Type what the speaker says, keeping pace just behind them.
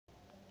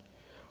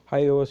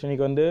High hose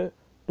இன்னைக்கு வந்து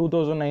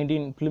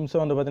 2019 ஃபிலிம்ஸை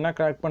வந்து பார்த்தீங்கன்னா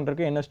கிராக்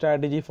பண்ணுறதுக்கு என்ன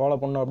ஸ்ட்ராட்டஜி ஃபாலோ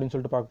பண்ணணும் அப்படின்னு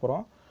சொல்லிட்டு பார்க்க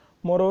போகிறோம்.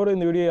 மோரோவர்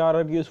இந்த வீடியோ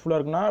யாருக்கு யூஸ்ஃபுல்லாக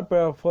இருக்குன்னா இப்போ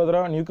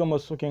ஃபர்தராக நியூ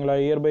கமர்ஸ் ஓகேங்களா,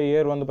 இயர் பை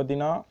இயர் வந்து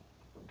பார்த்தீங்கன்னா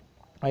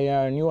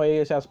நியூ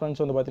ஐஏஎஸ்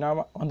ஆஸ்பிரண்ட்ஸ் வந்து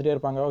பார்த்தீங்கன்னா வந்துகிட்டே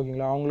இருப்பாங்க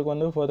ஓகேங்களா, அவங்களுக்கு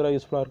வந்து ஃபர்தராக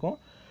யூஸ்ஃபுல்லாக இருக்கும்.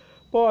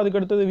 இப்போது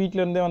அதுக்கடுத்தது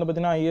வீட்டிலேருந்தே வந்து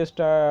பார்த்தீங்கன்னா ஐஏஎஸ்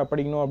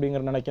படிக்கணும்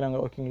அப்படிங்கிற நினைக்கிறாங்க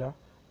ஓகேங்களா.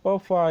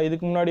 இப்போ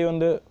இதுக்கு முன்னாடி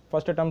வந்து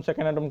ஃபஸ்ட் அட்டம்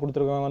செகண்ட் அட்டம்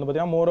கொடுத்துருக்காங்க வந்து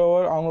பார்த்தீங்கன்னா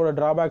மோரோவர் அவங்களோட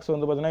ட்ராபேக்ஸ்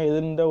வந்து பார்த்தீங்கன்னா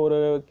எந்த ஒரு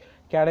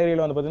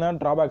கேட்டகரியில் வந்து பார்த்தீங்கன்னா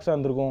ட்ராபேக்ஸாக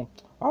இருந்திருக்கும்,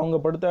 அவங்க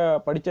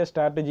படித்த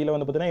ஸ்ட்ராட்டஜியில்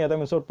வந்து பார்த்தீங்கன்னா எதை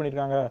மிஸ் அவுட்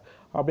பண்ணியிருக்காங்க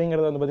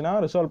அப்படிங்கிறத வந்து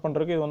பார்த்தீங்கன்னா ரிசால்வ்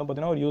பண்ணுறதுக்கு இது வந்து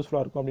பார்த்தீங்கன்னா ஒரு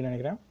யூஸ்ஃபுல்லாக இருக்கும் அப்படின்னு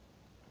நினைக்கிறேன்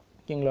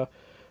ஓகேங்களா.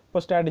 இப்போ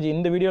ஸ்ட்ராட்டஜி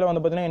இந்த வீடியோவில்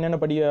வந்து பார்த்தீங்கன்னா என்னென்ன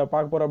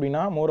பார்க்க போகிறோம்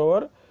அப்படின்னா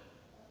மோரோவர்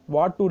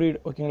வாட் டு ரீட்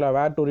ஓகேங்களா,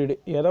 வேர் டு ரீட்,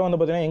 எதை வந்து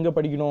பார்த்தீங்கன்னா எங்கே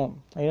படிக்கணும்,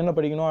 என்னென்ன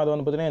படிக்கணும், அதை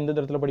வந்து பார்த்தீங்கன்னா எந்த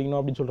இடத்துல படிக்கணும்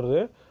அப்படின்னு சொல்கிறது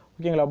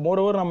ஓகேங்களா.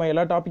 மோரோவர் நம்ம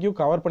எல்லா டாப்பிக்கும்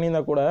கவர்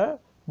பண்ணியிருந்தால் கூட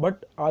பட்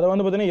அதை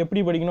வந்து பார்த்தீங்கன்னா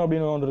எப்படி படிக்கணும்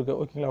அப்படின்னு ஒன்று இருக்குது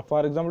ஓகேங்களா.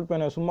 ஃபார் எக்ஸாம்பிள்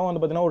இப்போ சும்மா வந்து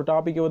பார்த்தீங்கன்னா ஒரு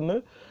டாப்பிக்கை வந்து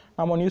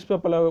நம்ம நியூஸ்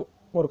பேப்பரில்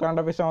ஒரு கரண்ட்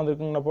அஃபேர்ஸாக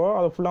வந்துருக்குங்கப்போ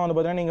அதை ஃபுல்லாக வந்து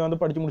பார்த்தீங்கன்னா நீங்கள் வந்து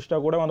படித்து முடிச்சிட்டா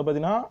கூட வந்து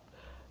பார்த்தீங்கன்னா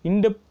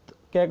இன்டெப்த்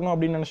கேட்கணும்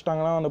அப்படின்னு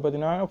நினச்சிட்டாங்கன்னா வந்து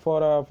பார்த்தீங்கன்னா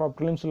ஃபார்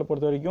ப்ரிலிம்ஸில்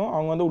பொறுத்த வரைக்கும்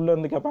அவங்க வந்து உள்ளே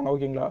இருந்து கேட்பாங்க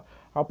ஓகேங்களா.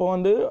 அப்போ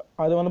வந்து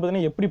அது வந்து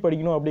பார்த்தீங்கன்னா எப்படி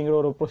படிக்கணும் அப்படிங்கிற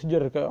ஒரு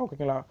ப்ரொசீஜர் இருக்குது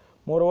ஓகேங்களா.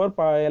 மோரோவர்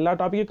எல்லா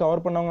டாப்பிக்கும்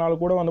கவர் பண்ணவங்களால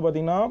கூட வந்து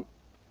பார்த்தீங்கன்னா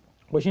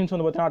கொஷின்ஸ்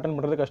வந்து பார்த்தீங்கன்னா அட்டன்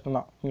பண்ணுறது கஷ்டம்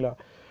தான் ஓகேங்களா.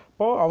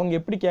 இப்போது அவங்க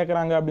எப்படி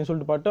கேட்குறாங்க அப்படின்னு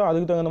சொல்லிட்டு பார்த்து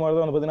அதுக்கு தகுந்த மாதிரி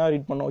தான் வந்து பார்த்தீங்கன்னா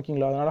ரீட் பண்ணணும்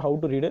ஓகேங்களா. அதனால் ஹவு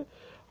டு ரீடு,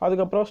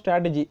 அதுக்கப்புறம்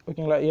ஸ்ட்ராட்டஜி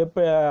ஓகேங்களா,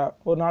 எப்போ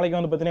ஒரு நாளைக்கு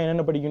வந்து பார்த்தீங்கன்னா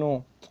என்னென்ன படிக்கணும்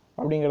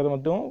அப்படிங்கிறத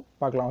மட்டும்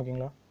பார்க்கலாம்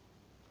ஓகேங்களா.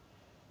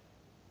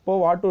 இப்போது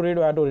what to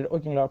read where to read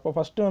ஓகேங்களா. இப்போ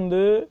ஃபஸ்ட்டு வந்து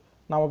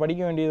நம்ம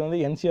படிக்க வேண்டியது வந்து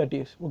என்சிஆர்டி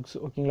புக்ஸ்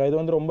ஓகேங்களா. இது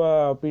வந்து ரொம்ப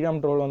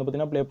ப்ரீடாமினன்ட் ரோல் வந்து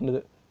பார்த்தீங்கன்னா ப்ளே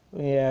பண்ணுது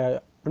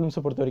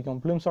ப்ரிலிம்ஸை பொறுத்த வரைக்கும்.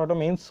 ப்ரிலிம்ஸ்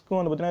ஆகட்டும் மெயின்ஸ்க்கும்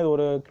வந்து பார்த்தீங்கன்னா இது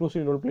ஒரு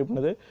க்ரூசியல் ரோல் ப்ளே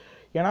பண்ணுது.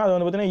 ஏன்னா அது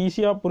வந்து பார்த்தீங்கன்னா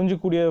ஈஸியாக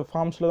புரிஞ்சக்கூடிய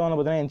ஃபார்ம்ஸில் தான் வந்து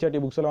பார்த்தீங்கன்னா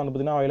என்சிஆர்டி புக்ஸ் எல்லாம் வந்து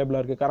பார்த்தீங்கன்னா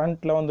அவைலபிளாக இருக்குது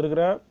கரண்ட்டில்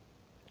வந்துருக்கிற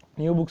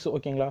நியூ புக்ஸ்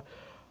ஓகேங்களா.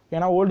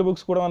 ஏன்னா ஓல்டு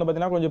புக்ஸ் கூட வந்து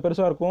பார்த்தீங்கன்னா கொஞ்சம்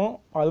பெருசாக இருக்கும்,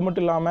 அது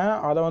மட்டும் இல்லாமல்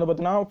அதை வந்து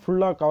பார்த்தீங்கன்னா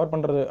ஃபுல்லாக கவர்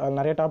பண்ணுறது அது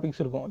நிறைய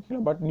டாபிக்ஸ் இருக்கும்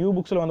ஓகேங்களா. பட் நியூ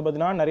புக்ஸில் வந்து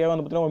பார்த்தீங்கன்னா நிறையா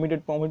வந்து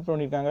பார்த்தீங்கன்னா ஒமிட்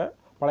பண்ணியிருக்காங்க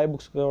பழைய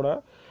புக்ஸோட.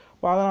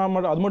 இப்போ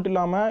அதனால் அது மட்டும்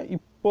இல்லாமல்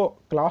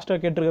இப்போது லாஸ்ட்டாக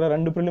கேட்டிருக்கிற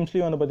 2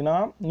 ப்ரிலிம்ஸ்லேயும் வந்து பார்த்தீங்கன்னா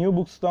நியூ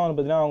புக்ஸ் தான் வந்து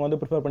பார்த்தீங்கன்னா அவங்க வந்து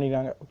ப்ரிஃபர்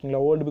பண்ணியிருக்காங்க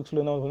ஓகேங்களா. ஓல்டு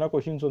புக்ஸ்லேருந்து வந்து பார்த்தீங்கன்னா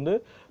கொஷின்ஸ் வந்து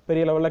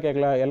பெரிய லெவலில்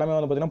கேட்கல, எல்லாமே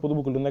வந்து பார்த்தீங்கன்னா புது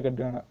புக்கில் இருந்தால்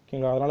கேட்டிருக்காங்க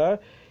ஓகேங்களா. அதனால்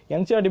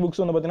என்சிஆர்டி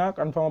புக்ஸ் வந்து பார்த்தீங்கன்னா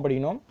கன்ஃபார்மாக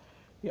படிக்கணும்.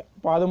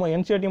 இப்போ அது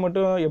என்சிஆர்டி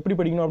மட்டும் எப்படி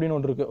படிக்கணும் அப்படின்னு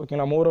ஒன்று இருக்குது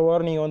ஓகேங்களா.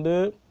 மோரோவர் நீங்கள் வந்து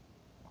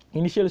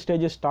இனிஷியல்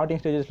ஸ்டேஜஸ் ஸ்டார்டிங்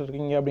ஸ்டேஜஸில்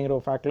இருக்கீங்க அப்படிங்கிற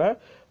ஒரு ஃபேக்டில்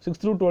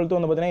 6th to 12th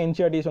வந்து பார்த்தீங்கன்னா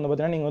என்சிஆர்டிஸ் வந்து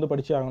பார்த்தீங்கன்னா நீங்கள் வந்து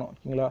படிச்சு ஆகணும்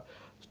ஓகேங்களா.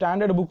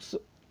 ஸ்டாண்டர்ட் புக்ஸ்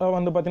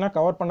வந்து பார்த்தீங்கன்னா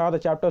கவர் பண்ணாத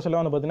சாப்டர்ஸ்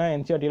எல்லாம் வந்து பார்த்தீங்கன்னா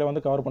என்சிஆர்டியில்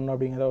வந்து கவர் பண்ணணும்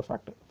அப்படிங்கிற ஒரு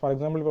ஃபேக்ட். ஃபார்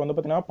எக்ஸாம்பிள் இப்போ வந்து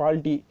பார்த்தீங்கன்னா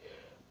பாலிட்டி,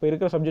 இப்போ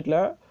இருக்கிற சப்ஜெக்ட்டில்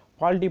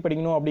பாலிட்டி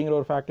படிக்கணும் அப்படிங்கிற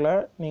ஒரு ஃபேக்டில்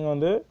நீங்கள்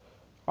வந்து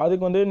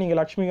அதுக்கு வந்து நீங்கள்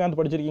லக்ஷ்மிகாந்த்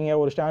படிச்சிருக்கீங்க,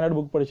 ஒரு ஸ்டாண்டர்ட்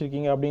புக்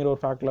படிச்சிருக்கீங்க அப்படிங்கிற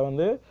ஒரு ஃபேக்டில்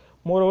வந்து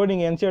மோரோவர்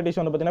நீங்கள் என்சிஆர்டிஸ்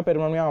வந்து பார்த்தீங்கன்னா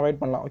பெரும்பான்மையாக அவாய்ட்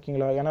பண்ணலாம்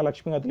ஓகேங்களா. ஏன்னா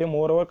லக்ஷ்மிகாந்த்லேயே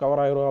மோரோவர் கவர்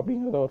ஆயிரும்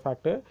அப்படிங்கிறத ஒரு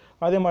ஃபேக்ட்.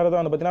 அதே மாதிரி தான்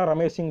வந்து பார்த்தீங்கன்னா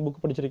ரமேஷ் சிங்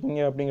புக்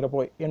படிச்சிருக்கீங்க அப்படிங்கிறப்போ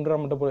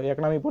என்விரான்மெண்ட்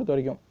எக்கனாமி பொறுத்த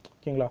வரைக்கும்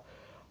ஓகேங்களா.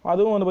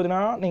 அதுவும் வந்து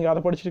பார்த்தீங்கன்னா நீங்கள்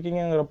அதை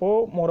படிச்சிருக்கீங்கிறப்போ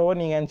மோரோவர்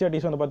நீங்கள்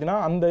என்சிஆர்டிஸ் வந்து பார்த்தீங்கன்னா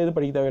அந்த இது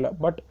படிக்க தேவையில்லை.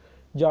 பட்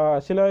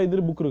சில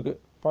இது புக் இருக்குது,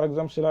 ஃபார்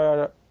எக்ஸாம்பிள்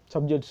சில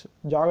சப்ஜெக்ட்ஸ்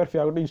ஜாகிரஃபி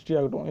ஆகட்டும் ஹிஸ்ட்ரி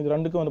ஆகட்டும், இது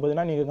ரெண்டுக்கும் வந்து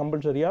பார்த்தீங்கன்னா நீங்கள்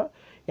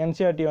கம்பல்சரியாக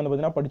என்சிஆர்டி வந்து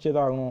பார்த்தீங்கன்னா படிச்சே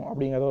தான் ஆகணும்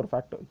அப்படிங்கிறத ஒரு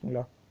ஃபேக்ட்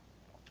ஓகேங்களா.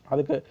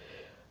 அதுக்கு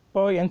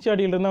இப்போ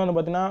என்சிஆர்டியிலிருந்து வந்து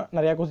பார்த்தீங்கன்னா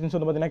நிறையா கொஸ்டின்ஸ்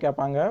வந்து பார்த்தீங்கன்னா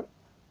கேட்பாங்க.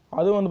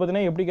 அதுவும் வந்து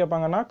பார்த்தீங்கன்னா எப்படி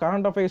கேட்பாங்கன்னா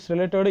current affairs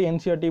related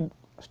NCERT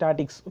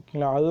statics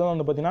ஓகேங்களா. அதுதான்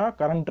வந்து பார்த்தீங்கன்னா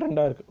கரண்ட்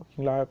ட்ரெண்டாக இருக்குது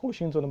ஓகேங்களா.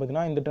 கொஸ்டின்ஸ் வந்து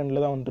பார்த்தீங்கன்னா இந்த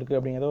ட்ரெண்டில் தான் வந்துருக்கு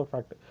அப்படிங்கிறத ஒரு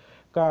ஃபேக்ட்.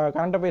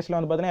 கரண்ட் அஃபேர்ஸில்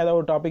வந்து பார்த்தீங்கன்னா ஏதாவது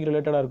ஒரு டாபிக்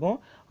ரிலேட்டடாக இருக்கும்,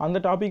 அந்த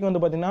டாபிக்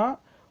வந்து பார்த்தீங்கன்னா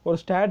ஒரு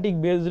ஸ்டாட்டிக்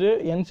பேஸ்டு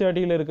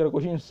என்சிஆர்டியில் இருக்கிற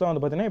கொஷின்ஸ் தான்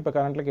வந்து பார்த்தீங்கன்னா இப்போ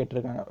கரண்ட்டில்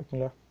கேட்டிருக்காங்க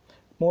ஓகேங்களா.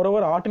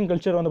 மோரோவர் ஆர்ட் அண்ட்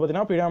கல்ச்சர் வந்து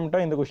பார்த்தீங்கன்னா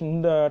ப்ரிடாமினண்ட்டாக இந்த கொஷின்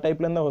இந்த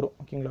டைப்லேருந்து தான் வரும்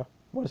ஓகேங்களா.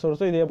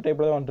 வருஷம் இதே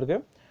டைப்பில் தான் வந்துருக்கு.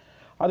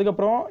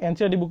 அதுக்கப்புறம்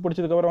என்சிஆர்டி புக்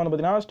படிச்சதுக்கப்புறம் வந்து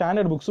பார்த்தீங்கன்னா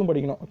ஸ்டாண்டர்ட் புக்ஸும்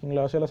படிக்கணும்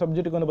ஓகேங்களா. சில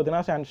சப்ஜெக்ட்டுக்கு வந்து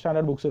பார்த்தீங்கன்னா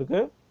ஸ்டாண்டர்ட் புக்ஸ்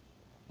இருக்குது.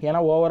 ஏன்னா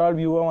ஓவரால்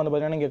வியூவாக வந்து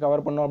பார்த்தீங்கன்னா நீங்கள்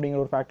கவர் பண்ணணும்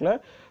அப்படிங்கிற ஒரு ஃபேக்டில்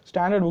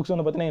ஸ்டாண்டர்ட் புக்ஸ்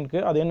வந்து பார்த்தீங்கன்னா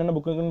இருக்குது. அது என்னென்ன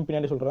புக்குன்னு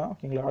பின்னாடி சொல்கிறேன்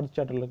ஓகேங்களா, அடுத்த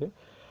சாப்டரில் இருக்குது.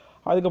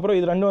 அதுக்கப்புறம்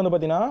இது ரெண்டும் வந்து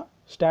பார்த்தீங்கன்னா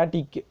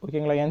ஸ்டாட்டிக்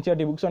ஓகேங்களா.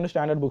 NCERT books and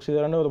standard books இது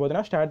ரெண்டும் வந்து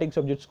பார்த்தீங்கன்னா ஸ்டாட்டிக்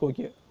சப்ஜெக்ட்ஸ்க்கு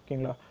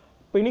ஓகேங்களா.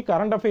 இப்போ இனி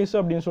கரண்ட் அஃபேர்ஸ்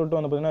அப்படின்னு சொல்லிட்டு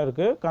வந்து பார்த்தீங்கன்னா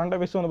இருக்குது. கரண்ட்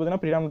அஃபேர்ஸ் வந்து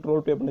பார்த்தீங்கன்னா ப்ரிடாமினன்ட்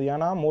ரோல் ப்ளே பண்ணுது.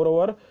 ஏன்னா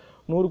மோரோவர்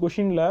 100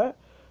 கொஷினில்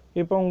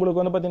இப்போ உங்களுக்கு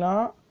வந்து பார்த்தீங்கன்னா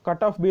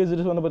கட் ஆஃப்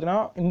பேஸ்டு வந்து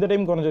பார்த்தீங்கன்னா இந்த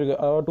டைம் குறைஞ்சிருக்கு.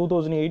 அதாவது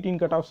 2018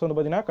 கட் ஆஃப்ஸ் வந்து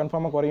பார்த்தீங்கன்னா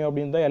கன்ஃபார்மாக குறையும்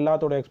அப்படின்னு தான்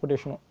எல்லாத்தோட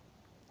எக்ஸ்பெக்டேஷனும்.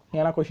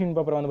 ஏன்னா கொஷின்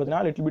பேப்பர் வந்து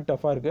பார்த்தீங்கன்னா லிட்டில் பிட்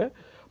டஃபாக இருக்குது.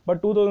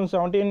 பட்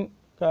 2017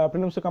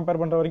 ப்ரிலிம்ஸை கம்பேர்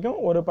பண்ணுற வரைக்கும்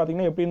ஒரு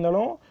பார்த்தீங்கன்னா எப்படி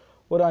இருந்தாலும்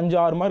ஒரு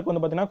 5-6 மார்க்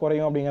வந்து பார்த்தீங்கன்னா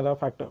குறையும் அப்படிங்கிறதா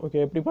ஃபேக்ட் ஓகே.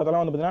 எப்படி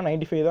பார்த்தாலும் வந்து பார்த்தீங்கன்னா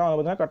 95 தான் வந்து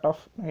பார்த்தீங்கன்னா கட்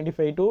ஆஃப்,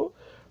 95 to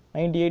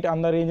 98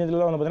 அந்த ரேஞ்சில்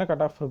தான் வந்து பார்த்தீங்கன்னா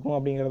கட் ஆஃப் இருக்கும்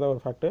அப்படிங்கிறத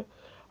ஒரு ஃபேக்ட்.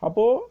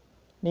 அப்போது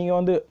நீங்கள்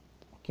வந்து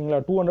ஓகேங்களா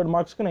 200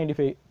 மார்க்ஸ்க்கு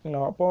 95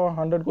 ஓகேங்களா. அப்போது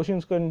 100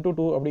 கொஷின்ஸ்க்கு இன்ட்டு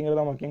 2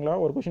 அப்படிங்கிறதா ஓகேங்களா.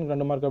 ஒரு கொஷினுக்கு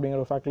 2 மார்க்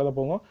அப்படிங்கிற ஒரு ஃபேக்டில் தான்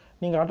போகும்.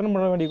 நீங்கள் அட்டன்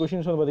பண்ண வேண்டிய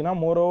கொஷின்ஸ் வந்து பார்த்தீங்கன்னா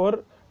மோரோவர்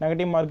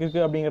நெகட்டிவ் மார்க்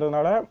இருக்குது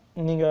அப்படிங்கிறதுனால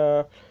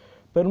நீங்கள்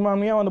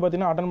பெரும்பான்மையாக வந்து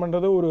பார்த்தீங்கன்னா அட்டன்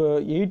பண்ணுறது ஒரு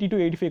 80 to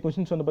 85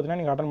 கொஷின்ஸ் வந்து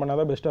பார்த்தீங்கன்னா நீங்கள் அட்டன்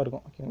பண்ணால் தான் பெஸ்ட்டாக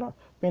இருக்கும் ஓகேங்களா.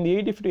 இப்போ இந்த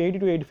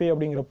 80 to 85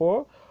 அப்படிங்கிறப்போ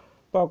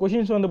இப்போ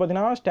கொஷின்ஸ் வந்து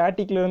பார்த்தீங்கன்னா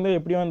ஸ்டாட்டிக்லேருந்து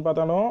எப்படியும் வந்து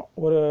பார்த்தாலும்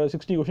ஒரு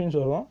 60 கொஷின்ஸ்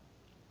வரும்.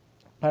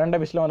 கரண்ட்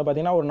அஃபேர்ஸில் வந்து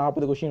பார்த்தீங்கன்னா ஒரு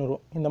 40 கொஷின்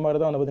வரும். இந்த மாதிரி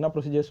தான் வந்து பார்த்தீங்கன்னா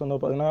ப்ரொசீஜர்ஸ் வந்து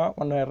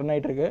பார்த்தீங்கன்னா ரன்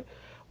ஆகிட்டு இருக்குது.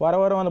 வர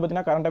வந்து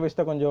பார்த்தீங்கன்னா கரண்ட் அஃபேர்ஸ்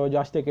தான் கொஞ்சம்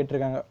ஜாஸ்தியாக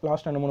கேட்டிருக்காங்க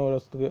லாஸ்ட் 2-3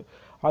 வருஷத்துக்கு.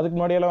 அதுக்கு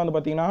முன்னாடியெல்லாம் வந்து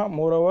பார்த்தீங்கன்னா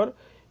மோரோவர்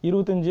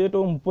 25 to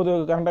 30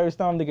 கரண்ட் அஃபேர்ஸ்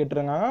தான் வந்து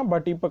கேட்டிருக்காங்க.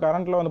 பட் இப்போ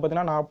கரண்ட்டில் வந்து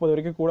பார்த்தீங்கன்னா 40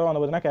 வரைக்கும் கூட வந்து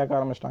பார்த்தீங்கன்னா கேட்க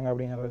ஆரம்பிச்சிட்டாங்க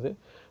அப்படிங்கிறது.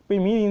 இப்போ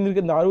மீதி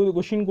இருந்திருக்கு இந்த 60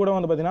 கொஷின் கூட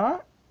வந்து பார்த்தீங்கன்னா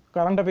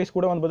கரண்ட் அஃபேர்ஸ்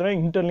கூட வந்து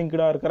பார்த்தீங்கன்னா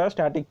இன்டர்லிங்க்டாக இருக்கிற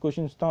ஸ்டாட்டிக்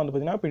கொஷின்ஸ் தான் வந்து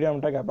பார்த்தீங்கன்னா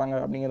ப்ரிடாமினெண்ட்டாக கேட்பாங்க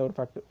அப்படிங்கிற ஒரு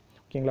ஃபேக்ட்.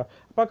 ஓகேங்களா.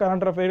 அப்போ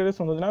கரண்ட் அஃபேர்ஸ்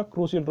வந்து பார்த்தீங்கன்னா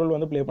க்ரூசியல் ரோல்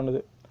வந்து ப்ளே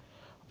பண்ணுது.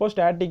 அப்போது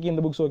ஸ்டாட்டிக்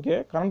இந்த புக்ஸ் ஓகே.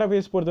 கரண்ட்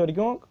அஃபேர்ஸ் பொறுத்த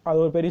வரைக்கும் அது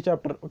ஒரு பெரிய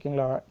சாப்டர்.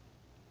 ஓகேங்களா.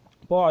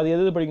 இப்போது அது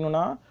எது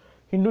படிக்கணும்னா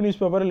ஹிந்து நியூஸ்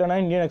பேப்பர் இல்லைனா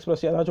இந்தியன்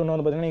எக்ஸ்பிரஸ் ஏதாச்சும் ஒன்று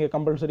வந்து பார்த்தீங்கன்னா நீங்கள்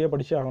கம்பல்சரியாக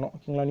படிச்சே ஆகணும்.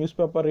 ஓகேங்களா. நியூஸ்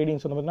பேப்பர்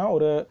ரீடிங்ஸ் வந்து பார்த்தீங்கன்னா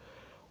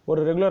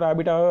ஒரு ரெகுலர்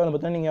ஹேபிட்டாகவே வந்து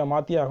பார்த்தீங்கன்னா நீங்கள்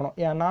மாற்றி ஆகணும்.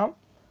 ஏன்னா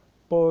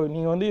இப்போது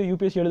நீங்கள் வந்து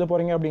யூபிஎஸ்சி எழுத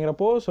போகிறீங்க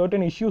அப்படிங்கிறப்போ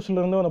சர்டன்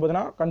இஷ்யூஸ்லேருந்து வந்து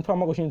பார்த்தீங்கன்னா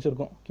கன்ஃபார்மாக கொஷின்ஸ்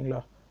இருக்கும்.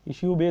 ஓகேங்களா.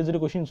 இஷ்யூ பேஸ்டு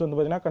கொஷின்ஸ் வந்து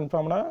பார்த்தீங்கன்னா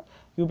கன்ஃபார்ம்டாக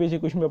யூபிஎஸ்சி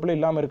கொஷின் பேப்பரில்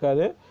இல்லாமல்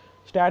இருக்காது.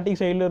 ஸ்டாட்டிக்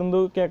சைட்லேருந்து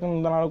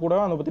கேட்கறதுனால கூட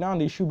வந்து பார்த்தீங்கன்னா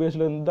அந்த இஷ்யூ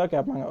பேஸ்லேருந்து தான்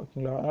கேட்பாங்க.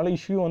 ஓகேங்களா. அதனால்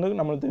இஷ்யூ வந்து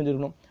நம்மளுக்கு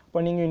தெரிஞ்சிருக்கணும்.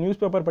 இப்போ நீங்கள்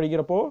நியூஸ் பேப்பர்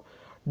படிக்கிறப்போ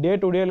டே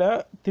டு டேல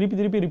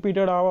திருப்பி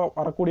ரிப்பீட்டடாக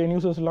வரக்கூடிய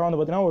நியூஸஸ்லாம் வந்து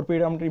பார்த்தீங்கன்னா ஒரு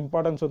ப்ரீடாமினன்ட்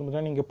இம்பார்ட்டன்ஸ் வந்து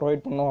பார்த்தீங்கன்னா நீங்கள்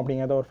ப்ரொவைட் பண்ணணும்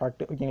அப்படிங்கிறத ஒரு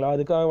ஃபேக்ட். ஓகேங்களா.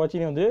 அதுக்காக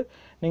வச்சு வந்து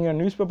நீங்கள்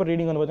நியூஸ் பேப்பர்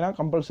ரீடிங் வந்து பார்த்தீங்கன்னா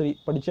கம்பல்சரி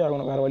படிச்சே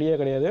ஆகணும், வேறு வழியே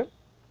கிடையாது.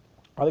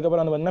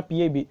 அதுக்கப்புறம் வந்து பார்த்தீங்கன்னா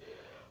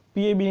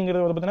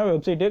பிஐபிங்கிறது வந்து பார்த்தீங்கன்னா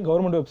வெப்சைட்டு,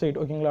 கவர்மெண்ட் வெப்சைட்.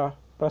 ஓகேங்களா.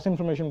 ப்ரெஸ்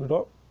இன்ஃபர்மேஷன்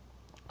கிட்டோ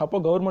அப்போ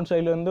கவர்மெண்ட்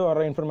சைட்லேருந்து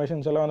வர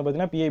இன்ஃபர்மேஷன்ஸ் எல்லாம் வந்து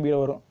பார்த்தீங்கன்னா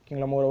பிஐபியில் வரும்.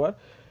 ஓகேங்களா. மோரோவர்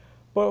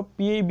இப்போ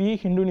பிஐபி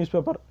ஹிந்து நியூஸ்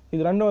பேப்பர்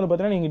இது ரெண்டும் வந்து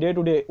பார்த்தீங்கன்னா நீங்கள் டே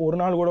டு டே ஒரு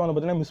நாள் கூட வந்து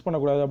பார்த்தீங்கன்னா மிஸ்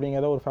பண்ணக்கூடாது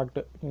அப்படிங்கிறத ஒரு ஃபேக்ட்.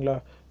 ஓகேங்களா.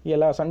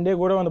 எல்லா சண்டே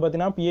கூட வந்து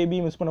பார்த்தீங்கன்னா பிஐபி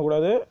மிஸ்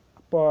பண்ணக்கூடாது,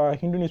 இப்போ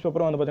ஹிந்து நியூஸ்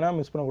பேப்பரும் வந்து பார்த்தீங்கன்னா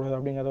மிஸ் பண்ணக்கூடாது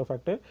அப்படிங்கிறத ஒரு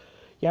ஃபேக்ட்.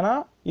 ஏன்னா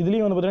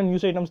இதுலேயும் வந்து பார்த்தீங்கன்னா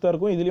நியூஸ் ஐட்டம்ஸ் தான்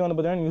இருக்கும், இதுலேயும் வந்து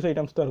பார்த்தீங்கன்னா நியூஸ்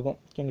ஐட்டம்ஸ் தான் இருக்கும்.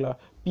 ஓகேங்களா.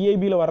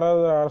 பிஐபியில் வர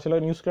சில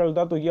நியூஸ்கள்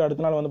தான் தூக்கி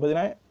அடுத்த நாள் வந்து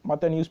பார்த்தீங்கன்னா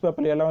மற்ற நியூஸ்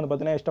பேப்பர் எல்லாம் வந்து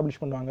பார்த்தீங்கன்னா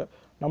எஸ்டாப்ளிஷ் பண்ணுவாங்க.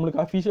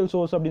 நம்மளுக்கு அஃபீஷியல்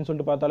சோர்ஸ் அப்படின்னு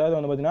சொல்லிட்டு பார்த்தாலே அது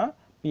வந்து பார்த்தீங்கன்னா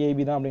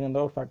பிஐபி தான்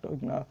அப்படிங்கிற ஒரு ஃபேக்ட்.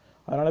 ஓகேங்களா.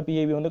 அதனால்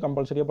பிஐபி வந்து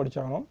கம்பல்சரியாக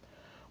படிச்சாகணும்.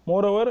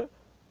 மோரோவர்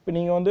இப்போ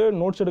நீங்கள் வந்து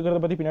நோட்ஸ் எடுக்கிறத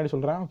பற்றி பின்னாடி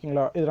சொல்கிறேன்.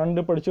 ஓகேங்களா. இது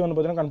ரெண்டு படித்து வந்து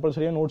பார்த்தீங்கன்னா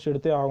கம்பல்சரியாக நோட்ஸ்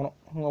எடுத்தே ஆகணும்.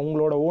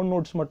 உங்களோட ஓன்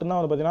நோட்ஸ் மட்டும்தான்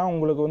வந்து பார்த்தீங்கன்னா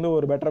உங்களுக்கு வந்து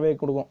ஒரு பெட்டர் வே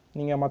கொடுக்கும்.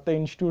 நீங்கள் மற்ற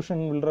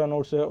இன்ஸ்டியூஷன் விழுற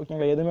நோட்ஸு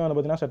ஓகேங்களா எதுவுமே வந்து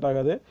பார்த்தீங்கன்னா செட்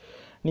ஆகாது.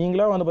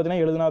 நீங்களாக வந்து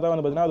பார்த்தீங்கன்னா எழுதினா தான்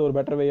வந்து பார்த்தீங்கன்னா அது ஒரு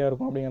பெட்டர் வேயாக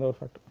இருக்கும் அப்படிங்கிற ஒரு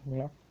ஃபேக்ட்.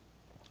 ஓகேங்களா.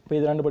 இப்போ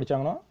இது ரெண்டு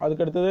படிச்சாங்கணும்.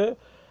 அதுக்கடுத்தது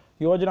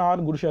யோஜனா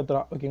ஆர்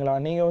குருஷேத்ரா. ஓகேங்களா.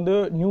 நீங்கள் வந்து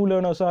நியூ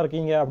லேர்னர்ஸாக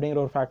இருக்கீங்க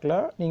அப்படிங்கிற ஒரு ஃபேக்டில்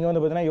நீங்கள்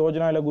வந்து பார்த்தீங்கன்னா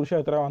யோஜனா இல்லை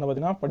குருஷேத்ரா வந்து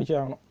பார்த்தீங்கன்னா படிச்சே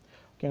ஆகணும்.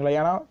 ஓகேங்களா.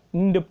 ஏன்னா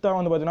இன்டெப்த்தாக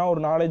வந்து பார்த்தீங்கன்னா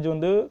ஒரு நாலேஜ்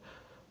வந்து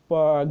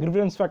இப்போ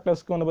கிரிஃபரன்ஸ்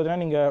ஃபேக்டர்ஸ்க்கு வந்து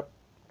பார்த்தீங்கன்னா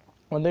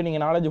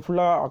நீங்கள் நாலேஜ்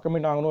ஃபுல்லாக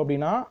அக்கமிட் ஆகணும்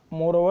அப்படின்னா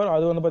மோரோவர்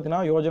அது வந்து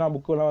பார்த்தீங்கன்னா யோஜனா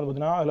புக்கெல்லாம் வந்து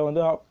பார்த்தீங்கன்னா அதில்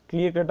வந்து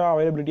கிளியர் கட்டாக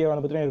அவைலபிலிட்டியாக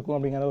வந்து பார்த்தீங்கன்னா இருக்கும்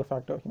அப்படிங்கிற ஒரு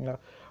ஃபேக்ட். ஓகேங்களா.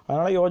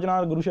 அதனால் யோஜனா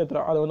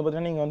குருஷேத்ரா அது வந்து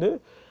பார்த்தீங்கன்னா நீங்கள் வந்து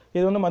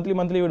இது வந்து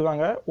மந்த்லி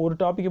விடுவாங்க. ஒரு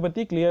டாப்பிக்கை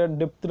பற்றி கிளியர்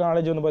டெப்த்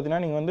நாலேஜ் வந்து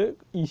பார்த்தீங்கன்னா நீங்கள் வந்து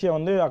ஈஸியாக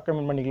வந்து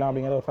அக்கமிட் பண்ணிக்கலாம்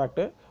அப்படிங்கிற ஒரு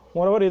ஃபேக்ட்.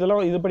 மோரோவர்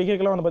இது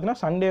படிக்கிறதுக்கெல்லாம் வந்து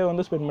பார்த்தீங்கன்னா சண்டே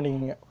வந்து ஸ்பெண்ட்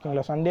பண்ணிக்கிங்க.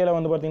 ஓகேங்களா. சண்டேல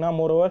வந்து பார்த்தீங்கன்னா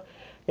மோரோவர்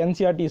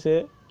என்சிஆர்டிஸு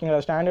ஓகேங்களா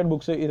ஸ்டாண்டர்ட்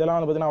புக்ஸ் இதெல்லாம்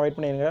வந்து பார்த்தீங்கன்னா அவாய்ட்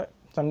பண்ணிடுங்க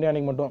சண்டே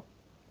அன்றைக்கி மட்டும்.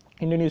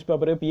 இந்தியன் நியூஸ்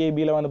பேப்பர்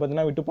பிஐபியில் வந்து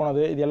பார்த்தீங்கன்னா விட்டு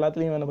போனது இது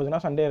எல்லாத்துலேயும் வந்து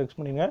பார்த்தீங்கன்னா சண்டே ரெக்ஸ்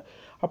பண்ணிங்க.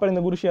 அப்புறம்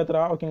இந்த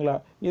குருஷேத்ரா ஓகேங்களா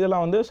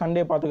இதெல்லாம் வந்து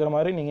சண்டே பார்த்துக்கிற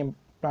மாதிரி நீங்கள்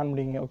பிளான்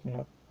பண்ணிங்க.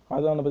 ஓகேங்களா.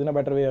 அதுதான் வந்து பார்த்தீங்கன்னா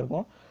பெட்டர் வேயாக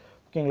இருக்கும்.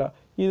 ஓகேங்களா.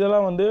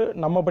 இதெல்லாம் வந்து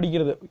நம்ம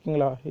படிக்கிறது.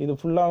 ஓகேங்களா. இது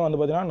ஃபுல்லாக வந்து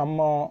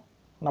பார்த்தீங்கன்னா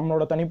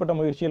நம்மளோட தனிப்பட்ட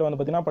முயற்சியில் வந்து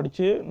பார்த்தீங்கன்னா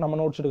படித்து நம்ம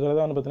நோட்ஸ்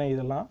எடுக்கிறத வந்து பார்த்தீங்கன்னா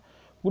இதெல்லாம்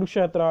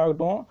குருஷேத்ரா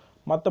ஆகட்டும்.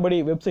 மற்றபடி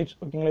வெப்சைட்ஸ்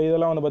ஓகேங்களா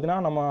இதெல்லாம் வந்து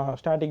பார்த்தீங்கன்னா நம்ம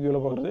ஸ்டாட்டிக்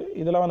வியூவில் பார்க்குறது.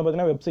 இதெல்லாம் வந்து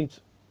பார்த்தீங்கன்னா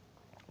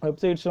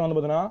வெப்சைட்ஸ் வந்து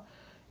பார்த்தீங்கன்னா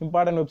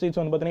இம்பார்ட்டன்ட் வெப்சைட்ஸ்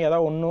வந்து பார்த்தீங்கன்னா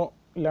ஏதாவது ஒன்றும்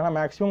இல்லைனா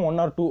மேக்ஸிமம் 1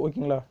 or 2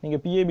 ஓகேங்களா.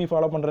 நீங்கள் பிஏபி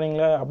ஃபாலோ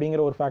பண்ணுறீங்களா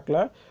அப்படிங்கிற ஒரு ஃபேக்டில்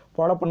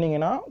ஃபாலோ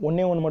பண்ணிங்கன்னா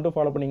ஒன்று மட்டும்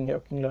ஃபாலோ பண்ணிங்க.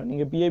 ஓகேங்களா.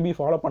 நீங்கள் பிஏபி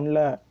ஃபாலோ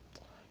பண்ணல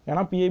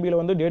ஏன்னா பிஏபியில்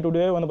வந்து டே டு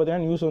டே வந்து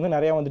பார்த்தீங்கன்னா நியூஸ் வந்து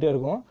நிறையா வந்துகிட்டே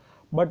இருக்கும்.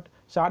 பட்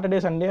சாட்டர்டே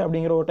சண்டே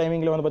அப்படிங்கிற ஒரு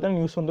டைமிங்கில் வந்து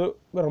பார்த்தீங்கன்னா நியூஸ் வந்து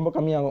ரொம்ப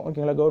கம்மியாகும்.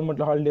 ஓகேங்களா.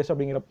 கவர்மெண்ட் ஹாலிடேஸ்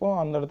அப்படிங்கிறப்போ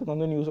அந்த இடத்துக்கு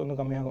வந்து நியூஸ் வந்து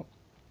கம்மியாகும்.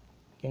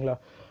 ஓகேங்களா.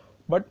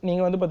 பட்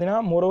நீங்கள் வந்து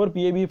பார்த்தீங்கன்னா மோரோவர்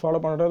பிஏபி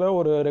ஃபாலோ பண்ணுறத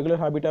ஒரு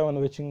ரெகுலர் ஹேபிட்டாக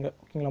வந்து வச்சுங்க.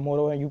 ஓகேங்களா.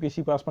 மோரோவர்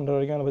யூபிஎஸ்சி பாஸ் பண்ணுற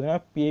வரைக்கும் வந்து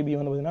பார்த்தீங்கன்னா பிஏபி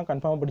வந்து பார்த்தீங்கன்னா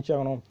கன்ஃபார்மாக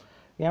படிச்சாகணும்.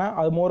 ஏன்னா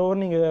அது மோரோவர்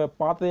நீங்கள்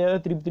பார்த்ததையே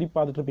திருப்பி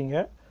பார்த்துட்ருப்பீங்க.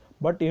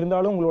 பட்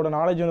இருந்தாலும் உங்களோட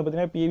நாலேஜ் வந்து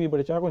பார்த்தீங்கன்னா பிஏபி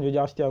படித்தா கொஞ்சம்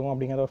ஜாஸ்தியாகும்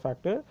அப்படிங்கிற ஒரு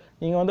ஃபேக்ட்டு.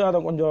 நீங்கள் வந்து அதை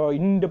கொஞ்சம்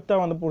இன்டெப்த்தாக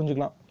வந்து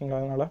புரிஞ்சுக்கலாம். ஓகேங்களா.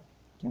 அதனால்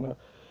ஓகேங்களா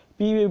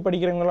பிஏபி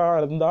படிக்கிறவங்களா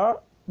இருந்தால்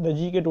இந்த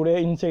ஜிகே டுடே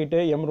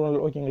இன்சைட்டு எம்ரூனல்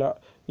ஓகேங்களா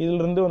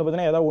இதிலிருந்து வந்து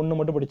பார்த்தீங்கன்னா ஏதாவது ஒன்று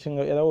மட்டும்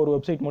படிச்சுங்க. ஏதாவது ஒரு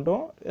வெப்சைட்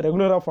மட்டும்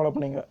ரெகுலராக ஃபாலோ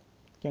பண்ணிங்க.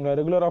 ஓகேங்களா.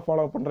 ரெகுலராக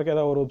ஃபாலோ பண்ணுறதுக்கு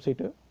ஏதாவது ஒரு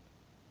வெப்சைட்டு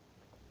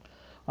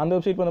அந்த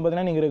வெப்சைட் வந்து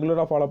பார்த்தீங்கன்னா நீங்கள்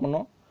ரெகுலராக ஃபாலோ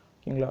பண்ணணும்.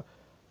 ஓகேங்களா.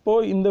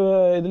 இப்போது இந்த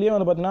இதுலேயே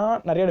வந்து பார்த்தீங்கன்னா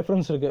நிறைய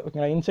டிஃப்ரென்ஸ் இருக்குது.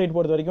 ஓகேங்களா. இன்சைட்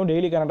பொறுத்த வரைக்கும்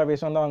டெய்லி கரண்ட்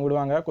அஃபேர்ஸ் வந்து அவங்க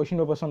விடுவாங்க. கொஷின்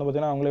பேப்பர்ஸ் வந்து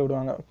பார்த்தீங்கன்னா அவங்களே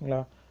விடுவாங்க. ஓகேங்களா.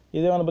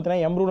 இதே வந்து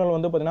பார்த்தீங்கன்னா எம்ரூனல்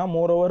வந்து பார்த்தீங்கன்னா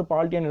மோரோவர்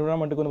பாலிட்டி அண்ட்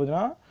என்விரான்மெண்ட்டுக்கு வந்து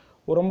பார்த்தீங்கன்னா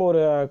ரொம்ப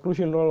ஒரு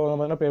க்ரூஷியல் ரோல் வந்து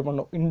பார்த்தீங்கன்னா ப்ளே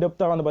பண்ணும்.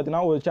 இன்டெப்த்தாக வந்து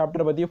பார்த்தீங்கன்னா ஒரு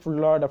சாப்டரை பற்றி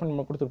ஃபுல்லாக டெஃபைன்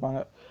பண்ணி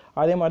கொடுத்துருப்பாங்க.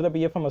 அதே மாதிரி தான்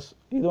பிஎஃப்எம்எஸ்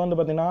இது வந்து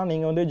பார்த்தீங்கன்னா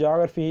நீங்கள் வந்து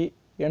ஜியாகிரஃபி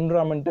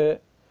என்விரான்மெண்ட்டு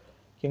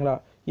ஓகேங்களா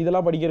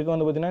இதெல்லாம் படிக்கிறதுக்கு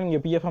வந்து பார்த்தீங்கன்னா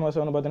நீங்கள் பிஎஃப்எம்எஸ்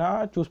வந்து பார்த்தீங்கன்னா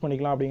சூஸ்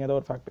பண்ணிக்கலாம் அப்படிங்கிற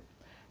ஒரு ஃபேக்ட்.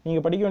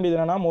 நீங்கள் படிக்க வேண்டியது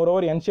என்னன்னா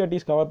மோரோவர்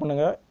என்சிஆர்டிஸ் கவர்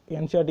பண்ணுங்கள்.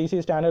 என்சிஆர்டிசி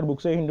standard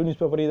books Hindu news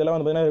paper இதெல்லாம்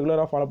வந்து பார்த்தீங்கன்னா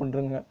ரெகுலராக ஃபாலோ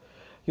பண்ணுறங்க.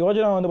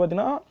 யோஜனா வந்து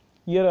பார்த்தீங்கன்னா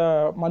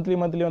மந்த்லி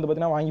வந்து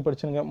பார்த்தீங்கன்னா வாங்கி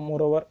படிச்சுங்க.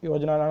 மோரோவர்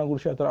யோஜனான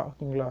குருஷேத்ரா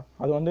ஓகேங்களா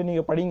அது வந்து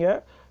நீங்கள் படிங்க.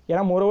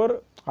 ஏன்னா மோரோவர்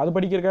அது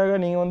படிக்கிறதுக்காக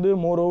நீங்கள் வந்து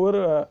மோரோவர்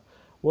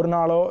ஒரு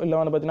நாளோ இல்லை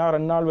வந்து பார்த்தீங்கன்னா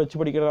 2 நாள் வச்சு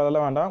படிக்கிறது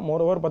அதெல்லாம் வேண்டாம்.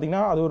 மோரோவர்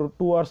பார்த்தீங்கன்னா அது ஒரு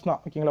 2 hours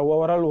தான். ஓகேங்களா.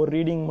 ஓவரால் ஒரு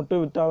ரீடிங்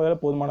மட்டும் விட்டாவே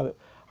போதுமானது.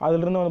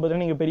 அதிலிருந்து வந்து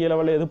பார்த்தீங்கன்னா நீங்கள் பெரிய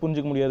லெவலில் எதுவும்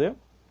புரிஞ்சிக்க முடியாது.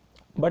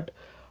 பட்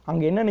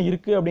அங்கே என்னென்ன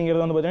இருக்குது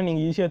அப்படிங்கிறது வந்து பார்த்தீங்கன்னா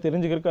நீங்கள் ஈஸியாக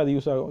தெரிஞ்சுக்கிறதுக்கு அது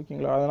யூஸ் ஆகும்.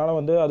 ஓகேங்களா? அதனால்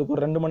வந்து அதுக்கு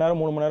ஒரு 2 மணி நேரம்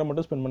 3 மணி நேரம்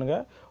மட்டும் ஸ்பெண்ட்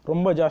பண்ணுங்கள்.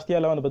 ரொம்ப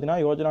ஜாஸ்தியாலாம் வந்து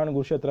பார்த்தீங்கன்னா யோஜனான்னு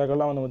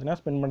குருஷேத்திராக்கெல்லாம் வந்து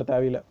பார்த்தீங்கன்னா ஸ்பெண்ட் பண்ண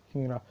தேவையில்லை.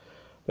 ஓகேங்களா?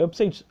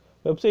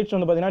 வெப்சைட்ஸ்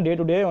வந்து பார்த்தீங்கன்னா டே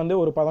டு டே வந்து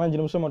ஒரு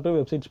 15 நிமிஷம் மட்டும்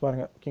வெப்சைட்ஸ்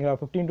பாருங்கள். ஓகேங்களா?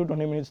 15 to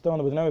 20 மினிட்ஸ் தான்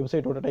வந்து பார்த்தீங்கன்னா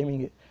வெப்சைட்டோட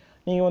டைமிங்.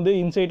 நீங்கள் வந்து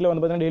இன்சைட்டில்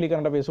வந்து பார்த்தீங்கன்னா டெய்லி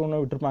கரண்ட் அஃபேர்ஸ்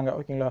ஒன்று விட்டுருப்பாங்க.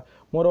 ஓகேங்களா?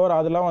 மோரோவர்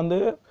அதெல்லாம் வந்து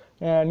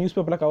நியூஸ்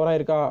பேப்பரில் கவர்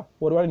ஆயிருக்கா,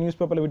 ஒருவேளை நியூஸ்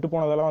பேப்பரில் விட்டு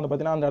போனதெல்லாம் வந்து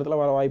பார்த்தீங்கன்னா அந்த இடத்துல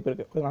வர வாய்ப்பு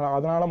இருக்குது.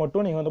 அதனால்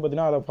மட்டும் நீங்கள் வந்து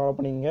பார்த்தீங்கன்னா அதை ஃபாலோ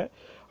பண்ணிக்கிங்க.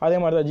 அதே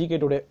மாதிரி தான் ஜிகே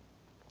டுடே.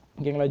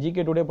 ஓகேங்களா?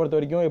 ஜிகே டுடே பொறுத்த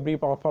வரைக்கும் எப்படி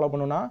ஃபாலோ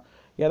பண்ணுன்னா,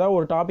 ஏதாவது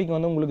ஒரு டாபிக்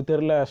வந்து உங்களுக்கு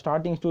தெரில,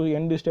 ஸ்டார்டிங் டு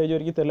எண்டு ஸ்டேஜ்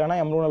வரைக்கும் தெரிலனா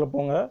M1ல்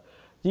போங்க.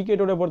 ஜிகே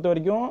டுடே பொறுத்த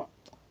வரைக்கும்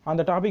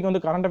அந்த டாபிக்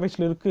வந்து கரண்ட்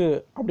அஃபேர்ஸில் இருக்குது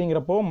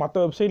அப்படிங்கிறப்போ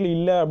மற்ற வெப்சைட்டில்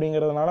இல்லை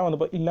அப்படிங்கிறதுனால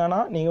வந்து இல்லைனா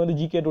நீங்கள் வந்து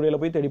ஜிகே டுடேயில்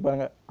போய் தேடி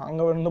பாருங்க.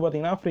 அங்கே வந்து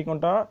பார்த்தீங்கன்னா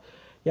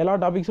ஃப்ரீக்வெண்ட்டாக எல்லா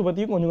டாபிக்ஸை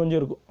பற்றியும் கொஞ்சம் கொஞ்சம்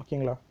இருக்கும்.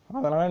 ஓகேங்களா?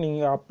 அதனால்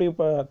நீங்கள் அப்படி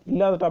இப்போ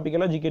இல்லாத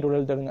டாப்பிக்கெல்லாம் ஜிகே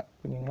டுடேயில் தேடுங்க.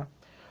 ஓகேங்களா?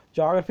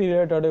 ஜியாகிரஃபி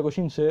ரிலேட்டட்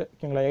கொஷின்ஸு,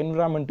 ஓகேங்களா,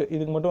 என்விரான்மெண்ட்,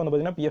 இதுக்கு மட்டும் வந்து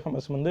பார்த்தீங்கன்னா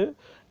PFMS வந்து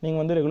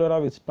நீங்கள் வந்து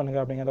ரெகுலராக விசிட்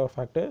பண்ணுங்கள் அப்படிங்கிற ஒரு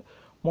ஃபேக்ட்டு.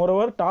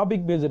 மோரோவர்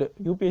டாபிக் பேஸ்டு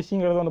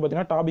UPSCங்கிறது வந்து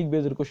பார்த்தீங்கன்னா டாபிக்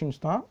பேஸ்டு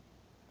கொஷின்ஸ் தான்.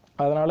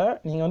 அதனால்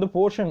நீங்கள் வந்து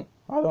போர்ஷன்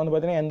அதை வந்து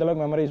பார்த்தீங்கன்னா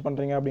எந்தளவுக்கு மெமரைஸ்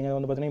பண்ணுறீங்க அப்படிங்கிறது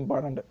வந்து பார்த்தீங்கன்னா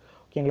இம்பார்ட்டண்ட்.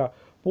 ஓகேங்களா?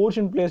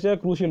 போர்ஷன் பிளேஸ் ஏ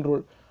க்ரூஷியல்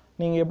ரோல்.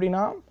 நீங்கள்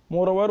எப்படின்னா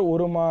மோரோவர்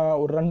ஒரு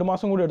 2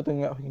 மாதம் கூட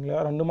எடுத்துங்க. ஓகேங்களா?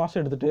 2 மாதம்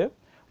எடுத்துகிட்டு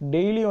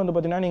டெய்லி வந்து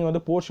பார்த்தீங்கன்னா நீங்கள்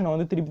வந்து போர்ஷனை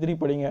வந்து திருப்பி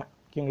படிங்க.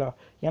 ஓகேங்களா?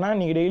 ஏன்னா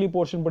நீங்கள் டெய்லி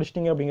போர்ஷன்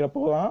படிச்சிட்டிங்க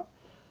அப்படிங்கிறப்போ தான்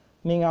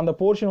நீங்கள் அந்த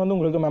போர்ஷன் வந்து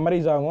உங்களுக்கு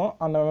மெமரைஸ் ஆகும்.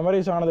 அந்த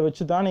மெமரைஸ் ஆனதை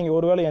வச்சு தான் நீங்கள்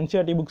ஒருவேளை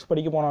NCERT புக்ஸ்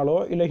படிக்க போனாலோ,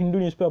 இல்லை ஹிந்து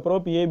நியூஸ் பேப்பரோ,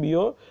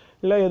 PABO,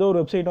 இல்லை ஏதோ ஒரு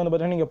வெப்சைட் வந்து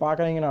பார்த்தீங்கன்னா நீங்கள்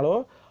பார்க்குறீங்கனாலோ,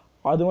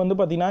 அது வந்து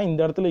பார்த்தீங்கன்னா இந்த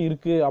இடத்துல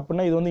இருக்குது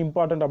அப்படின்னா இது வந்து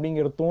இம்பார்ட்டன்ட்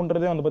அப்படிங்கிறது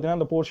தோன்றதே வந்து பார்த்தீங்கன்னா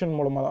அந்த போர்ஷன்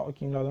மூலமாக தான்.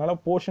 ஓகேங்களா? அதனால்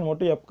போர்ஷன்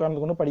மட்டும்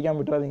எக்காரணத்துக்கு கொண்டு படிக்காமல்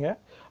விட்டுறாதீங்க.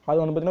 அது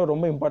வந்து பார்த்தீங்கன்னா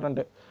ரொம்ப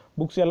இம்பார்ட்டன்ட்டு.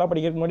 புக்ஸ் எல்லாம்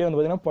படிக்கிறதுக்கு முன்னாடி வந்து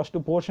பார்த்தீங்கன்னா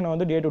ஃபஸ்ட்டு போர்ஷனை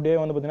வந்து டே டு டே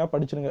வந்து பார்த்தீங்கன்னா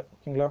படிச்சிருங்க.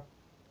 ஓகேங்களா?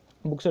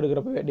 புக்ஸ்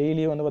எடுக்கிறப்ப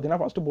டெய்லி வந்து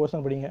பார்த்தீங்கன்னா ஃபஸ்ட்டு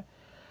போர்ஷன் படிங்க.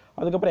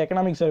 அதுக்கப்புறம்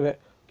எக்கனாமிக் சர்வே.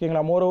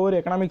 ஓகேங்களா? மோரோவர்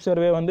எக்கனாமிக்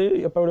சர்வே வந்து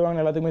எப்போ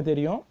விடுவாங்கன்னு எல்லாத்துக்குமே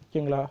தெரியும்.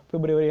 ஓகேங்களா?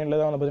 February எண்டில்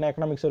தான் வந்து பார்த்தீங்கன்னா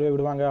எக்கனாமிக் சர்வே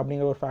விடுவாங்க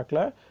அப்படிங்கிற ஒரு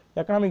ஃபேக்ட்டில்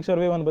எக்கனாமிக்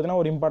சர்வே வந்து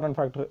பார்த்தீங்கன்னா ஒரு இம்பார்ட்டன்ட்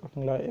ஃபேக்டர்.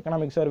 ஓகேங்களா?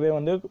 எக்கனாமிக் சர்வே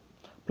வந்து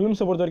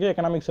ப்ரிலிம்ஸை பொறுத்த வரைக்கும்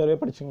எக்கனாமிக் சர்வே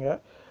படிச்சுங்க.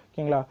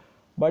 ஓகேங்களா?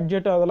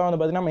 பட்ஜெட் அதெல்லாம் வந்து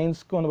பார்த்தீங்கன்னா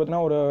மெயின்ஸ்க்கு வந்து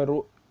பார்த்தீங்கன்னா ஒரு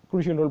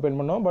க்ரூஷியல் ரோல் ப்ளே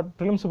பண்ணும். பட்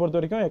ப்ரிலிம்ஸை பொறுத்த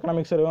வரைக்கும்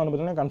எக்கனாமிக் சர்வே வந்து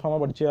பார்த்தீங்கன்னா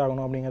கன்ஃபார்மாக படிச்சே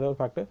ஆகணும் அப்படிங்கிற ஒரு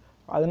ஃபேக்ட்.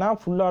 அதனால்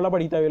ஃபுல்லாலாம்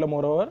படிக்க தேவையில்லை.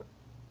 மோரோவர்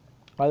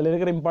அதில்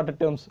இருக்கிற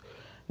இம்பார்ட்டன்ட் டேர்ம்ஸ்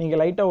நீங்கள்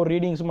லைட்டாக ஒரு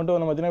ரீடிங்ஸ் மட்டும்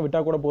வந்து பார்த்தீங்கன்னா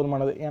விட்டால் கூட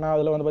போதுமானது. ஏன்னா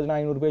அதில் வந்து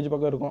பார்த்தீங்கன்னா 500 பேஜ்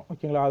பக்கம் இருக்கும்.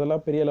 ஓகேங்களா?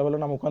 அதெல்லாம் பெரிய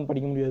லெவலில் நம்ம உட்காந்து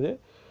படிக்க முடியாது.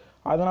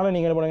 அதனால்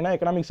நீங்கள் என்ன பண்ணுவீங்கன்னா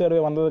எக்கனாமிக்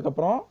சர்வே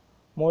வந்ததுக்கப்புறம்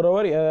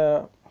மோரோவர்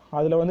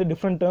அதில் வந்து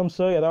டிஃப்ரெண்ட்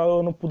டேர்ம்ஸு ஏதாவது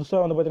ஒன்று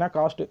புதுசாக வந்து பார்த்தீங்கன்னா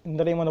காஸ்ட்டு,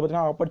 இந்த டைம் வந்து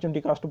பார்த்தீங்கன்னா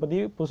ஆப்பர்ச்சுனிட்டி காஸ்ட்டு பற்றி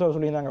புதுசாக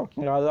சொல்லியிருந்தாங்க.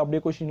 ஓகேங்களா? அது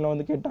அப்படியே கொஸ்டினில்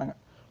வந்து கேட்டாங்க.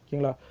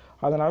 ஓகேங்களா?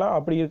 அதனால்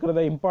அப்படி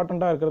இருக்கிறத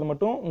இம்பார்ட்டண்ட்டாக இருக்கிறது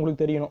மட்டும்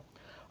உங்களுக்கு தெரியணும்.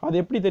 அது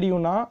எப்படி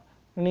தெரியும்னா,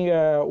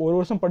 நீங்கள் ஒரு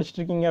வருஷம்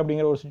படிச்சுட்டு இருக்கீங்க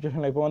அப்படிங்கிற ஒரு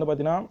சுச்சுவேஷனில் இப்போ வந்து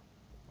பார்த்தீங்கன்னா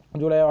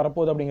ஜூலை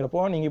வரப்போகுது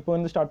அப்படிங்கிறப்போ நீங்கள் இப்போ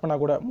வந்து ஸ்டார்ட்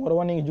பண்ணால் கூட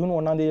மோரோவர் நீங்கள் ஜூன்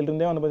 1ஆம்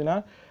தேதியிலிருந்தே வந்து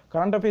பார்த்தீங்கன்னா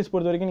கரண்ட் அஃபேர்ஸ்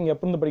பொறுத்த வரைக்கும் நீங்கள்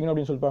எப்போ இருந்து படிக்கணும்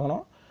அப்படின்னு சொல்லி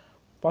பார்க்கணும்.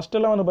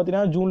 ஃபஸ்ட்டெல்லாம் வந்து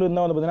பார்த்தீங்கன்னா ஜூனில்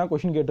இருந்தால் வந்து பார்த்தீங்கன்னா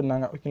கொஷின்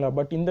கேட்டிருந்தாங்க. ஓகேங்களா?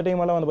 பட் இந்த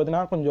டைமெல்லாம் வந்து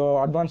பார்த்தீங்கன்னா கொஞ்சம்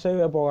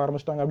அட்வான்ஸாகவே போக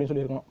ஆரம்பிச்சிட்டாங்க அப்படின்னு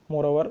சொல்லியிருக்கணும்.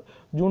 மோரோவர்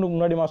ஜூனுக்கு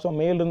முன்னாடி மாதம்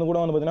மேலேருந்து கூட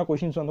வந்து பார்த்தீங்கன்னா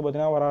கொஷின்ஸ் வந்து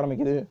பார்த்தீங்கன்னா வர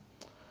ஆரம்பிக்குது.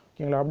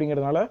 ஓகேங்களா?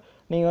 அப்படிங்கிறதுனால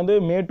நீங்கள் வந்து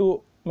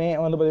மே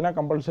வந்து பார்த்தீங்கன்னா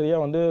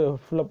கம்பல்சரியாக வந்து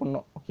ஃபுல்லாக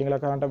பண்ணணும். ஓகேங்களா?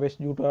 கரண்ட் அஃபேர்ஸ்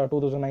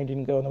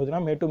 2019க்கு வந்து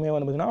பார்த்தீங்கன்னா மே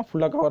வந்து பார்த்தீங்கன்னா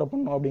ஃபுல்லாக கவர்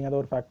பண்ணணும் அப்படிங்கிற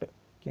ஒரு ஃபேக்ட்.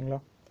 ஓகேங்களா?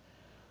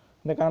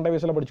 இந்த கரண்ட்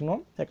அஃபேர்ஸ்லாம்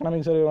படிக்கணும்.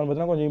 எக்கனாமிக் சர்வே வந்து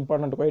பார்த்தீங்கன்னா கொஞ்சம்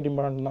இம்பார்ட்டன்ட், குவைட்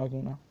இம்பார்ட்டன்ட் தான்.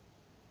 ஓகேங்களா?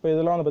 இப்போ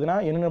இதெல்லாம் வந்து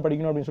பார்த்தீங்கன்னா என்னென்ன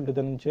படிக்கணும் அப்படின்னு சொல்லிட்டு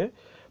தெரிஞ்சு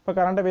இப்போ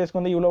கரண்ட் அஃபேர்ஸ்க்கு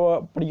வந்து இவ்வளோ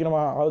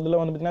படிக்கணுமா, அதில்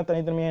வந்து பார்த்தீங்கன்னா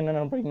தனித்தனியாக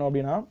என்னென்ன படிக்கணும்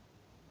அப்படின்னா,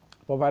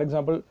 இப்போ ஃபார்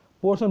எக்ஸாம்பிள்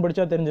போர்ஷன்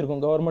படித்தா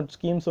தெரிஞ்சிருக்கும் கவர்மெண்ட்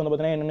ஸ்கீம்ஸ் வந்து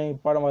பார்த்தீங்கன்னா என்னென்ன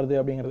இம்பார்ட்டன் வருது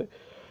அப்படிங்கிறது.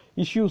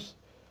 இஷ்யூஸ்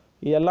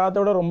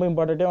எல்லாத்தோட ரொம்ப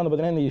இம்பார்ட்டண்ட்டே வந்து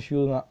பார்த்தீங்கன்னா இந்த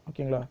இஷ்யூ தான்.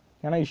 ஓகேங்களா?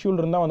 ஏன்னா இஷ்யூவில்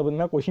இருந்தால் வந்து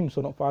பார்த்தீங்கன்னா கொஷின்ஸ்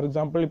வரும். ஃபார்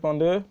எக்ஸாம்பிள்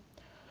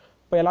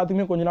இப்போ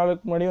எல்லாத்துக்குமே கொஞ்ச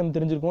நாளுக்கு முன்னாடி வந்து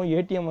தெரிஞ்சிருக்கும்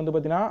ஏடிஎம் வந்து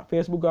பார்த்தீங்கன்னா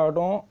ஃபேஸ்புக்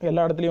ஆகட்டும்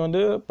எல்லா இடத்துலையும் வந்து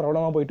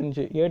ப்ராப்ளமாக போயிட்டு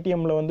இருந்துச்சு.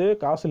 ஏடிஎம்மில் வந்து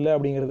காசு இல்லை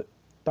அப்படிங்கிறது.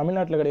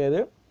 தமிழ்நாட்டில் கிடையாது,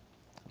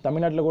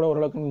 தமிழ்நாட்டில் கூட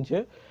ஓரளவுக்கு இருந்துச்சு.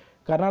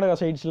 கர்நாடகா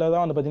சைட்ஸில்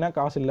தான் வந்து பார்த்தீங்கன்னா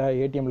காசு இல்லை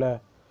ஏடிஎம்மில்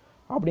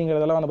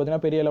அப்படிங்கிறதெல்லாம் வந்து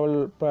பார்த்தீங்கன்னா பெரிய லெவல்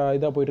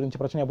இதாக போயிட்டு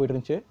இருந்துச்சு, பிரச்சனையாக போயிட்டு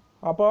இருந்துச்சு.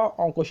 அப்போ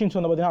அவங்க கொஷின்ஸ்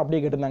வந்து பார்த்தீங்கன்னா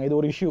அப்படியே கேட்டிருந்தாங்க, இது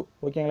ஒரு இஷ்யூ.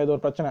 ஓகேங்களா? இது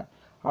ஒரு பிரச்சனை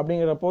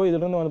அப்படிங்கிறப்போ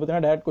இதுலேருந்து வந்து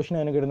பார்த்தீங்கன்னா டேரக்ட்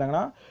கொஷின் என்ன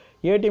கேட்டிருந்தாங்கன்னா,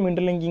 ஏடிஎம்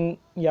இன்டர்லிங்கிங்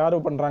யார்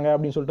பண்ணுறாங்க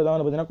அப்படின்னு சொல்லிட்டு தான்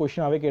வந்து பார்த்தீங்கன்னா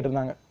கொஷினாகவே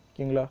கேட்டிருந்தாங்க.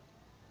 ஓகேங்களா?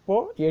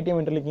 இப்போது ஏடிஎம்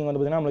இன்டர்லிங்கிங் வந்து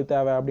பார்த்தீங்கன்னா நம்மளுக்கு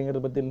தேவை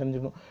அப்படிங்கிறத பற்றி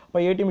தெரிஞ்சுக்கணும். இப்போ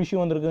ஏடிஎம் இஷ்யூ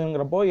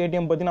வந்துருக்குங்கிறப்போ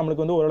ஏடிஎம் பற்றி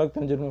நம்மளுக்கு வந்து ஓரளவுக்கு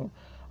தெரிஞ்சுக்கணும்.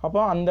 அப்போ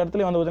அந்த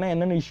இடத்துல வந்து பார்த்தீங்கன்னா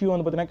என்னென்ன இஷ்யூ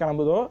வந்து பார்த்தீங்கன்னா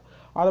கிளம்புதோ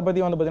அதை பற்றி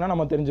வந்து பார்த்தீங்கன்னா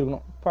நம்ம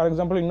தெரிஞ்சுக்கணும். ஃபார்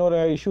எக்ஸாம்பிள் இன்னொரு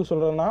இஷ்யூ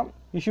சொல்கிறதுனா,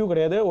 இஷ்யூ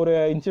கிடையாது, ஒரு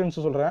இன்சிடென்ட்ஸ்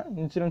சொல்கிறேன்.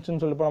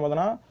 இன்சிடென்ட்ஸ்னு சொல்லி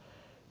பார்த்தோம்னா,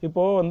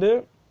 இப்போது வந்து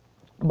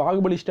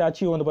பாகுபலி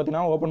ஸ்டாச்சு வந்து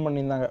பார்த்தீங்கன்னா ஓப்பன்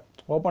பண்ணியிருந்தாங்க.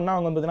 ஓப்பன்னா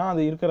அவங்க வந்து பார்த்தீங்கன்னா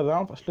அது இருக்கிறது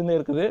தான் ஃபஸ்ட்லேருந்தே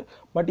இருக்குது.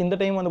 பட் இந்த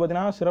டைம் வந்து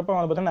பார்த்தீங்கன்னா சிறப்பாக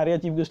வந்து பார்த்தீங்கன்னா நிறைய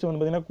சீஃப் கெஸ்ட் வந்து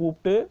பார்த்தீங்கன்னா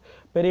கூப்பிட்டு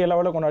பெரிய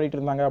லெவலில் கொண்டாடிட்டு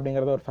இருந்தாங்க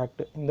அப்படிங்கிறது ஒரு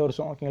ஃபேக்ட் இந்த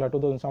வருஷம். ஓகேங்களா?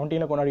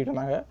 2017 கொண்டாடிட்டு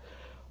இருந்தாங்க.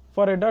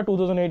 ஃபார் எட்டாக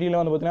 2018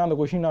 வந்து பார்த்தீங்கன்னா அந்த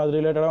கொஷின் அது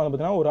ரிலேட்டடாக வந்து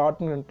பார்த்தீங்கன்னா ஒரு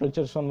ஆர்ட் அண்ட்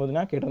கல்ச்சர்ஸ் வந்து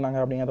பார்த்தீங்கன்னா கேட்டிருந்தாங்க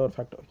அப்படிங்கிற ஒரு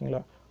ஃபேக்ட்.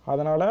 ஓகேங்களா?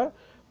 அதனால்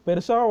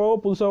பெருசாகவோ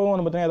புதுசாகவோ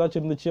வந்து பார்த்தீங்கன்னா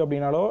ஏதாச்சும் இருந்துச்சு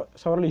அப்படின்னாலோ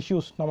செவரல்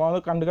இஷ்யூஸ் நம்ம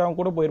வந்து கண்டுக்காம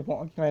கூட போயிருப்போம்.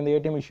 ஓகேங்களா? இந்த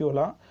ஏடிஎம்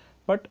இஷ்யூலாம்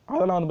பட்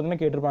அதெல்லாம் வந்து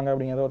பார்த்தீங்கன்னா கேட்டிருப்பாங்க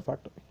அப்படிங்கிற ஒரு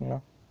ஃபேக்ட். ஓகேங்களா?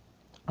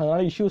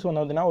 அதனால் இஷ்யூஸ் வந்து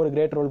பார்த்தீங்கன்னா ஒரு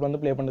கிரேட் ரோல் வந்து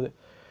ப்ளே பண்ணுது.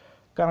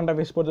 கரண்ட்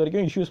அஃபேர்ஸ் பொறுத்த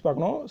வரைக்கும் இஷ்யூஸ்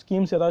பார்க்கணும்.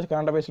 ஸ்கீம்ஸ் ஏதாச்சும்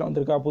கரண்ட் அஃபேர்ஸில்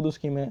வந்திருக்கா புது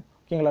ஸ்கீமு,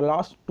 ஓகேங்களா.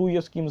 லாஸ்ட் 2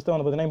 இயர்ஸ் ஸ்கீம்ஸ் தான்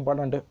வந்து பார்த்தீங்கன்னா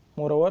இம்பார்ட்டன்ட்டு.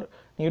 மோரோவர்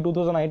நீங்கள்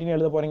 2019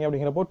 எழுத போகிறீங்க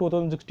அப்படிங்கிறப்போ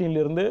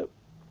 2016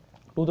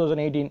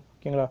 2018,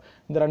 ஓகேங்களா,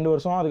 இந்த 2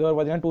 வருஷம். அதுக்கப்புறம்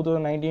பார்த்தீங்கன்னா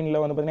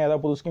 2019 வந்து பார்த்தீங்கன்னா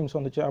ஏதாவது புது ஸ்கீம்ஸ்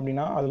வந்துச்சு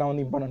அப்படின்னா அதெல்லாம்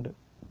வந்து இம்பார்ட்டன்ட்டு.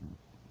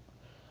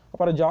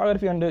 அப்புறம்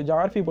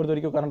ஜாகிரஃபி பொறுத்த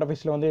வரைக்கும் கரண்ட்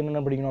அஃபேர்ஸில் வந்து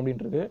என்னென்ன படிக்கணும்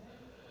அப்படின்றது.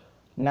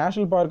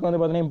 நேஷனல் பார்க் வந்து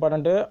பார்த்தீங்கன்னா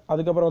இம்பார்ட்டன்ட்டு.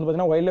 அதுக்கப்புறம் வந்து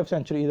பார்த்தீங்கன்னா வைல்ட் லைஃப்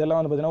சென்ச்சுரி, இதெல்லாம்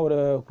வந்து பார்த்தீங்கன்னா ஒரு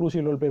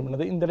க்ரூசியல் ரோல் ப்ளே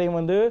பண்ணுது. இந்த டைம்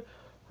வந்து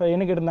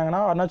என்ன கேட்டிருந்தாங்கன்னா,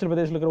 அருணாச்சல்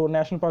பிரதேசில் இருக்கிற ஒரு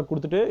நேஷனல் பார்க்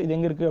கொடுத்துட்டு இது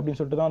எங்கே இருக்குது அப்படின்னு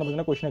சொல்லிட்டு தான் வந்து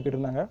பார்த்தீங்கன்னா கொஸ்டினை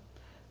கேட்டிருந்தாங்க.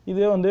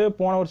 இது வந்து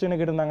போன வருஷம் என்ன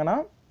கேட்டிருந்தாங்கன்னா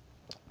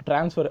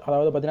ட்ரான்ஸ்ஃபர்,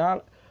 அதாவது பார்த்தீங்கன்னா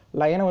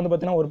லைனை வந்து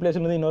பார்த்தீங்கன்னா ஒரு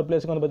பிளேஸ்லேருந்து இன்னொரு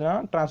பிளேஸுக்கு வந்து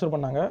பார்த்தீங்கன்னா ட்ரான்ஸ்ஃபர்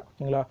பண்ணாங்க,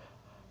 ஓகேங்களா.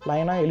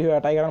 லைனாக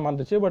டைகராக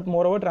மாறிடுச்சு, பட்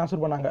மோரோவர்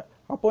ட்ரான்ஸ்ஃபர் பண்ணாங்க.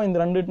 அப்போது இந்த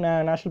 2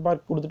 நேஷனல்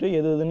பார்க் கொடுத்துட்டு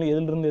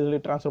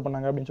எதிலிருந்து ட்ரான்ஸ்ஃபர்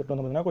பண்ணாங்க அப்படின்னு சொல்லிட்டு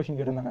வந்து பார்த்தீங்கன்னா கொஸ்டின்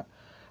கேட்டிருந்தாங்க.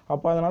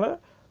 அப்போ அதனால்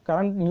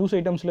கரண்ட் நியூஸ்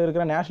ஐட்டம்ஸில்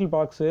இருக்கிற நேஷனல்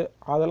பார்க்ஸு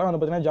அதெல்லாம் வந்து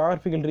பார்த்தீங்கன்னா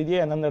ஜாகிரபிக்கல்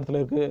ரீதியாக எந்தெந்த இடத்துல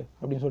இருக்குது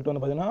அப்படின்னு சொல்லிட்டு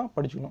வந்து பார்த்தீங்கன்னா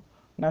படிச்சுக்கணும்.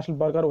 National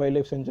park R wild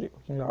life century,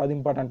 ஓகேங்களா, அது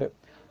இம்பார்ட்டன்ட்டு.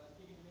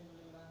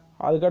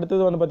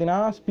 அதுக்கடுத்தது வந்து பார்த்தீங்கன்னா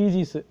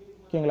ஸ்பீசிஸ்,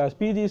 ஓகேங்களா.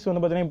 ஸ்பீசிஸ் வந்து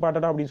பார்த்தீங்கன்னா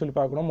இம்பார்ட்டன்ட் அப்படின்னு சொல்லி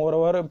பார்க்கணும்.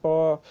 மோரோவர் இப்போ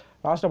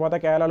லாஸ்ட்டாக பார்த்தா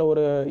கேரளாவில்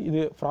ஒரு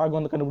ஃப்ராக்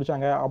வந்து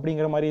கண்டுபிடிச்சாங்க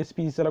அப்படிங்கிற மாதிரி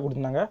ஸ்பீசிஸ் எல்லாம்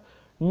கொடுத்துருந்தாங்க.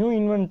 நியூ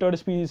இன்வென்டட்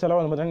ஸ்பீசிஸ் எல்லாம்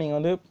வந்து பார்த்தீங்கன்னா நீங்கள்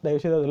வந்து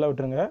தயவுசெய்து அதெல்லாம்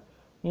விட்டுருங்க.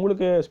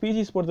 உங்களுக்கு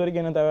ஸ்பீசிஸ் பொறுத்த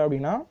வரைக்கும் என்ன தேவை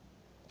அப்படின்னா,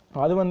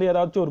 அது வந்து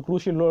ஏதாச்சும் ஒரு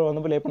க்ரூஷியல் ரோல்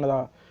வந்து ப்ளே பண்ணதா.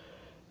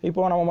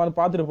 இப்போ நம்ம வந்து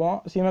பார்த்துருப்போம்,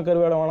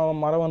 சீமக்கருவேல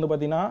மரம் வந்து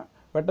பார்த்தீங்கன்னா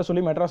வெட்ட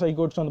சொல்லி மெட்ராஸ்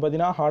ஹைகோர்ட்ஸ் வந்து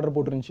பார்த்தீங்கன்னா ஆர்டர்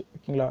போட்டுருந்துச்சு,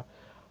 ஓகேங்களா.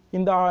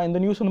 இந்த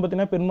நியூஸ் வந்து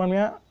பார்த்தீங்கன்னா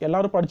பெரும்பான்மையாக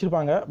எல்லாரும்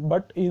படிச்சிருப்பாங்க.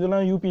 பட்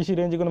இதெல்லாம் யூபிஎஸ்சி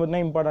ரேஞ்சுக்கு வந்து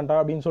பார்த்தீங்கன்னா இம்பார்ட்டண்ட்டா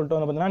அப்படின்னு சொல்லிட்டு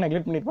வந்து பார்த்தீங்கன்னா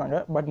நெக்லெக்ட் பண்ணியிருப்பாங்க.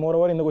 பட்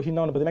மோரோவர் இந்த கொஸ்டின்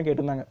தான் வந்து பார்த்தீங்கன்னா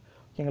கேட்டிருந்தாங்க,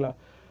 ஓகேங்களா.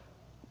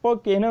 இப்போ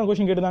என்ன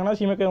கொஸ்டின் கேட்டிருந்தாங்கன்னா,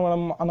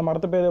 சீமக்கருவேலம் அந்த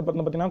மரத்தை பேர்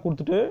வந்து பார்த்தீங்கன்னா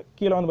கொடுத்துட்டு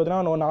கீழே வந்து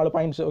பார்த்தீங்கன்னா 4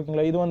 பாயிண்ட்ஸ்,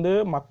 ஓகேங்களா. இது வந்து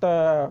மற்ற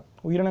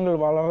உயிரினங்கள்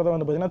வளர்றதை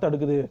வந்து பார்த்தீங்கன்னா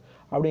தடுக்குது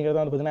அப்படிங்கிறத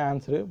வந்து பார்த்தீங்கன்னா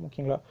ஆன்சரு,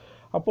 ஓகேங்களா.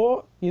 அப்போது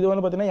இது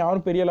வந்து பார்த்தீங்கன்னா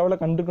யாரும் பெரிய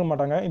லெவலில் கண்டுக்க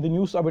மாட்டாங்க. இது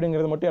நியூஸ்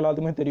அப்படிங்கிறது மட்டும்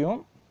எல்லாத்துக்குமே தெரியும்,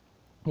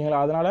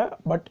 ஓகேங்களா. அதனால்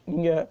பட்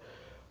இங்கே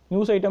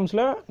நியூஸ்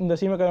ஐட்டம்ஸில் இந்த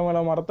சீமக்கருவேல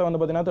மரத்தை வந்து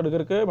பார்த்தீங்கன்னா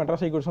தடுக்கிறதுக்கு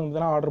மெட்ராஸ் ஹைகோர்ட்ஸ் வந்து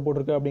பார்த்தீங்கன்னா ஆர்டர்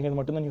போட்டிருக்கு அப்படிங்கிறது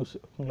மட்டும் தான் நியூஸ்,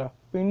 ஓகேங்களா.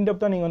 இப்போ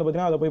இன்டெப்த்தாக நீங்கள் வந்து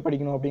பார்த்தீங்கன்னா அதை போய்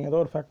படிக்கணும் அப்படிங்கிறது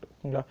ஒரு ஃபேக்ட்,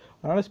 ஓகேங்களா.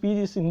 அதனால்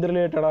ஸ்பீசிஸ் இந்த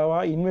ரிலேட்டடாக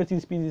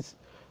இன்வெசிவ் ஸ்பீசிஸ்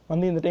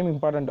வந்து இந்த டைம்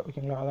இம்பார்ட்டன்ட்,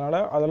 ஓகேங்களா. அதனால்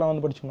அதெல்லாம்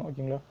வந்து படிச்சுக்கணும்,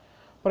 ஓகேங்களா.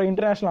 அப்புறம்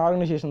இன்டர்நேஷ்னல்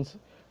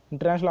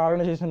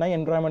ஆர்கனைசேஷன்னா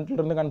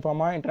என்வரான்மெண்ட்லேருந்து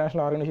கன்ஃபார்மாக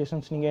இன்டர்நேஷ்னல்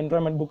ஆர்கனைசேஷன்ஸ் நீங்கள்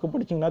என்வரான்மெண்ட் புக்கு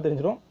படிச்சிங்கன்னா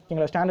தெரிஞ்சிடும்,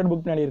 ஓகேங்களா. ஸ்டாண்டர்ட்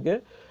புக் பின்னாடி இருக்குது,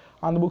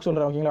 அந்த புக்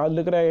சொல்கிறேன், ஓகேங்களா. அதில்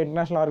இருக்கிற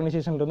இன்டர்நேஷ்னல்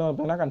ஆர்கனைசேஷன்லேருந்து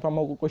பார்த்தீங்கன்னா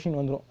கன்ஃபார்மாக கொஷின்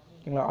வந்துடும்,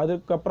 ஓகேங்களா.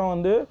 அதுக்கப்புறம்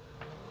வந்து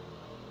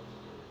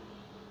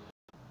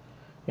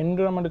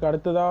என்வரான்மெண்ட்டுக்கு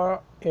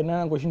அடுத்ததாக என்ன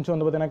கொஷின்ஸ்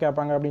வந்து பார்த்தீங்கன்னா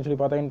கேட்பாங்க அப்படின்னு சொல்லி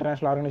பார்த்தா,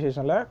 இன்டர்நேஷ்னல்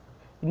ஆர்கனைசேஷனில்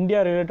இந்தியா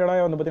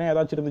ரிலேட்டடாக வந்து பார்த்தீங்கன்னா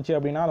ஏதாச்சும் இருந்துச்சு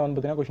அப்படின்னா அதை வந்து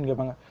பார்த்தீங்கன்னா கொஷின்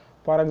கேட்பாங்க.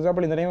 ஃபார்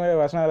எக்ஸாம்பிள் இந்த டைம்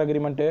வெர்சனல்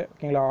அக்ரிமெண்ட்டு,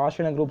 ஓகேங்களா,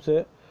 ஆஸ்திரேலியன் குரூப்ஸு,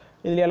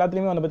 இதில்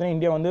எல்லாத்துலேயுமே வந்து பார்த்தீங்கன்னா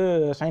இந்தியா வந்து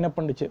சைன் அப்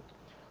பண்ணிச்சு.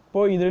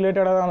 இப்போது இது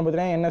ரிலேட்டடாக தான் வந்து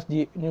பார்த்தீங்கன்னா NSG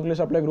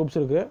நியூக்ளியர் சப்ளை குரூப்ஸ்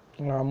இருக்குது,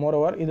 ஓகேங்களா.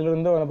 மோரோவர்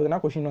இதிலிருந்து வந்து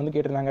பார்த்தீங்கன்னா கொஷின் வந்து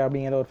கேட்டிருந்தாங்க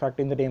அப்படிங்கிற ஒரு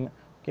ஃபேக்ட் இந்த டைம்,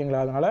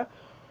 ஓகேங்களா. அதனால்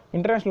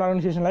இன்டர்நேஷ்னல்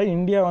ஆர்கனைசேஷனில்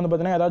இந்தியா வந்து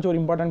பார்த்தீங்கன்னா ஏதாச்சும் ஒரு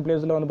இம்பார்ட்டன்ட்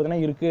பிளேஸில் வந்து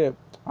பார்த்தீங்கன்னா இருக்குது,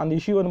 அந்த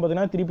இஷ்யூ வந்து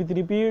பார்த்தீங்கன்னா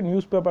திருப்பி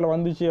நியூஸ் பேப்பரில்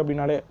வந்துச்சு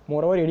அப்படின்னாலே,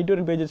 மோரோவர்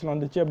எடிட்டோரியல் பேஜஸில்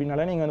வந்துச்சு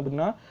அப்படின்னாலே நீங்கள் வந்து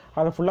பார்த்தீங்கன்னா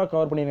அதை ஃபுல்லாக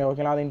கவர் பண்ணிடுங்க,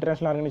 ஓகேங்களா. அது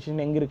இன்டர்நேஷ்னல்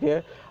ஆர்கனைசேஷன் எங்கே இருக்குது,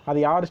 அது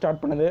யார்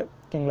ஸ்டார்ட் பண்ணுது,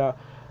 ஓகேங்களா.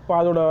 இப்போ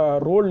அதோட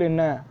ரோல்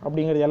என்ன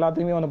அப்படிங்கிறது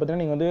எல்லாத்தையுமே வந்து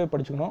பார்த்தீங்கன்னா நீங்கள் வந்து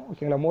படிச்சுக்கணும்,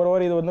 ஓகேங்களா.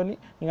 மோரோவர் இது வந்து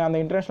நீங்கள் அந்த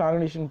இன்டர்நேஷ்னல்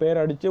ஆர்கனைசேஷன் பேர்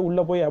அடித்து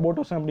உள்ளே போய்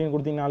அபவுட் அஸ் அப்படின்னு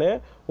கொடுத்தீங்கனாலே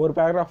ஒரு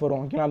பேராகிராஃப்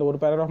வரும், ஓகேங்களா. அந்த ஒரு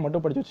பேராகிராஃப்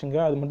மட்டும் படிச்சு வச்சுங்க,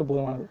 அது மட்டும்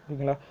போதுமானது,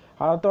 ஓகேங்களா.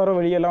 அதை தவிர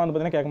வெளியெல்லாம் வந்து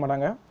பார்த்தீங்கன்னா கேட்க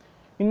மாட்டாங்க.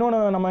 இன்னொன்று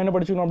நம்ம என்ன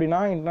படிச்சுக்கணும் அப்படின்னா,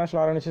 இன்டர்நேஷ்னல்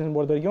ஆர்கனைசேஷன்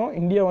பொறுத்த வரைக்கும்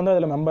இந்தியா வந்து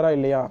அதில் மெம்பராக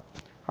இல்லையா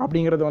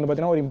அப்படிங்கிறது வந்து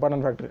பார்த்தீங்கன்னா ஒரு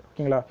இம்பார்ட்டன்ட் ஃபேக்டர்,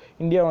 ஓகேங்களா.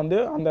 இந்தியா வந்து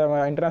அந்த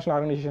இன்டர்நேஷ்னல்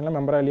ஆர்கனைசேஷனில்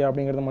மெம்பராக இல்லையா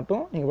அப்படிங்கிறத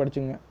மட்டும் நீங்கள்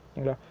படிச்சுங்க,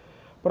 ஓகேங்களா.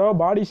 அப்புறம்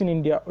பாடிஸ் இன்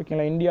இந்தியா,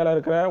 ஓகேங்களா. இந்தியாவில்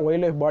இருக்கிற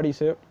வைல்ட் லைஃப்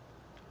பாடிஸு,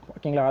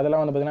 ஓகேங்களா,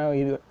 அதெல்லாம் வந்து பார்த்தீங்கன்னா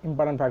இது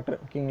இம்பார்ட்டன்ட் ஃபேக்டர்,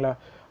 ஓகேங்களா.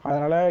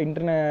 அதனால்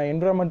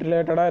என்விரான்மெண்ட்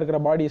ரிலேட்டடாக இருக்கிற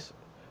பாடிஸ்,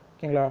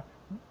 ஓகேங்களா,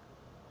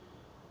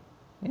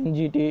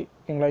 NGT,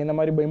 ஓகேங்களா, இந்த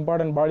மாதிரி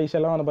இம்பார்ட்டன்ட் பாடிஸ்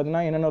எல்லாம் வந்து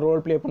பார்த்தீங்கன்னா என்னென்ன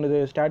ரோல் ப்ளே பண்ணுது,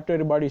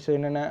 ஸ்டாட்டுட்டரி பாடிஸ்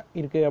என்னென்ன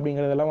இருக்குது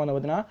அப்படிங்கிறதெல்லாம் வந்து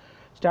பார்த்தீங்கன்னா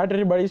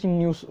ஸ்டாட்டுட்டரி பாடிஸ் இன்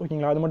நியூஸ்,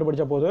 ஓகேங்களா, அது மட்டும்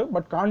படித்தா போதும்.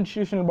 பட்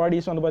கான்ஸ்டியூஷனல்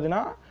பாடிஸ் வந்து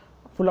பார்த்தீங்கன்னா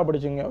ஃபுல்லாக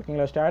படிச்சுங்க,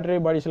 ஓகேங்களா.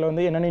 ஸ்டாட்டுட்டரி பாடிஸில்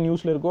வந்து என்னென்ன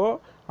நியூஸில் இருக்கோ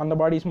அந்த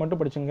பாடிஸ்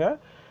மட்டும் படிச்சுங்க.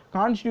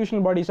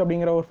 கான்ஸ்டியூஷனல் பாடிஸ்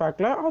அப்படிங்கிற ஒரு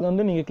ஃபேக்டில் அது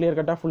வந்து நீங்கள் கிளியர்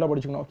கட்டாக ஃபுல்லாக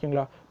படிச்சுக்கணும்,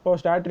 ஓகேங்களா. இப்போ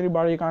ஸ்டாட்டுட்டரி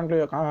பாடி,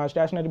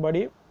 ஸ்டேஷனரி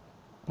பாடி,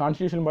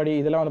 கான்ஸ்டியூஷனல் பாடி,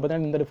 இதெல்லாம் வந்து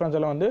பார்த்தீங்கன்னா இந்த டிஃப்ரென்ஸ்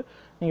எல்லாம் வந்து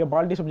நீங்கள்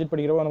பாலிட்டி சப்ஜெக்ட்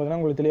படிக்கிறப்போ வந்து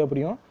பார்த்தீங்கன்னா உங்களுக்கு தெளிவாக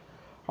புரியும்.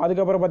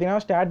 அதுக்கப்புறம்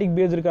பார்த்தீங்கன்னா ஸ்டாட்டிக்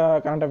பேஸ்டு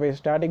கரண்ட்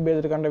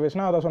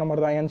அஃபேர்ஸ்னால் அதை சொன்ன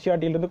மாதிரி தான்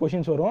NCERT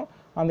கொஷின்ஸ் வரும்.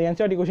 அந்த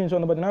NCERT கொஷின்ஸ்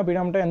வந்து பார்த்தீங்கன்னா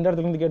பிடாமட்டாக எந்த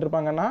இடத்துலேருந்து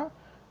கேட்டிருப்பாங்கன்னா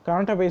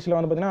கரண்ட் அஃபேர்ஸில்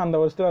வந்து பார்த்தீங்கன்னா அந்த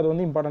வருஷத்தில் அது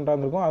வந்து இம்பார்ட்டண்ட்டாக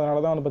இருந்திருக்கும். அதனால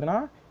தான் வந்து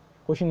பார்த்தீங்கன்னா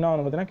கொஷின் தான்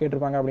வந்து பார்த்தீங்கன்னா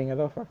கேட்டிருப்பாங்க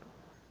அப்படிங்கிறத ஃபேக்ட்.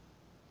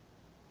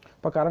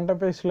 இப்போ கரண்ட்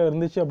அஃபேர்ஸில்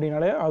இருந்துச்சு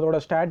அப்படின்னாலே அதோட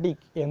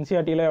ஸ்டாட்டிக்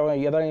NCERTயில்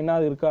எதாவது என்ன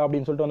இருக்கா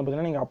அப்படின்னு சொல்லிட்டு வந்து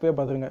பார்த்தீங்கன்னா நீங்கள் அப்பவே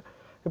பார்த்துருங்க.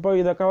 இப்போ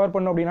இதை கவர்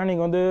பண்ணோம் அப்படின்னா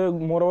நீங்கள் வந்து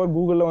மோரோவர்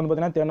கூகுளில் வந்து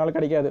பார்த்தீங்கன்னா தேடினாலும்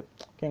கிடைக்காது,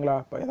 ஓகேங்களா.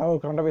 இப்போ ஏதாவது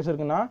ஒரு கரண்ட் அஃபேர்ஸ்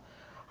இருக்குன்னா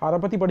அதை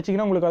பற்றி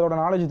படிச்சிங்கன்னா உங்களுக்கு அதோட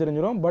நாலேஜ்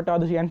தெரிஞ்சிடும். பட்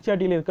அது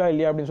NCERTயில் இருக்கா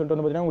இல்லையா அப்படின்னு சொல்லிட்டு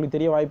வந்து பார்த்தீங்கன்னா உங்களுக்கு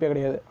தெரிய வாய்ப்பே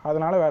கிடையாது.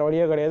 அதனால் வேறு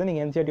வழியே கிடையாது,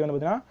 நீங்கள் NCERT வந்து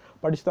பார்த்தீங்கன்னா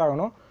படிச்சு தான்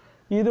ஆகணும்.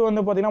 இது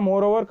வந்து பார்த்தீங்கன்னா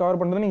மோரோவர் கவர்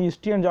பண்ணுறது நீங்கள்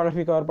ஹிஸ்ட்ரி அண்ட்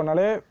ஜியாகிரஃபி கவர்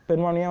பண்ணாலே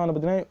பெரும்பான்மையாக வந்து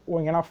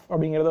பார்த்தீங்கன்னா எனஃப்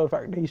அப்படிங்கிறத ஒரு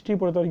ஃபேக்ட். ஹிஸ்ட்ரி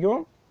பொறுத்த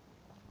வரைக்கும்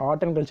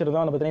ஆர்ட் அண்ட் கல்ச்சர்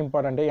தான் வந்து பார்த்தீங்கன்னா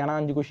இம்பார்ட்டன்ட்டு. ஏன்னா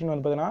 5 கொஷின்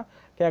வந்து பார்த்தீங்கன்னா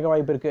கேட்க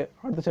வாய்ப்பு இருக்குது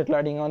அடுத்த செட்டில்.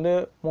 நீங்கள் வந்து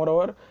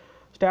மோரோவர்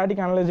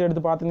ஸ்டாட்டிக் அனலைஸ்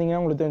எடுத்து பார்த்துருந்தீங்கன்னா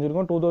உங்களுக்கு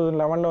தெரிஞ்சிருக்கும்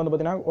 2011 வந்து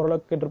பார்த்தீங்கன்னா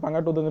ஓரளவுக்கு கேட்டிருப்பாங்க,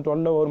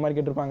 2012 ஒரு மாதிரி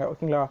கேட்டிருப்பாங்க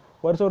ஓகேங்களா.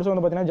 வருஷம்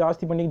வந்து பார்த்தீங்கன்னா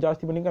ஜாஸ்தி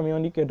பண்ணி கம்மி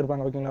பண்ணி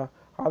கேட்டிருப்பாங்க ஓகேங்களா.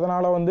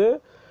 அதனால் வந்து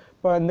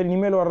இப்போ இந்த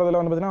இனிமேல் வர்றதில்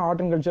வந்து பார்த்தீங்கன்னா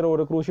ஆர்ட் அண்ட் கல்ச்சர்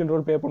ஒரு க்ரூஷியல்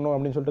ரோல் ப்ளே பண்ணும்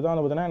அப்படின்னு சொல்லிட்டு தான்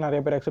வந்து பார்த்தீங்கன்னா நிறைய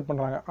பேர் எக்ஸெப்ட்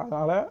பண்ணுறாங்க.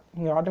 அதனால்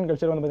நீங்கள் ஆர்ட் அண்ட்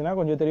கல்ச்சர் வந்து பார்த்தீங்கன்னா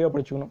கொஞ்சம் தெளிவாக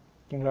படிச்சுக்கணும்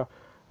ஓகேங்களா.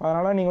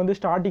 அதனால் நீங்கள் வந்து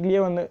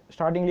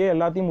ஸ்டார்டிங்லேயே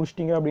எல்லாத்தையும்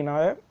முடிச்சிட்டிங்க அப்படின்னா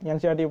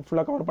என்சிஆர்டி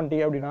ஃபுல்லாக கவர்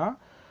பண்ணிட்டீங்க அப்படின்னா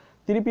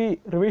திருப்பி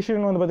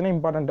ரிவிஷன் வந்து பார்த்தீங்கன்னா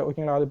இம்பார்ட்டன்ட்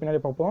ஓகேங்களா. அது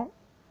பின்னாடி பார்ப்போம்.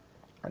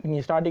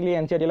 நீங்கள் ஸ்டார்டிங்லேயே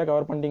என்சிஆர்டியில்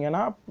கவர்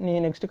பண்ணிட்டீங்கன்னா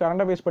நீங்கள் நெக்ஸ்ட்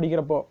கரண்ட் அஃபேர்ஸ்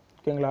படிக்கிறப்போ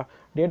ஓகேங்களா,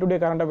 day to day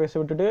current affairs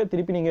விட்டுட்டு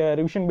திருப்பி நீங்கள்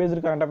ரிவிஷன்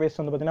பேஸ்டு கரண்ட் அஃபேர்ஸ்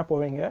வந்து பார்த்தீங்கன்னா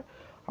போவீங்க.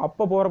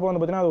 அப்போ போகிறப்போ வந்து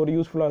பார்த்தீங்கன்னா அது ஒரு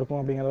யூஸ்ஃபுல்லாக இருக்கும்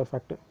அப்படிங்கிற ஒரு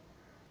ஃபேக்ட்.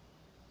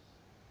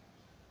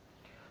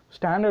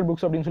 ஸ்டாண்டர்ட்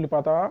புக்ஸ் அப்படின்னு சொல்லி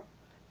பார்த்தா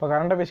இப்போ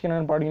கரண்ட் அஃபேர்ஸ்க்கு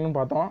என்னென்னு படிக்கணும்னு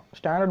பார்த்தோம்.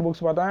 ஸ்டாண்டர்ட்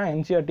புக்ஸ் பார்த்தா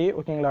என்சிஆர்டி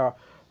ஓகேங்களா.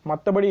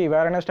 மற்றபடி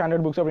வேறு என்ன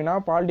ஸ்டாண்டர்ட் புக்ஸ் அப்படின்னா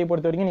பாலிட்டி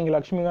பொறுத்த வரைக்கும் நீங்கள்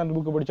லக்ஷ்மிகாந்த்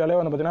புக்கு படித்தாலே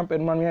வந்து பார்த்தீங்கன்னா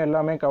பெரும்பான்மையாக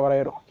எல்லாமே கவர்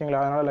ஆயிரும் ஓகேங்களா.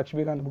 அதனால்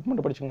லக்ஷ்மிகாந்த் புக்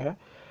மட்டும் படிச்சுங்க.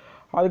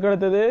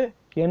 அதுக்கடுத்தது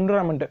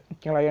என்விரான்மெண்ட்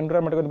ஓகேங்களா.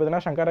 என்விரான்மெண்ட்டுக்கு வந்து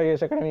பார்த்தீங்கன்னா சங்கர்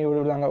ஐஏஎஸ் அகாடமி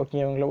விடுவாங்க ஓகே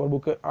இவங்கள ஒரு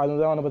புக்கு,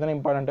 அதுதான் வந்து பார்த்தீங்கன்னா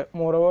இம்பார்ட்டன்ட்.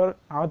 மோரோவர்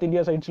நார்த்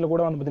இந்தியா சைட்ஸில்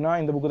கூட வந்து பார்த்தீங்கன்னா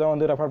இந்த புக்கு தான்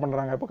வந்து ரெஃபர்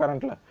பண்ணுறாங்க இப்போ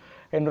கரண்ட்டில்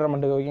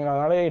என்விரான்மெண்ட்டுக்கு ஓகேங்களா.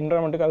 அதனால்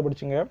என்விரான்மெண்ட்டுக்கு அது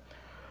படிச்சுங்க.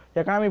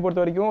 எக்கானமி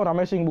பொறுத்த வரைக்கும்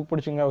ரமேஷ் சிங் புக்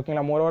படிச்சுங்க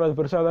ஓகேங்களா. மோரோவர் அது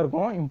பெருசாக தான்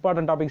இருக்கும்.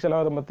 இம்பார்ட்டன்ட் டாபிக்ஸ்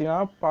எல்லாம் அதை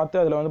பார்த்தீங்கன்னா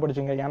பார்த்து அதில் வந்து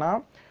படிச்சுங்க. ஏன்னா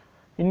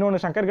இன்னொன்று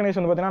சங்கர் கணேஷ்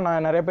வந்து பார்த்தீங்கன்னா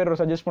நான் நிறைய பேர்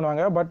சஜஸ்ட்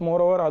பண்ணுவாங்க. பட்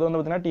மோரோவர் அது வந்து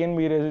பார்த்தீங்கன்னா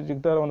டிஎன்பி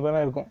ரேஜுக்கு தான் வந்து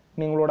பார்த்தீங்கன்னா இருக்கும்.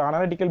 நீங்களோட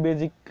அனாலிட்டிக்கல்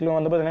பேசிக்கில்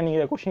வந்து பார்த்தீங்கன்னா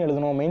நீங்கள் கொஸ்டின்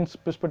எழுதணும். மெயின்ஸ்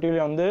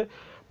பெர்ஸ்பெக்டிவ்ல வந்து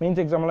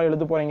மெயின்ஸ் எக்ஸாம்லாம்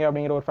எழுத போகிறீங்க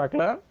அப்படிங்கிற ஒரு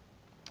ஃபேக்டில்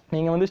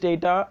நீங்கள் வந்து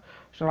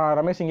ஸ்ட்ரெயிட்டாக நான்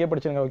ரமேஷ் சிங்கே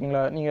படிச்சிருங்க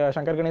ஓகேங்களா. நீங்கள்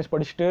சங்கர் கணேஷ்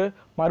படிச்சுட்டு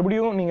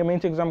மறுபடியும் நீங்கள்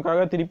மெயின்ஸ்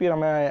எக்ஸாமுக்காக திருப்பி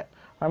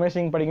ரமேஷ்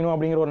சிங் படிக்கணும்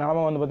அப்படிங்கிற ஒரு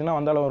நிலமை வந்து பார்த்தீங்கன்னா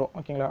வந்தாலும் வரும்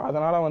ஓகேங்களா.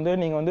 அதனால் வந்து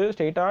நீங்கள் வந்து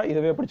ஸ்ட்ரெயிட்டாக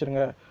இதுவே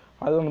படிச்சிருங்க.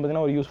 அது வந்து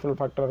பார்த்தீங்கன்னா ஒரு யூஸ்ஃபுல்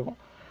ஃபேக்டராக இருக்கும்.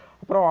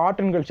 அப்புறம்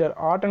ஆர்ட் அண்ட்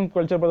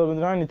கல்ச்சர்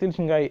பார்த்தீங்கன்னா நிதில்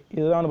சிங்காய்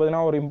இதுதான் வந்து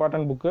பார்த்தீங்கன்னா ஒரு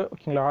இம்பார்ட்டன்ட் புக்கு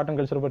ஓகேங்களா. ஆர்ட் அண்ட்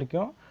கல்ச்சர்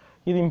வரைக்கும்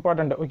இது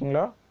இம்பார்ட்டன்ட்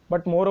ஓகேங்களா.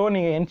 பட் மோரோவர்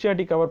நீங்கள்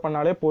என்சிஆர்டி கவர்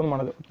பண்ணாலே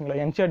போதுமானது ஓகேங்களா.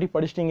 என்சிஆர்டி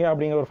படிச்சிட்டிங்க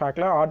அப்படிங்கிற ஒரு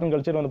ஃபேக்டில் ஆர்ட் அண்ட்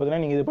கல்ச்சர் வந்து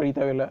பார்த்தீங்கன்னா நீங்கள் இது படிக்க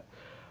தேவையில்லை.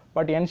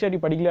 பட் என்சிஆர்டி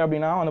படிக்கல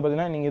அப்படின்னா வந்து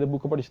பார்த்தீங்கன்னா நீங்கள் இது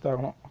புக்கு படிச்சு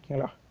தாகணும்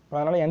ஓகேங்களா.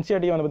 அதனால்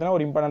என்சிஆர்டி வந்து பார்த்தீங்கன்னா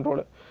ஒரு இம்பார்ட்டன்ட்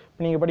ரோல்.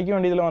 இப்போ நீங்கள் படிக்க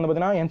வேண்டியதில் வந்து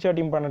பார்த்தீங்கன்னா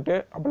என்சிஆர்டி இம்பார்ட்டன்ட்டு.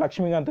 அப்போ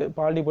லக்ஷ்மிகாந்த்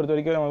பாலிட்டி பொறுத்த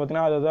வரைக்கும் வந்து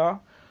பார்த்தீங்கன்னா அதுதான்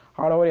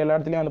ஆல் ஓவர் எல்லா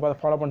இடத்துலையும்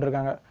வந்து ஃபாலோ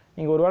பண்ணிருக்காங்க.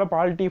 நீங்கள் ஒரு வேளை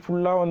பாலிட்டி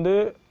ஃபுல்லாக வந்து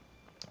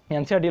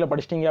என்சிஆர்டியில்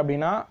படிச்சிட்டிங்க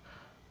அப்படின்னா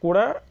கூட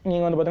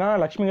நீங்கள் வந்து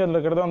பார்த்தீங்கன்னா லக்ஷ்மிகாந்தில்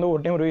இருக்கிறத வந்து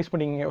ஒரு டைம் ரிவைஸ்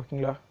பண்ணிக்கிங்க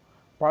ஓகேங்களா.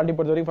 பாலிட்டி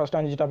பொறுத்த வரைக்கும் ஃபஸ்ட்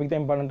 5 டாபிக்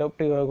தான்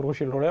இம்பார்ட்டன்ட்டு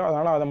குரூஷியல் ரோல்.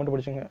 அதனால் அதை மட்டும்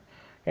படிச்சுங்க.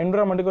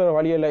 என்விரான்மெண்ட்டுக்கு ஒரு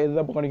வழியே இல்லை,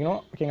 இதுதான் படிக்கணும்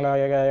ஓகேங்களா.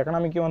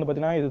 எக்கனாமிக்கும் வந்து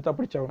பார்த்தீங்கன்னா இது தான்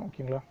படிச்சாகணும்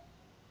ஓகேங்களா.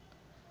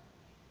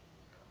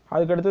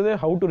 அதுக்கடுத்தது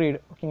ஹவு டு ரீட்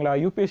ஓகேங்களா.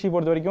 யூபிஎஸ்சி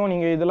பொறுத்த வரைக்கும்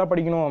நீங்கள் இதெல்லாம்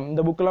படிக்கணும்,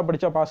 இந்த புக்கெல்லாம்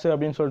படித்தா பாஸ்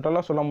அப்படின்னு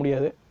சொல்லிட்டுலாம் சொல்ல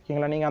முடியாது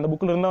ஓகேங்களா. நீங்கள் அந்த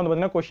புக்கில் இருந்தால் வந்து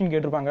பார்த்தீங்கன்னா கொஸ்டின்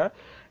கேட்டிருப்பாங்க,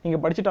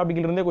 நீங்கள் படித்த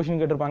டாப்பிக்கிலிருந்தே கொஸ்டின்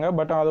கேட்டிருப்பாங்க.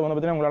 பட் அதை வந்து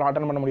பார்த்தீங்கன்னா உங்களால்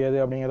அட்டன் பண்ண முடியாது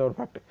அப்படிங்கிற ஒரு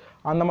ஃபேக்ட்.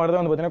 அந்த மாதிரி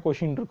தான் வந்து பார்த்தீங்கன்னா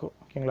கொஸ்டின் இருக்கும்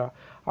ஓகேங்களா.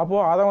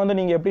 அப்போது அதை வந்து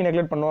நீங்கள் எப்படி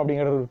நெக்லெக்ட் பண்ணணும்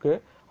அப்படிங்கிறது இருக்குது.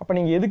 அப்போ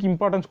நீங்கள் எதுக்கு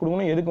இம்பார்ட்டன்ஸ்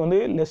கொடுக்கணும், எதுக்கு வந்து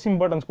லெஸ்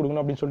இம்பார்ட்டன்ஸ்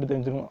கொடுக்கணும் அப்படின்னு சொல்லிட்டு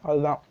தெரிஞ்சுக்கணும்.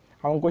 அதுதான்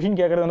அவங்க கொஸ்டின்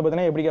கேட்குறது வந்து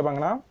பார்த்தீங்கன்னா எப்படி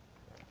கேட்பாங்கன்னா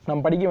நம்ம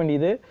படிக்க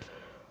வேண்டியது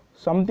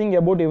சம்திங்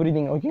அபவுட் எவ்ரி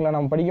திங் ஓகேங்களா.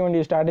 நம்ம படிக்க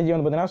வேண்டிய ஸ்ட்ராட்டஜி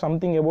வந்து பார்த்தீங்கன்னா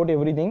சம்திங் அபவுட்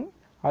எவ்ரி திங்.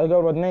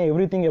 அதுக்கப்புறம் பார்த்தீங்கன்னா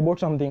எவ்ரி திங்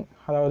அபவுட் சம்திங்.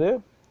 அதாவது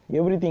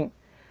எவ்ரி திங்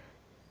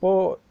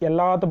இப்போது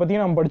எல்லாத்த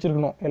பற்றியும் நம்ம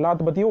படிச்சிருக்கணும்.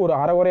 எல்லாத்த பற்றியும் ஒரு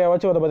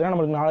அரைகுறையாச்சும் அதை பார்த்தீங்கன்னா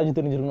நம்மளுக்கு நாலேஜ்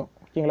தெரிஞ்சிருக்கணும்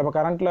ஓகேங்களா. இப்போ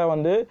கரண்ட்டில்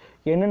வந்து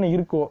என்னென்ன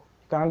இருக்கோ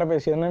கரண்ட்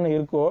அஃபேர்ஸ் என்னென்ன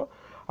இருக்கோ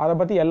அதை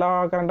பற்றி எல்லா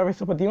கரண்ட்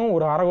அஃபேர்ஸை பற்றியும்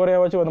ஒரு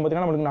அரைகுறையாச்சும் வந்து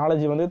பார்த்தீங்கன்னா நம்மளுக்கு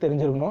நாலேஜ் வந்து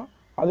தெரிஞ்சிருக்கணும்.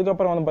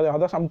 அதுக்கப்புறம் வந்து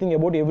பார்த்தீங்கன்னா அதான் சம்திங்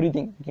அபவுட் எவ்ரி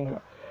திங் ஓகேங்களா.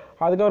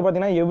 அதுக்கப்புறம்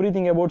பார்த்தீங்கன்னா எவ்ரி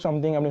திங் அபவுட்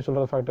சம்திங் அப்படின்னு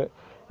சொல்கிற ஃபேக்ட்.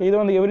 இது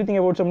வந்து எவ்ரி திங்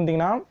அபவுட்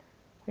சம்திங்னா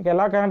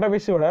எல்லா கரண்ட்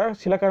அஃபேர்ஸோட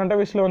சில கரண்ட்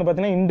அஃபேர்ஸில் வந்து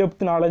பார்த்தீங்கன்னா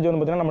இன்டெப்த் நாலேஜ் வந்து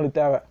பார்த்தீங்கன்னா நம்மளுக்கு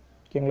தேவை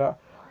ஓகேங்களா.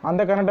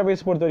 அந்த கரண்ட்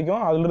அஃபேர்ஸ் பொறுத்த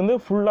வரைக்கும் அதுலேருந்து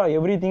ஃபுல்லாக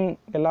எவ்ரி திங்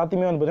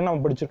எல்லாத்தையுமே வந்து பார்த்தீங்கன்னா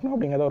நம்ம படிச்சிருக்கணும்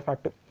அப்படிங்கிறத ஒரு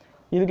ஃபேக்ட்.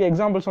 இதுக்கு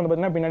எக்ஸாம்பிள்ஸ் வந்து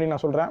பார்த்தீங்கன்னா பின்னாடி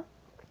நான் சொல்கிறேன்.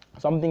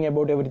 Something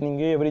about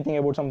every thing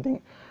about something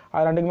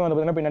அது ரெண்டுக்குமே வந்து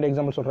பார்த்தீங்கன்னா பின்னாடி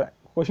எக்ஸாம்பிள் சொல்கிறேன்.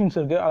 கொஷின்ஸ்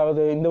இருக்குது,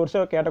 அதாவது இந்த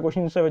வருஷம் கேட்ட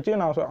கொஷின்ஸை வச்சு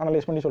நான்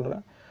அனலைஸ் பண்ணி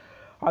சொல்கிறேன்.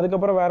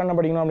 அதுக்கப்புறம் வேறு என்ன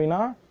படிக்கணும்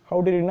அப்படின்னா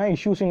how to ரீட்னா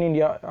issues in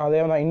India. அதே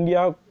தான்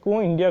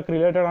இந்தியாவுக்கு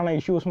ரிலேட்டடான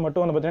இஷ்யூஸ்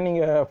மட்டும் வந்து பார்த்தீங்கன்னா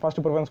நீங்கள்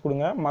ஃபஸ்ட்டு ப்ரிஃபரன்ஸ்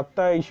கொடுங்க.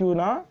 மற்ற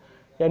இஷ்யூனா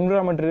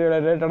என்விரான்மெண்ட்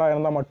ரிலேட்டடாக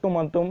இருந்தால் மட்டும்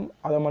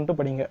அதை மட்டும்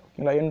படிங்க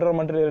ஓகேங்களா.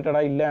 என்விரான்மெண்ட்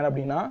ரிலேட்டடாக இல்லை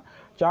அப்படின்னா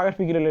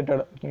ஜியாகிரபிக்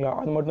ரிலேட்டட் ஓகேங்களா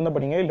அது மட்டும் தான்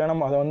படிங்க. இல்லைனா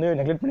அதை வந்து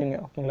நெக்லெக்ட் பண்ணிங்க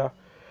ஓகேங்களா.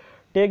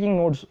 டேக்கிங்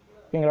நோட்ஸ்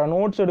ஓகேங்களா.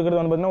 நோட்ஸ் எடுக்கிறது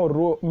வந்து பார்த்தீங்கன்னா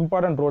ஒரு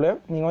இம்பார்ட்டன்ட் ரோல்.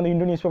 நீங்கள் வந்து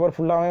இந்து நியூஸ் பேப்பர்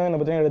ஃபுல்லாகவே வந்து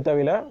பார்த்தீங்கன்னா எடுக்க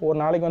தேவையில்லை. ஒரு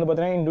நாளைக்கு வந்து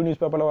பார்த்தீங்கன்னா இந்து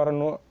நியூஸ் பேப்பரில் வர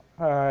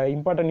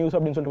இம்பார்ட்டன்ட் நியூஸ்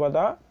அப்படின்னு சொல்லிட்டு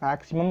பார்த்தா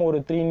மேக்ஸிமம் ஒரு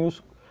 3 நியூஸ்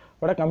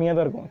விட கம்மியாக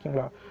தான் இருக்கும்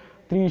ஓகேங்களா.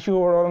 3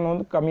 இஷ்யூவோட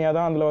வந்து கம்மியாக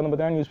தான் அதில் வந்து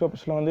பார்த்தீங்கன்னா நியூஸ்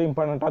பேப்பர்ஸில் வந்து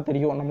இம்பார்ட்டண்ட்டாக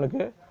தெரியும்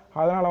நம்மளுக்கு.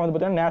 அதனால் வந்து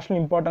பார்த்தீங்கன்னா நேஷனல்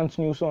இம்பார்ட்டன்ஸ்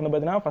நியூஸ் வந்து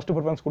பார்த்தீங்கன்னா ஃபஸ்ட்டு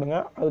ப்ரிஃபரன்ஸ் கொடுங்க.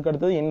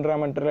 அதுக்கடுத்தது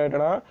என்விரான்மெண்ட்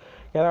ரிலேட்டடாக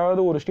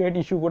ஏதாவது ஒரு ஸ்டேட்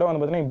இஷ்யூ கூட வந்து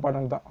பார்த்தீங்கன்னா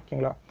இம்பார்ட்டன்ட் தான்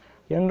ஓகேங்களா.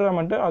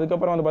 என்விரான்மெண்ட்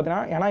அதுக்கப்புறம் வந்து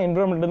பார்த்தீங்கன்னா ஏன்னா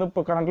என்விரான்மெண்ட் வந்து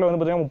இப்போ கரண்ட்டில் வந்து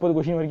பார்த்தீங்கன்னா 30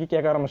 கொஸ்டின் வரைக்கும்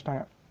கேட்க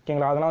ஆரம்பிச்சிட்டாங்க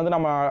ஓகேங்களா. அதனால் வந்து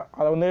நம்ம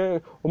அதை வந்து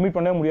ஒமிட்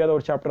பண்ணவே முடியாத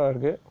ஒரு சாப்டராக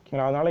இருக்குது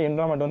ஓகேங்களா. அதனால்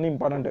என்விரான்மெண்ட் வந்து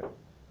இம்பார்ட்டன்ட்டு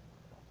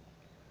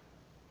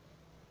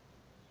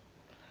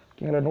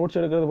ஓகேங்களா. நோட்ஸ்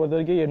எடுக்கிறது பொறுத்த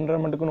வரைக்கும்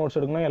என்விரான்மெண்ட்டுக்கு நோட்ஸ்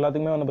எடுக்கணும்.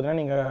 எல்லாத்துக்குமே வந்து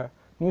பார்த்தீங்கன்னா நீங்கள்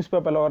நியூஸ்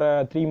பேப்பரில் வர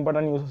 3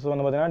 இம்பார்ட்டன்ட் நியூஸஸ்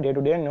வந்து பார்த்தீங்கன்னா டே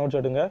டு டே நோட்ஸ்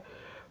எடுங்க.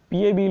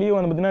 பிஏபிலையும்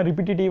வந்து பார்த்தீங்கன்னா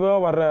ரிப்பிட்டேட்டிவாக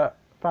வர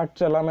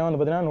ஃபேக்ட்ஸ் எல்லாமே வந்து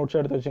பார்த்தீங்கன்னா நோட்ஸ்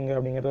எடுத்து வச்சுங்க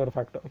அப்படிங்கிறது ஒரு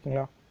ஃபேக்ட்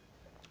ஓகேங்களா.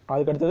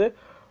 அதுக்கடுத்தது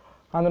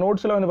அந்த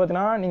நோட்ஸில் வந்து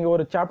பார்த்தீங்கன்னா நீங்கள்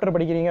ஒரு சாப்டர்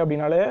படிக்கிறீங்க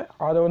அப்படின்னாலே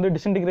அதை வந்து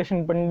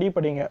டிஸ்இன்டிகிரேஷன் பண்ணி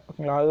படிங்க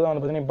ஓகேங்களா. அதுதான்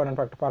வந்து பார்த்தீங்கன்னா இம்பார்ட்டன்ட்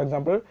ஃபேக்ட். ஃபார்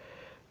எக்ஸாம்பிள்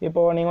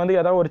இப்போ நீங்கள் வந்து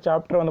ஏதாவது ஒரு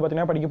சாப்டர் வந்து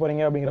பார்த்தீங்கன்னா படிக்க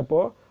போகிறீங்க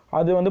அப்படிங்கிறப்போ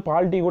அது வந்து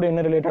பாலிட்டி கூட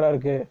என்ன ரிலேட்டடாக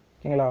இருக்குது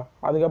ஓகேங்களா.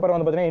 அதுக்கப்புறம்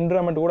வந்து பார்த்தீங்கன்னா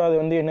என்விரான்மெண்ட் கூட அது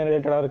வந்து என்ன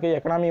ரிலேட்டடாக இருக்குது,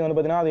 எக்கனாமி வந்து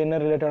பார்த்தீங்கன்னா அது என்ன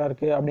ரிலேட்டடாக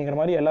இருக்குது அப்படிங்கிற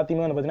மாதிரி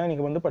எல்லாத்தையுமே வந்து பார்த்தீங்கன்னா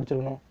நீங்கள் வந்து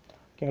படிச்சிருக்கணும்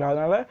ஓகேங்களா.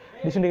 அதனால்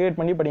டிஸ்இன்டிகிரேட்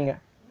பண்ணி படிங்க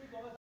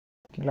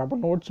ஓகேங்களா. அப்போ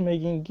நோட்ஸ்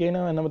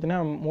மேக்கிங்க்கேன்னு வந்து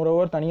பார்த்தீங்கன்னா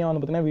மோரோவர் தனியாக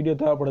வந்து பார்த்தீங்கன்னா வீடியோ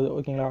தேவைப்படுது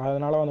ஓகேங்களா.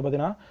 அதனால் வந்து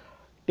பார்த்தீங்கன்னா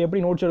எப்படி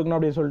நோட்ஸ் எடுக்கணும்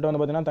அப்படின்னு சொல்லிட்டு வந்து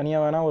பார்த்தீங்கன்னா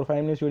தனியாக வேணால் ஒரு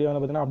 5 minutes வீடியோ வந்து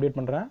பார்த்தீங்கன்னா அப்டேட்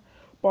பண்ணுறேன்.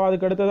 இப்போ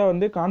அதுக்கு அடுத்ததாக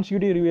வந்து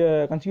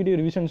கன்சிக்யூட்டிவ்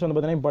ரிவிஷன்ஸ் வந்து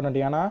பார்த்தீங்கன்னா இம்பார்ட்டன்ட்.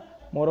 ஏன்னா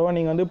மோரோவர்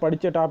நீங்கள் வந்து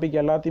படித்த டாபிக்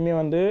எல்லாத்தையுமே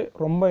வந்து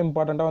ரொம்ப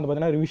இம்பார்ட்டண்ட்டாக வந்து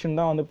பார்த்தீங்கன்னா ரிவிஷன்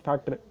தான் வந்து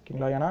ஃபேக்டர்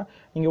ஓகேங்களா. ஏன்னா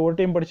நீங்கள் ஒரு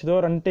டைம் படிச்சதோ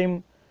 2 டைம்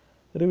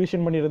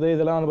ரிவிஷன் பண்ணிடுறது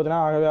இதெல்லாம் வந்து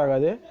பார்த்தீங்கன்னா ஆகவே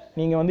ஆகாது.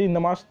 நீங்கள் வந்து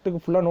இந்த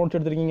மாதத்துக்கு ஃபுல்லாக நோட்ஸ்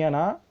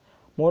எடுத்திருக்கீங்கன்னா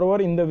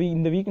மோரோவர் இந்த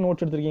வீக்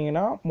நோட்ஸ்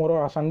எடுத்திருக்கீங்கன்னா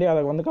சண்டே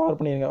அதை வந்து கவர்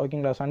பண்ணிடுங்க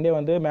ஓகேங்களா. சண்டே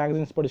வந்து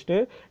மேகசின்ஸ் படிச்சுட்டு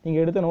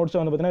நீங்கள் எடுத்த நோட்ஸை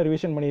வந்து பார்த்தீங்கன்னா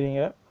ரிவிஷன்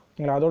பண்ணிடுங்க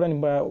ஓகேங்களா. அதோட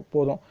நம்ம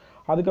போதும்.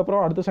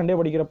 அதுக்கப்புறம் அடுத்த சண்டே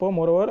படிக்கிறப்போ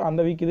மோரோவர்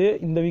அந்த வீக் இது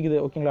இந்த வீக் இது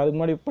ஓகேங்களா. அதுக்கு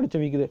முன்னாடி படித்த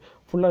வீக் இது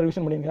ஃபுல்லாக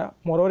ரிவிஷன் பண்ணிடுங்க.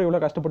 மோரோவர் இவ்வளோ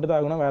கஷ்டப்பட்டு தான்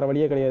ஆகணும், வேறு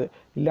வழியே கிடையாது.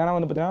 இல்லைனா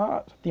வந்து பார்த்தீங்கன்னா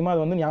சத்தியமாக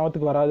அது வந்து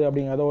ஞாபகத்துக்கு வராது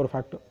அப்படிங்கிறத ஒரு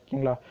ஃபேக்ட்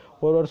ஓகேங்களா.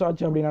 ஒரு வருஷம்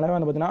ஆச்சு அப்படின்னாலே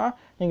வந்து பார்த்தீங்கன்னா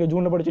நீங்கள்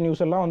ஜூனில் படித்த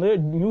நியூஸ் எல்லாம் வந்து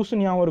நியூஸ்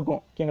ஞாபகம்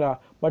இருக்கும் ஓகேங்களா.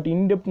 பட்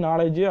இன்டெப்த்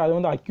நாலேஜ் அது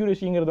வந்து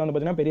அக்யூரேசிங்கிறது வந்து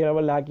பார்த்தீங்கன்னா பெரிய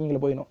லெவல்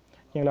லேக்கிங்கில் போயிடும்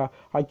ஓகேங்களா.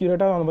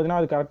 அக்யூரேட்டாக வந்து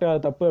பார்த்தீங்கன்னா அது கரெக்டாக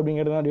அது தப்பு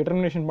அப்படிங்கிறது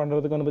டிட்டர்மினேஷன்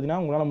பண்ணுறதுக்கு வந்து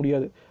பார்த்தீங்கன்னா உங்களால்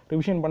முடியாது.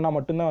 ரிவிஷன் பண்ணால்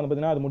மட்டும்தான் வந்து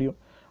பார்த்தீங்கன்னா அது முடியும்.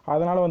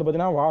 அதனால் வந்து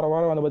பார்த்தீங்கன்னா வாரம்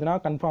வந்து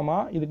பார்த்தீங்கன்னா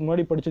கன்ஃபார்மாக இதுக்கு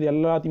முன்னாடி படித்தது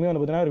எல்லாத்தையுமே வந்து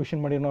பார்த்தீங்கன்னா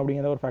ரிவிஷன் பண்ணிடணும்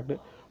அப்படிங்கிற ஒரு ஃபேக்ட்.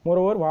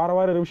 மோரோவர்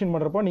வாரம் ரிவிஷன்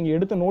பண்ணுறப்போ நீங்கள்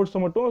எடுத்த நோட்ஸை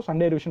மட்டும்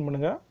சண்டே ரிவிஷன்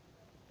பண்ணுங்கள்.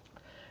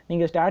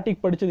 நீங்கள்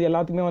ஸ்டாட்டிக் படித்தது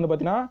எல்லாத்துக்குமே வந்து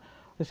பார்த்தீங்கன்னா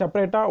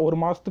செப்பரேட்டாக ஒரு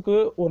மாதத்துக்கு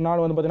ஒரு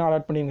நாள் வந்து பார்த்தீங்கன்னா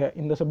அலாட் பண்ணிடுங்க.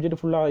 இந்த சப்ஜெக்ட்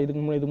ஃபுல்லாக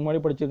இதுக்கு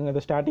முன்னாடி படிச்சிருங்க.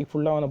 இந்த ஸ்டாட்டிக்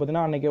ஃபுல்லாக வந்து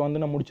பார்த்தீங்கன்னா அன்றைக்கி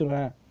வந்து நான்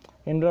முடிச்சிடுவேன்.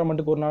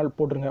 என்விரான்மெண்ட்டுக்கு ஒரு நாள்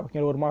போட்டுருங்க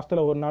ஓகே. ஒரு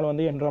மாதத்தில் ஒரு நாள்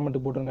வந்து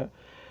என்விரான்மெண்ட்டுக்கு போட்டுருங்க.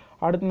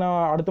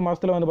 அடுத்த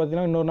மாதத்தில் வந்து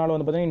பார்த்தீங்கன்னா இன்னொரு நாள்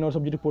வந்து பார்த்தீங்கன்னா இன்னொரு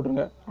சப்ஜெக்ட்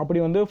போட்டுருங்க. அப்படி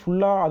வந்து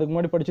ஃபுல்லாக அதுக்கு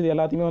முன்னாடி படித்தது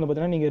எல்லாத்தையுமே வந்து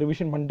பார்த்தீங்கன்னா நீங்கள்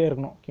ரிவிஷன் பண்ணிட்டே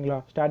இருக்கணும் ஓகேங்களா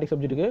ஸ்டாட்டிக்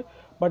சப்ஜெக்ட்டுக்கு.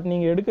 பட்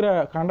நீங்கள் எடுக்கிற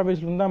கரண்ட்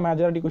அஃபேர்ஸ்லேருந்து தான்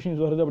மேஜாரிட்டி கொஷின்ஸ்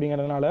வருது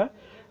அப்படிங்கிறதுனால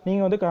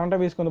நீங்கள் வந்து கரண்ட்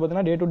அஃபேர்ஸ்க்கு வந்து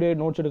பார்த்தீங்கன்னா டே டு டே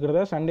நோட்ஸ்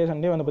எடுக்கிறத சண்டே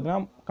வந்து பார்த்தீங்கன்னா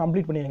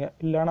கம்ப்ளீட் பண்ணிடுங்க.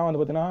 இல்லைனா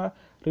வந்து பார்த்தீங்கன்னா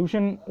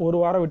ரிவிஷன் ஒரு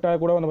வாரம்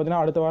விட்டால் கூட வந்து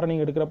பார்த்தீங்கன்னா அடுத்த வாரம்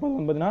நீங்கள் எடுக்கிறப்போ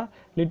வந்து பார்த்தீங்கன்னா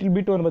லிட்டில்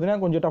பிட் வந்து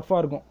பார்த்தீங்கன்னா கொஞ்சம்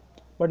டஃப்பாக இருக்கும்.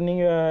 பட்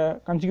நீங்கள்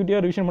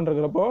கன்சிக்யூட்டிவாக ரிவிஷன்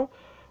பண்ணுறப்போ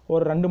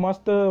ஒரு 2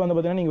 மாதத்தை வந்து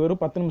பார்த்தீங்கன்னா நீங்கள் வெறும்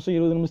 10 நிமிஷம்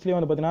 20 நிமிஷத்துலேயே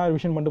வந்து பார்த்தீங்கன்னா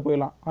ரிவிஷன் பண்ணிட்டு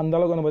போயிடலாம். அந்த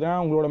அளவுக்கு வந்து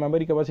பார்த்தீங்கன்னா உங்களோட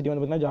மெமரி கெப்பாசிட்டி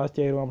வந்து பார்த்தீங்கன்னா ஜாஸ்தி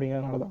ஆயிடும்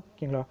அப்படிங்கிறதுனால தான்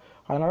ஓகேங்களா.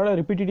 அதனால்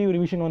ரிப்பீட்டிவ்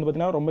ரிவிஷன் வந்து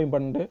பார்த்தீங்கன்னா ரொம்ப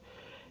இம்பார்ட்டன்ட்டு.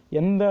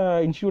 எந்த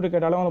இன்ஸ்டியூட்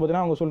கேட்டாலும் வந்து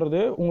பார்த்தீங்கன்னா அவங்க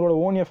சொல்கிறது உங்களோட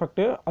ஓன்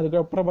எஃபெக்ட்,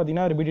 அதுக்கப்புறம்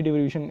பார்த்தீங்கன்னா ரிப்பீட்டிவ்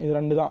ரிவிஷன், இது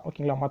 2 தான்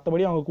ஓகேங்களா.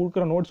 மற்றபடி அவங்க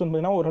கொடுக்குற நோட்ஸ் வந்து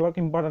பார்த்தீங்கன்னா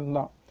ஓரளவுக்கு இம்பார்ட்டன்ட்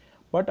தான்.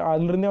 பட்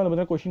அதுலேருந்தே வந்து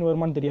பார்த்தீங்கன்னா கொஷின்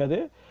வருமானு தெரியாது.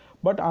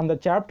 பட் அந்த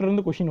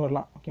சாப்டர்லேருந்து கொஷின்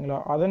வரலாம் ஓகேங்களா.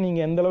 அதை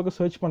நீங்கள் எந்த அளவுக்கு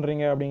சர்ச்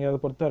பண்ணுறீங்க அப்படிங்கிறத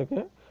பொறுத்தா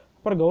இருக்குது.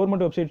 அப்புறம்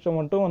கவர்மெண்ட் வெப்சைட்ஸை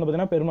மட்டும் வந்து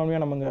பார்த்தீங்கன்னா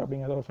பெரும்பான்மையாக நம்புங்க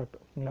அப்படிங்கிறத ஒரு ஃபேக்ட்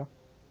ஓகேங்களா.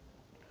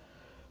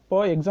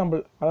 இப்போது எக்ஸாம்பிள்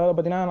அதாவது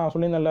பார்த்தீங்கன்னா நான்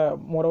சொல்லியிருந்தேன்ல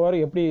மோரோவர்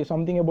எப்படி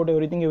something about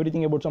everything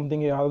about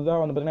something, அதுதான்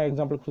வந்து பார்த்தீங்கன்னா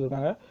எக்ஸாம்பிள்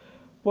கொடுத்துருக்காங்க.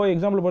 இப்போது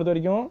எக்ஸாம்பிள் பொறுத்த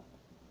வரைக்கும்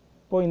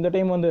இப்போது இந்த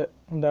டைம் வந்து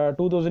இந்த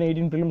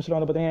 2018 ப்ரிலிம்ஸில்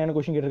வந்து பார்த்தீங்கன்னா என்ன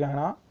கொஷின்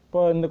கேட்டிருக்காங்கன்னா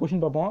இப்போ இந்த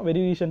கொஷின் பார்ப்போம்.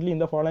 வெரி ரீசென்ட்லி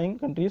இந்த following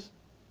countries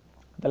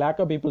the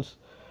lack of peoples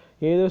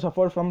other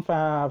suffer from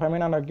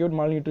ஃபெமின் and acute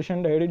mall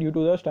nutrition diet due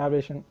to the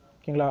starvation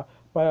ஓகேங்களா.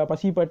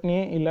 பசி பட்னி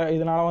இல்லை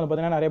இதனால் வந்து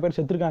பார்த்தீங்கன்னா நிறைய பேர்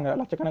செத்துருக்காங்க,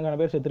 லட்சக்கணக்கான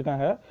பேர்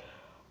செத்துருக்காங்க.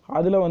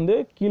 அதில் வந்து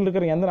கீழே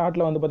இருக்கிற எந்த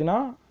நாட்டில் வந்து பார்த்தீங்கன்னா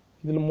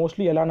இதில்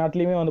மோஸ்ட்லி எல்லா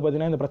நாட்டிலையுமே வந்து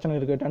பார்த்தீங்கன்னா இந்த பிரச்சனை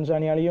இருக்குது.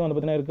 டன்சானியாலையும் வந்து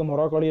பார்த்தீங்கன்னா இருக்குது,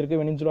 மொராக்கோலையும் இருக்குது,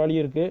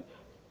 வெனிசுலாலையும்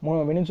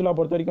இருக்குது. வெனிசுலா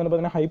பொறுத்த வரைக்கும் வந்து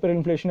பார்த்தீங்கன்னா ஹைப்பர்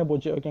இன்ஃப்ளேஷனே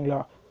போச்சு ஓகேங்களா.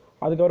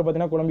 அதுக்கப்புறம்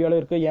பார்த்தீங்கன்னா கொலம்பியாவில்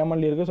இருக்குது,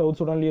 ஏமன்லையும் இருக்குது, சவுத்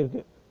சுடான்லையும்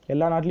இருக்குது.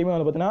 எல்லா நாட்டிலையுமே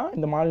வந்து பார்த்தீங்கன்னா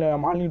இந்த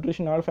மால்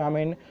நியூட்ரிஷனால்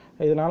ஃபேமைன்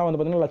இதனால் வந்து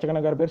பார்த்தீங்கன்னா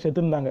லட்சக்கணக்கான பேர்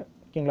செத்துருந்தாங்க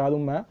ஓகேங்களா.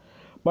 அதுவுமே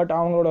பட்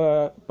அவங்களோட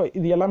இப்போ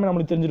இது எல்லாமே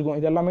நம்மளுக்கு தெரிஞ்சிருக்கும்,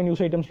 இது எல்லாமே நியூஸ்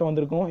ஐட்டம்ஸில்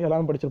வந்திருக்கும்,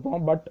 எல்லாமே படிச்சிருப்போம்.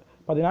 பட்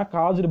பார்த்தீங்கன்னா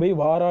caused by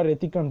war R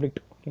ethic conflict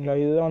ஓகேங்களா.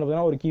 இதுதான் வந்து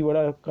பார்த்தீங்கன்னா ஒரு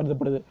கீவேர்டாக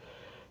கருதப்படுது.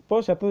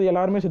 இப்போது செத்தது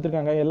எல்லாருமே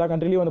செத்துருக்காங்க, எல்லா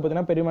கண்ட்ரிலையும் வந்து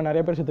பார்த்தீங்கன்னா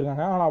நிறைய பேர்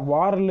செத்துருக்காங்க. ஆனால்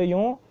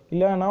வார்லையும்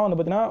இல்லைன்னா வந்து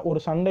பார்த்தீங்கன்னா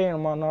ஒரு சண்டே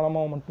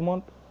நாளமோ மட்டுமோ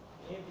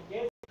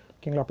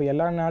ஓகேங்களா. இப்போ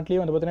எல்லா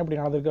நாட்டிலையும் வந்து பார்த்தீங்கன்னா இப்படி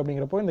நடந்திருக்கு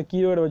அப்படிங்கிறப்போ இந்த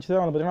கீவேர்டை வச்சு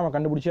தான் வந்து பார்த்தீங்கன்னா நம்ம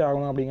கண்டுபிடிச்சே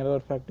ஆகணும் அப்படிங்கிறது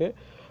ஒரு ஃபேக்ட்.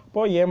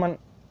 இப்போது ஏமன்,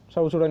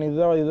 சவுத் சுடான்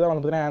இதுதான் வந்து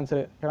பார்த்தீங்கன்னா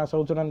ஆன்சர். ஏன்னா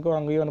சவுத் சுடானுக்கும்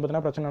அங்கேயும் வந்து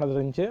பார்த்தீங்கன்னா பிரச்சனை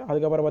நடந்துருந்துச்சு.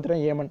 அதுக்கப்புறம்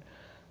பார்த்தீங்கன்னா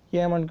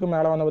ஏமனுக்கு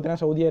மேலே வந்து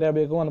பார்த்தீங்கன்னா சவுதி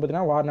அரேபியாவுக்கும் வந்து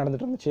பார்த்தீங்கன்னா வார்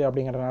நடந்துட்டு இருந்துச்சு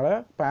அப்படிங்கிறதுனால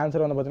இப்போ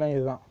ஆன்சர் வந்து பார்த்தீங்கன்னா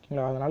இதுதான்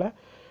ஓகேங்களா. அதனால்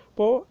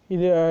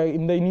இப்போது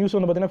இந்த நியூஸ்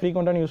வந்து பார்த்தீங்கன்னா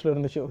ஃப்ரீக்வெண்ட்டாக நியூஸில்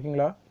இருந்துச்சு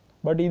ஓகேங்களா.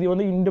 பட் இது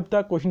வந்து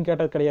இன்டெப்த்தாக கொஷின்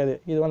கேட்டது கிடையாது.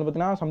 இது வந்து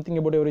பார்த்தீங்கன்னா சம்திங்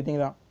அபவுட்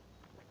எவ்ரிதிங் தான்.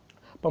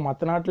 இப்போ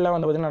மற்ற நாட்டில்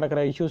வந்து பார்த்தீங்கன்னா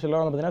நடக்கிற இஷ்யூஸ்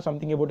எல்லாம் வந்து பார்த்தீங்கன்னா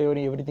சம்திங் அபவுட்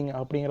எவ்ரிதிங்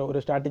அப்படிங்கிற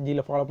ஒரு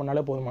ஸ்ட்ராட்டஜியில் ஃபாலோ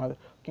பண்ணாலே போதுமானது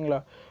ஓகேங்களா.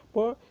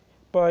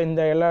 இப்போ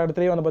இந்த எல்லா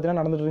இடத்துலையும் வந்து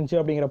பார்த்தீங்கன்னா நடந்துட்டு இருந்துச்சு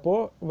அப்படிங்கிறப்போ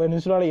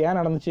வெனிசுலாவில் ஏன்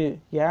நடந்துச்சு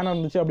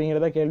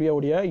அப்படிங்கிறத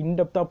கேள்வியோடைய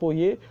இன்டெப்த்தாக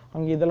போய்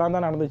அங்கே இதெல்லாம்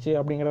தான் நடந்துச்சு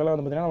அப்படிங்கிறதெல்லாம்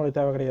வந்து பார்த்தீங்கன்னா நம்மளுக்கு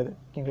தேவை கிடையாது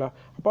ஓகேங்களா.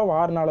 அப்போ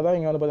வாரனால தான்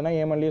இங்கே வந்து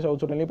பார்த்தீங்கன்னா ஏமன்லேயும்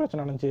சவுத் சுடான்லேயும்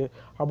பிரச்சனை நடந்துச்சு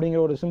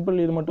அப்படிங்கிற ஒரு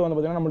சிம்பிள் இது மட்டும் வந்து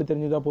பார்த்தீங்கன்னா நம்மளுக்கு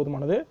தெரிஞ்சுதான்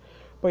போதுமானது.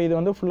 இப்போ இது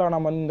வந்து ஃபுல்லாக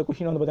நம்ம இந்த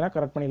கொஷின் வந்து பார்த்தீங்கன்னா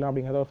கரெக்ட் பண்ணிடலாம்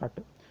அப்படிங்கிறத ஒரு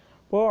ஃபேக்ட்.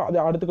 இப்போது அது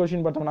அடுத்த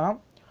கொஷின் பார்த்தோம்னா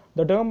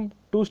the term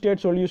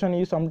 2-state solution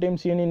is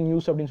sometimes scene in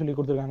news அப்படின்னு சொல்லி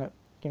கொடுத்துருக்காங்க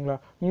ஓகேங்களா.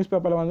 நியூஸ்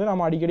பேப்பரில் வந்து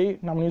நம்ம அடிக்கடி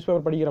நியூஸ்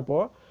பேப்பர் படிக்கிறப்போ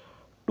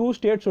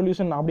 2-state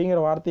சொல்யூஷன் அப்படிங்கிற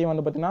வார்த்தையை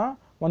வந்து பார்த்தீங்கன்னா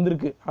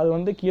வந்திருக்கு. அது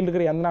வந்து கீழே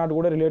இருக்கிற எந்த நாடு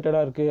கூட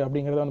ரிலேட்டடாக இருக்குது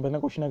அப்படிங்கிறத வந்து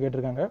பார்த்தீங்கன்னா கொஷினாக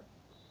கேட்டிருக்காங்க.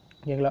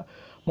 ஓகேங்களா.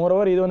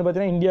 மோரோவர் இது வந்து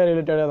பார்த்தீங்கன்னா இந்தியா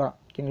ரிலேட்டடாக தான்.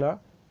 ஓகேங்களா.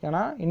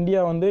 ஏன்னா இந்தியா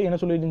வந்து என்ன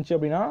சொல்லியிருந்துச்சு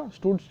அப்படின்னா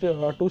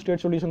டூ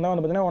ஸ்டேட் சொல்யூஷன் தான்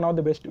வந்து பார்த்தீங்கன்னா one of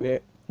the best way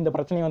இந்த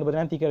பிரச்சனையை வந்து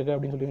பார்த்தீங்கன்னா தீர்க்க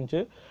அப்படின்னு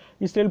சொல்லியிருந்துச்சு.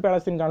 இஸ்ரேல்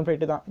பாலஸ்தீன்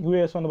கான்ஃப்ளிக்ட் தான்.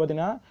 யூஎஸ் வந்து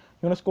பார்த்தீங்கன்னா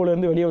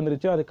யுனெஸ்கோலேருந்து வெளியே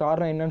வந்துருச்சு. அது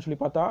காரணம் என்னன்னு சொல்லி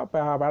பார்த்தா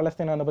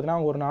பாலஸ்தீனை வந்து பார்த்தீங்கன்னா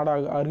அவங்க ஒரு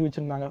நாடாக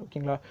அறிவிச்சிருந்தாங்க.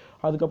 ஓகேங்களா.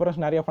 அதுக்கப்புறம்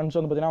நிறைய ஃபண்ட்ஸ்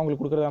வந்து பார்த்தீங்கன்னா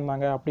அவங்களுக்கு கொடுக்குறதா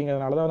இருந்தாங்க.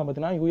 அப்படிங்கிறதுனால தான் வந்து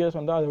பார்த்தீங்கன்னா யூஎஸ்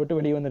வந்து அதை விட்டு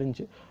வெளியே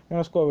வந்துருந்துச்சு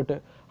யுனெஸ்கோ விட்டு.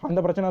 அந்த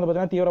பிரச்சனை வந்து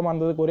பார்த்தீங்கன்னா தீவிரமாக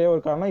இருந்ததுக்கு ஒரே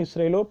ஒரு காரணம்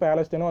இஸ்ரேலோ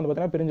பாலஸ்தீனோ வந்து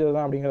பார்த்தீங்கன்னா பிரிஞ்சது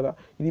தான் அப்படிங்கிறதா.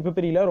 இது இப்போ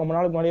தெரியல, ரொம்ப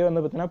நாளுக்கு முன்னாடியே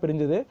வந்து பார்த்தீங்கன்னா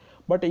பிரிஞ்சது.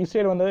 பட்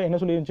இஸ்ரேல் வந்து என்ன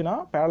சொல்லியிருந்துச்சுன்னா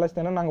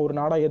பாலஸ்தீனை நாங்கள் ஒரு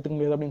நாடாக ஏற்றுக்க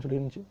முடியாது அப்படின்னு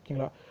சொல்லியிருந்துச்சு.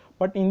 ஓகேங்களா.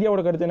 பட்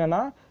இந்தியாவோட கருத்து என்னன்னா,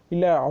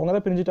 இல்லை அவங்க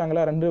தான்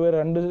பிரிஞ்சுட்டாங்களா,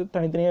 ரெண்டு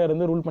தனித்தனியாக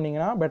இருந்து ரூல்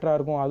பண்ணிங்கன்னா பெட்டராக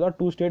இருக்கும், அதான்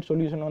டூ ஸ்டேட்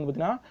சொல்யூஷன் வந்து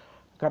பார்த்தீங்கன்னா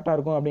கரெக்டாக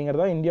இருக்கும்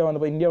அப்படிங்கிறதா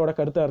இந்தியாவோட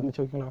கருத்தாக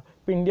இருந்துச்சு. ஓகேங்களா.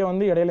 இப்போ இந்தியா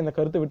வந்து இடையில இந்த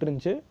கருத்தை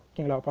விட்டுருந்துச்சு.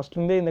 ஓகேங்களா. ஃபர்ஸ்ட்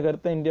இருந்தே இந்த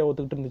கருத்தை இந்தியா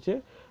ஒத்துக்கிட்டு இருந்துச்சு.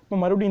 இப்போ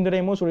மறுபடியும் இந்த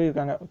டைமும்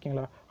சொல்லியிருக்காங்க.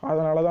 ஓகேங்களா.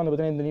 அதனால தான் வந்து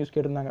பார்த்தீங்கன்னா இந்த நியூஸ்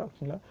கேட்டிருந்தாங்க.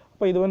 ஓகேங்களா.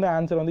 இப்போ இது வந்து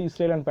ஆன்சர் வந்து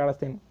இஸ்ரேல் அண்ட்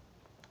பாலஸ்தீன்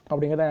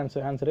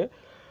அப்படிங்கிறத ஆன்சரு.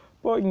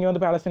 இப்போ இங்கே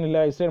வந்து பாலஸ்தீன்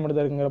இல்லை, இஸ்ரேல் மட்டும்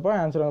தான் இருக்குங்கிறப்போ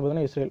ஆன்சர் வந்து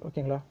பார்த்தீங்கன்னா இஸ்ரேல்.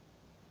 ஓகேங்களா.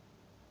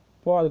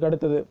 இப்போது அதுக்கு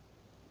அடுத்தது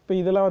இப்போ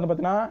இதெல்லாம் வந்து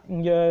பார்த்தீங்கன்னா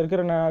இங்கே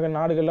இருக்கிற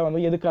நாடுகளில் வந்து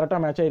எது கரெக்டாக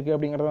மேட்ச் ஆயிருக்கு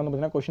அப்படிங்கிறத வந்து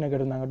பார்த்தீங்கன்னா கொஸ்டினை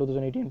கேட்டிருந்தாங்க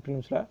 2018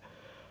 ப்ரிலிம்ஸில்.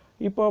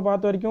 இப்போ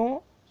பார்த்த வரைக்கும்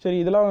சரி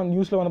இதெல்லாம்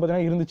நியூஸில் வந்து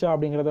பார்த்தீங்கன்னா இருந்துச்சா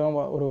அப்படிங்கிறத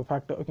ஒரு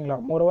ஃபேக்ட். ஓகேங்களா.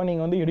 மோரோவா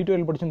நீங்கள் வந்து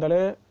எடிட்டோரியல்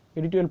படிச்சிருந்தாலே,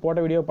 எடிட்டோரியல் போட்ட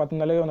வீடியோ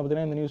பார்த்திருந்தாலே வந்து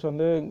பார்த்தீங்கன்னா இந்த நியூஸ்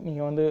வந்து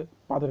நீங்கள் வந்து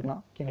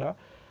பார்த்துருக்கலாம். ஓகேங்களா.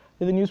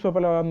 இது நியூஸ்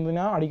பேப்பரில்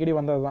வந்துன்னா அடிக்கடி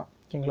வந்தது தான்.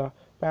 ஓகேங்களா.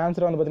 இப்போ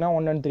ஆன்சர் வந்து பார்த்தீங்கன்னா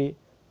 1 and 3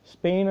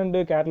 ஸ்பெயின்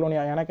அண்டு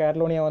கேட்டலோனியா. ஏன்னா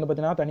கேட்டலோனியா வந்து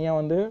பார்த்தீங்கன்னா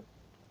தனியாக வந்து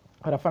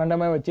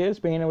ரெஃபரண்டமே வச்சு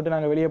ஸ்பெயினை விட்டு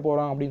நாங்கள் வெளியே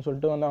போகிறோம் அப்படின்னு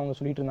சொல்லிட்டு வந்து அவங்க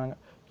சொல்லிட்டு இருந்தாங்க.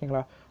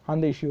 ஓகேங்களா.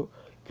 அந்த இஷ்யூ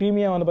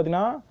கிரீமியா வந்து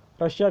பார்த்தீங்கன்னா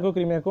ரஷ்யாவுக்கும்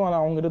கிரீமியாவுக்கும்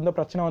அவங்க இருந்த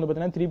பிரச்சனை வந்து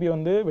பார்த்தீங்கன்னா திருப்பி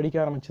வந்து வெடிக்க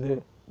ஆரம்பிச்சுது.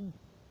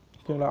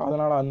 ஓகேங்களா.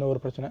 அதனால் அந்த ஒரு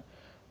பிரச்சனை.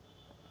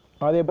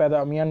 அதே பேதா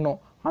மியானோ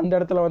அந்த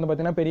இடத்துல வந்து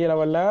பார்த்தீங்கன்னா பெரிய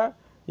லெவலில்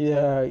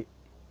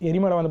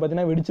எரிமலை வந்து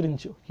பார்த்தீங்கன்னா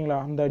வெடிச்சிருந்துச்சு. ஓகேங்களா.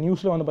 அந்த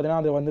நியூஸில் வந்து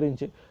பார்த்தீங்கன்னா அது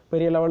வந்துருந்துச்சு.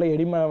 பெரிய லெவலில்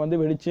எரிமலை வந்து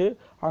வெடிச்சு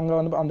அங்கே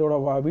வந்து அதோட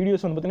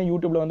வீடியோஸ் வந்து பார்த்தீங்கன்னா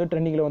யூடியூப்பில் வந்து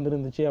ட்ரெண்டிங்கில்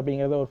வந்துருந்துச்சு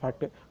அப்படிங்கிறத ஒரு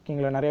ஃபேக்ட்.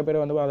 ஓகேங்களா. நிறைய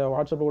பேர் வந்து அதை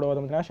வாட்ஸ்அப்பில் கூட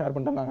வந்து பார்த்தீங்கன்னா ஷேர்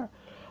பண்ணிட்டாங்க.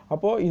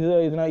 அப்போது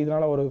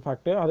இதனால் ஒரு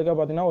ஃபேக்ட். அதுக்காக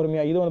பார்த்தீங்கன்னா ஒரு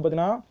இது வந்து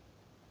பார்த்தீங்கன்னா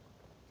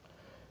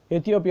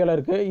எத்தியோப்பியாவில்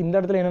இருக்குது. இந்த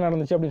இடத்துல என்ன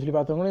நடந்துச்சு அப்படின்னு சொல்லி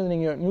பார்த்தவங்க இது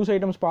நீங்கள் நியூஸ்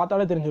ஐட்டம்ஸ்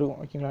பார்த்தாலே தெரிஞ்சிருக்கும்.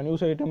 ஓகேங்களா.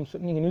 நியூஸ் ஐட்டம்ஸ்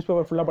நீங்கள் நியூஸ்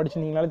பேப்பர் ஃபுல்லாக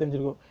படிச்சிருந்தீங்கனாலே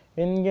தெரிஞ்சிருக்கும்.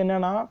 இங்கே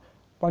என்னன்னா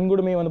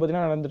வன்கொடுமை வந்து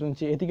பார்த்தீங்கன்னா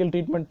நடந்துருந்துச்சு. எத்திக்கல்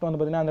ட்ரீட்மெண்ட் வந்து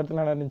பார்த்தீங்கன்னா அந்த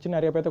இடத்துல நடந்துச்சு.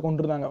 நிறைய பேர்த்த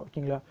கொண்டுருந்தாங்க.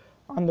 ஓகேங்களா.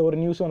 அந்த ஒரு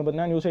நியூஸ் வந்து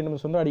பார்த்தீங்கன்னா நியூஸ்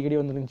ஐட்டம்ஸ் வந்து அடிக்கடி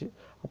வந்துருந்துச்சு.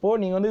 அப்போது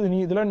நீங்கள்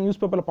வந்து இதெல்லாம்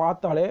நியூஸ் பேப்பரில்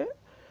பார்த்தாலே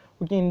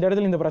ஓகே இந்த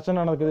இடத்துல இந்த பிரச்சனை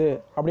நடக்குது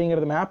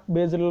அப்படிங்கிறது மேப்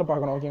பேஸில்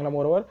பார்க்கணும். ஓகேங்களா.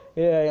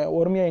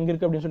 ஒருமையாக எங்கே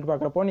இருக்குது அப்படின்னு சொல்லிட்டு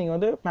பார்க்குறப்போ நீங்கள்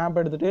வந்து மேப்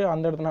எடுத்துகிட்டு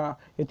அந்த இடத்துல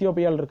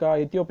எத்தியோப்பியாவில் இருக்கா,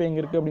 எத்தியோப்பியா எங்கே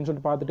இருக்குது அப்படின்னு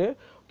சொல்லிட்டு பார்த்துட்டு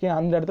ஓகே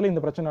அந்த இடத்துல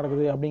இந்த பிரச்சனை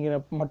நடக்குது அப்படிங்கிற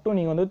மட்டும்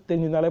நீங்கள் வந்து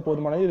தெரிஞ்சிருந்தாலே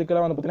போதுமானது.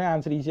 இதுக்கெல்லாம் வந்து பார்த்தீங்கன்னா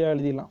ஆன்சர் ஈஸியாக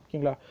எழுதிடலாம்.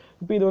 ஓகேங்களா.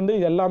 இப்போ இது வந்து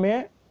எல்லாமே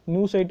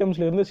நியூஸ்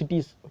ஐட்டம்ஸில் இருந்து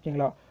சிட்டிஸ்.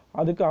 ஓகேங்களா.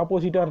 அதுக்கு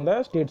ஆப்போசிட்டாக இருந்த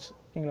ஸ்டேட்ஸ்.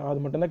 ஓகேங்களா.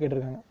 அது மட்டும்தான்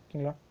கேட்டிருக்காங்க.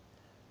 ஓகேங்களா.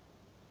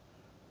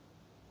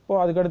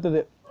 இப்போது அதுக்கு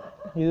அடுத்தது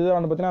இதுதான்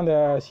வந்து பார்த்தீங்கன்னா அந்த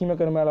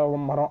சீமக்கருமேல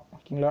மரம்.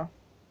 ஓகேங்களா.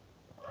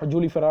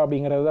 ஜூலிஃபெரா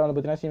அப்படிங்கிறது தான் வந்து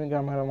பார்த்தீங்கன்னா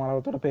சீமக்கருமேல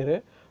மரத்தோட பேர்.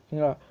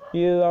 ஓகேங்களா.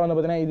 இதுதான் வந்து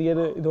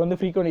பார்த்தீங்கன்னா இது வந்து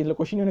ஃப்ரீக்வெண்ட் இதில்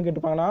கொஸ்டின் என்ன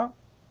கேட்டுப்பாங்கன்னா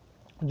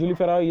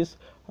juliflora is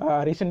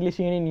recently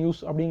scene in news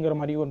அப்படிங்கிற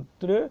மாதிரி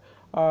வந்துட்டு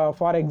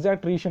ஃபார்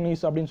எக்ஸாக்ட் ரீசன்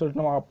இஸ் அப்படின்னு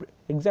சொல்லிட்டு நம்ம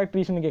எக்ஸாக்ட்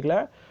ரீசன் கேட்கல,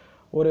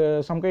 ஒரு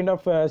some kind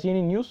of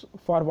scene in news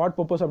for what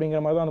purpose அப்படிங்கிற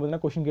மாதிரி தான் வந்து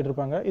பார்த்தீங்கன்னா கொஸ்டின்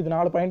கேட்டிருப்பாங்க. இது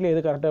 4 பாயிண்ட்ல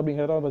எது கரெக்ட்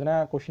அப்படிங்கிறத வந்து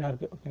பார்த்தீங்கன்னா கொஸ்டினாக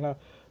இருக்குது. ஓகேங்களா.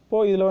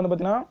 இப்போது இதில் வந்து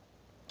பார்த்தீங்கன்னா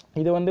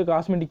இது வந்து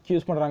காஸ்மெட்டிக்ஸ்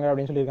யூஸ் பண்ணுறாங்க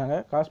அப்படின்னு சொல்லியிருக்காங்க.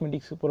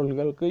 காஸ்மெட்டிக்ஸ்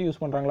பொருட்களுக்கு யூஸ்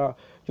பண்ணுறாங்களா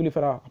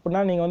ஜூலிஃபெரா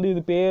அப்படின்னா நீங்கள் வந்து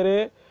இது பேர்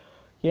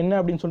என்ன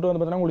அப்படின்னு சொல்லிட்டு வந்து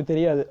பார்த்தீங்கன்னா உங்களுக்கு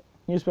தெரியாது.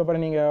 நியூஸ்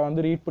பேப்பரை நீங்கள்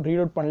வந்து ரீட்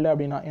அவுட் பண்ணல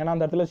அப்படின்னா. ஏன்னா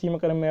அந்த இடத்துல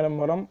சீமக்கருமேல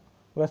மரம்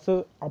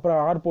வெர்சஸ்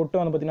அப்புறம் ஆர்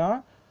போட்டு வந்து பார்த்தீங்கன்னா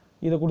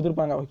இதை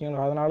கொடுத்துருப்பாங்க.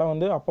 ஓகேங்களா. அதனால்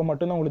வந்து அப்போ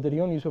மட்டும்தான் உங்களுக்கு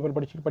தெரியும். நியூஸ் பேப்பர்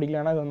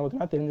படிக்கலைன்னா இது வந்து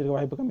பார்த்தீங்கன்னா தெரிஞ்சிருக்க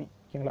வாய்ப்பு கம்மி.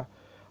 ஓகேங்களா.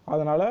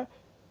 அதனால்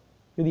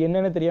இது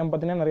என்னென்ன தெரியாமல்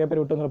பார்த்தீங்கன்னா நிறைய பேர்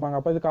விட்டு வந்துருப்பாங்க.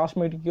 அப்போ இது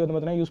காஸ்மெட்டிக் வந்து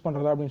பார்த்தீங்கன்னா யூஸ்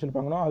பண்ணுறதா அப்படின்னு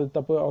சொல்லிப்பாங்க. அது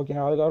தப்பு.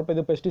 ஓகேங்களா. அதுக்கப்புறம்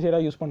இது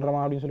பெஸ்டிசைடாக யூஸ் பண்ணுறோமா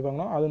அப்படின்னு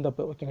சொல்லிப்பாங்க. அதுவும்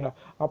தப்பு. ஓகேங்களா.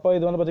 அப்போ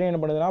இது வந்து பார்த்தீங்கன்னா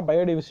என்ன பண்ணுதுன்னா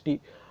பயோடைவர்சிட்டி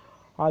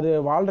அது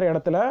வாழ்கிற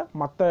இடத்துல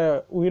மற்ற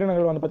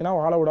உயிரினங்கள் வந்து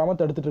பார்த்தீங்கன்னா வாழ விடாமல்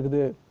தடுத்துட்டு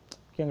இருக்குது.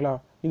 ஓகேங்களா.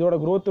 இதோட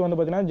growth வந்து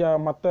பார்த்தீங்கன்னா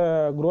மற்ற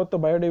growth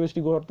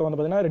பயோடைவர்சிட்டி growth வந்து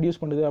பார்த்தீங்கன்னா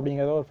ரெடியூஸ் பண்ணுது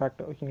அப்படிங்கிறத ஒரு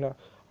ஃபேக்ட். ஓகேங்களா.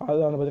 அது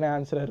வந்து பார்த்தீங்கன்னா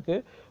ஆன்சராக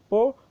இருக்குது.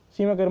 இப்போது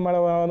சீமக்கருமேல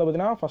வந்து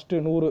பார்த்தீங்கன்னா ஃபஸ்ட்டு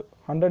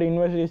 100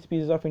 இன்வெஸ்டிவ்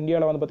ஸ்பீசிஸ் ஆஃப்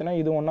இந்தியாவில் வந்து பார்த்தீங்கன்னா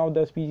இது ஒன் ஆஃப்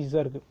த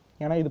ஸ்பீசிஸாக இருக்குது.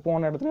 ஏன்னா இது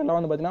போன இடத்துல எல்லாம்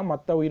வந்து பார்த்தீங்கன்னா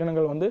மற்ற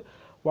உயிரினங்கள் வந்து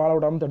வாழ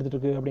விடாமல் தடுத்துட்டு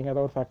இருக்குது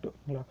அப்படிங்கிறத ஒரு ஃபேக்ட்.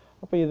 ஓகேங்களா.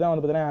 அப்போ இதுதான்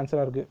வந்து பார்த்தீங்கன்னா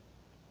ஆன்சராக இருக்குது.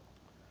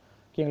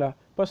 ஓகேங்களா.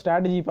 இப்போ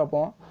ஸ்ட்ராட்டஜி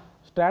பார்ப்போம்.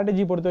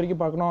 ஸ்ட்ராட்டஜி பொறுத்த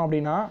வரைக்கும் பார்க்கணும்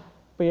அப்படின்னா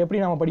இப்போ எப்படி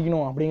நம்ம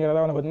படிக்கணும் அப்படிங்கிறத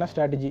வந்து பார்த்தீங்கன்னா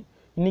ஸ்ட்ராட்டஜி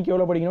இன்றைக்கி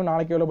எவ்வளோ படிக்கணும்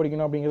நாளைக்கு எவ்வளோ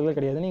படிக்கணும் அப்படிங்கிறது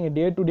கிடையாது. நீங்கள்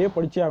டே டு டே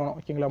படிச்சே ஆகணும்.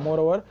 ஓகேங்களா.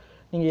 மோரோவர்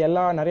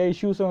நீங்கள் நிறைய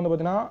இஷ்யூஸை வந்து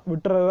பார்த்தீங்கன்னா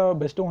விட்டுறதா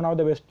best, one of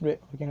the best way.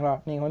 ஓகேங்களா.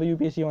 நீங்கள் வந்து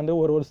யூபிஎஸ்சி வந்து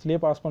ஒரு வருஷத்துலேயே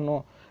பாஸ்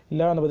பண்ணணும்,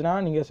 இல்லை வந்து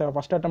பார்த்தீங்கன்னா நீங்கள்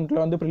ஃபஸ்ட்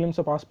அட்டெம்ப்ட்டில் வந்து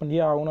ப்ரிலிம்ஸை பாஸ்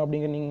பண்ணியே ஆகணும்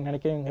அப்படிங்கிற நீங்கள்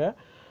நினைக்கிறீங்க.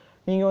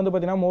 நீங்கள் வந்து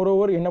பார்த்தீங்கன்னா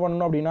மோரோவர் என்ன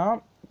பண்ணணும் அப்படின்னா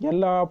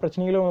எல்லா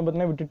பிரச்சனைகளும் வந்து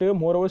பார்த்தீங்கன்னா விட்டுட்டு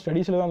மோரோவர்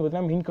ஸ்டடீஸில் தான் வந்து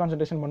பார்த்தீங்கன்னா மெயின்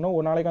கான்சன்ட்ரேஷன் பண்ணணும்.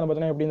 ஒரு நாளைக்கு வந்து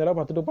பார்த்தீங்கன்னா எப்படி இருந்தாலும்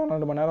 10 to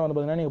 12 மணி நேரம் வந்து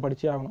பார்த்தீங்கன்னா நீங்கள்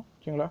படிச்சே ஆகணும்.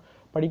 ஓகேங்களா.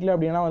 படிக்கல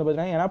அப்படின்னா வந்து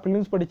பார்த்தீங்கன்னா ஏன்னா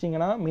ப்ரிலிம்ஸ்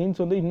படிச்சிங்கன்னா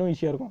மெயின்ஸ் வந்து இன்னும்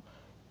ஈஸியாக இருக்கும்.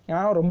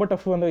 ஏன்னா ரொம்ப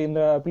டஃப் வந்து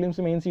இந்த ப்ரிலிம்ஸ்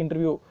மெயின்ஸ்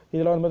இன்டர்வியூ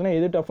இதில் வந்து பார்த்தீங்கன்னா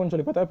எது டஃப்னு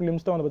சொல்லி பார்த்தா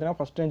ப்ரிலிம்ஸ் தான் வந்து பார்த்தீங்கன்னா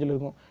ஃபஸ்ட் ரேஞ்சில்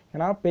இருக்கும்.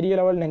 ஏன்னா பெரிய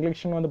லெவல்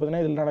நெக்லெக்ஷன் வந்து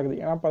பார்த்தீங்கன்னா இதில் நடக்குது.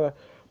 ஏன்னா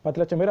 10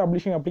 லட்சம் பேர்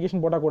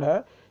அப்ளிகேஷன் போட்டால் கூட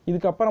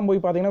இதுக்கப்புறம் போய்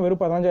பார்த்தீங்கன்னா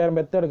வெறும் 15,000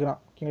 பேர் தான்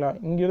எடுக்கிறான். ஓகேங்களா,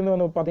 இங்கேருந்து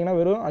வந்து பார்த்தீங்கன்னா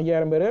வெறும்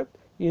 5,000 பேர்,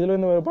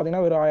 இதுலேருந்து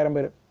பார்த்தீங்கன்னா வெறும் 1000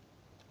 பேர்.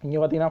 இங்கே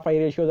பார்த்தீங்கன்னா 5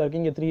 ரேஷியோ தான்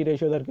இருக்குது, இங்கே 3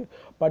 ரேஷியோ தான் இருக்குது.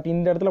 பட்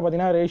இந்த இடத்துல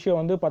பார்த்தீங்கன்னா ரேஷியோ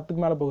வந்து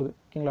 10க்கு மேலே போகுது.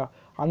 ஓகேங்களா,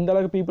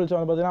 அந்தளவுக்கு பீப்புள்ஸ்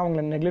வந்து பார்த்தீங்கன்னா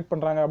அவங்களை நெக்லெக்ட்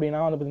பண்ணுறாங்க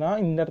அப்படின்னா வந்து பார்த்தீங்கன்னா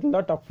இந்த இடத்துல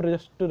தான்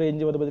டஃபஸ்ட்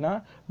ரேஞ்சு வந்து பார்த்தீங்கன்னா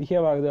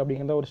பிஹேவ் ஆகுது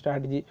அப்படிங்கிற ஒரு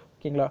ஸ்ட்ராட்டஜி.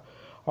 ஓகேங்களா,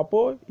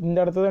 அப்போது இந்த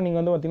இடத்துல நீங்கள்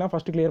வந்து பார்த்தீங்கன்னா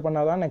ஃபஸ்ட்டு கிளியர்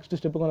பண்ணால் தான் நெக்ஸ்ட்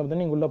ஸ்டெப்புக்கு வந்து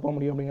பார்த்தீங்கன்னா நீங்கள் உள்ளே போக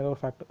முடியும் அப்படிங்கிற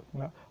ஒரு ஃபேக்ட்.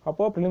 ஓகேங்களா,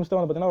 அப்போது ப்ரிலிம்ஸ் தான்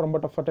வந்து பார்த்தீங்கன்னா ரொம்ப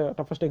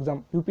டஃபஸ்ட்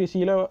எக்ஸாம்.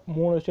 யூபிஎஸ்சியில்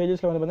 3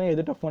 ஸ்டேஜஸில் வந்து பார்த்தீங்கன்னா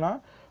எது டஃப்னா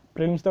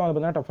ப்ரிலிம்ஸ் தான் வந்து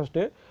பார்த்தீங்கன்னா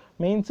டஃபஸ்ட்டு.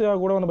 மெயின்ஸாக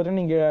கூட வந்து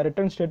பார்த்தீங்கன்னா நீங்கள்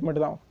ரிட்டன் ஸ்டேட்மெண்ட்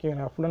தான்.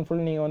 ஓகேங்களா, ஃபுல் அண்ட்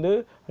ஃபுல் நீங்கள் வந்து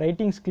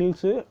ரைட்டிங்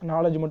ஸ்கில்ஸு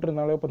நாலேஜ் மட்டும்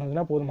இருந்தாலே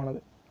பார்த்தீங்கன்னா போதுமானது.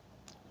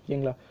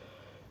 ஓகேங்களா,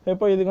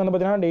 இப்போ இதுக்கு வந்து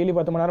பார்த்தீங்கன்னா டெய்லி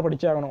 10 மணி நேரம்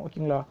படிச்சே ஆகணும்.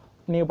 ஓகேங்களா,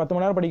 நீங்கள் 10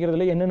 மணி நேரம்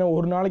படிக்கிறதுல என்னென்ன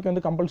ஒரு நாளைக்கு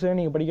வந்து கம்பல்சரி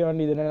நீங்கள் படிக்க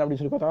வேண்டியது என்ன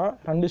அப்படின்னு சொல்லி பார்த்தா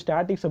 2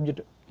 ஸ்டாட்டிக்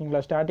சப்ஜெக்ட்.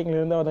 ஓகேங்களா,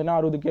 ஸ்டாட்டிக்லேருந்து பார்த்தீங்கன்னா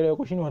 60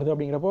 கொஷின் வருது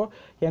அப்படிங்கிறப்போ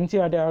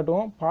என்சிஆர்டி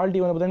ஆகட்டும் பாலிட்டி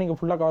வந்து பார்த்தீங்கன்னா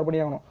நீங்கள் ஃபுல்லாக கவர்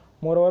பண்ணி ஆகணும்.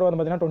 மோரோவர் வந்து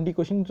பார்த்தீங்கன்னா 20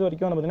 கொஷின்ஸ்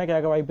வரைக்கும் வந்து பார்த்தீங்கன்னா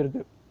கேட்க வாய்ப்பு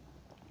இருக்குது.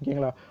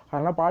 ஓகேங்களா,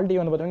 அதனால் பாலிட்டி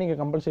வந்து பார்த்தீங்கன்னா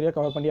நீங்கள் கம்பல்சரியாக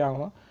கவர் பண்ணி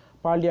ஆகணும்.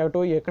 பாலிட்டி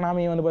ஆகட்டும்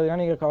எக்கனாமி வந்து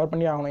பார்த்தீங்கன்னா நீங்கள் கவர்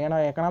பண்ணி ஆகணும். ஏன்னா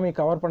எக்கனாமி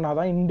கவர் பண்ணால்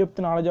தான் இன்டெப்த்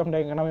நாலேஜ் ஆஃப்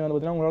எக்கனாமி வந்து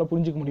பார்த்தீங்கன்னா உங்களால்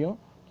புரிஞ்சிக்க முடியும்.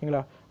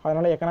 ஓகேங்களா,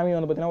 அதனால் எக்கனாமி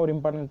வந்து பார்த்தீங்கன்னா ஒரு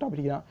இம்பார்ட்டன்ட்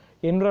டாபிக் தான்.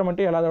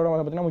 என்விரான்மெண்ட் எல்லாத்தோட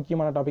வந்து பார்த்தீங்கன்னா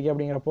முக்கியமான டாபிக்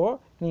அப்படிங்கிறப்போ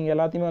நீங்கள்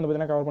எல்லாத்தையுமே வந்து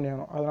பார்த்தீங்கன்னா கவர் பண்ணி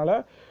ஆகணும். அதனால்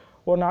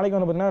ஒரு நாளைக்கு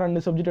வந்து பார்த்தீங்கன்னா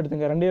 2 சப்ஜெக்ட்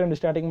எடுத்துங்க, 2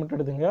 ஸ்டாட்டிக் மட்டும்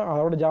எடுத்துங்க.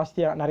 அதோட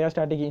ஜாஸ்தியாக நிறையா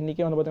ஸ்டாட்டிக்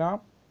இன்றைக்கி வந்து பார்த்தீங்கன்னா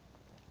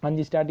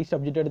 5 ஸ்டாட்டிக்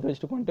சப்ஜெக்ட் எடுத்து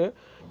வச்சுட்டு கொண்டு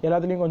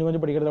எல்லாத்துலேயும் கொஞ்சம்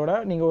கொஞ்சம் படிக்கிறத விட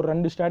நீங்கள் ஒரு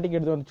 2 ஸ்டாட்டிக்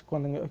எடுத்து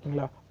வச்சுக்கோங்க.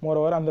 ஓகேங்களா,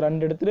 மோரோவர் அந்த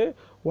 2 எடுத்துட்டு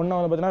ஒன்றா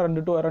வந்து பார்த்தீங்கன்னா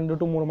 2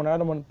 to 3 மணி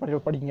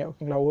நேரம் படிங்க.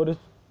 ஓகேங்களா, ஒரு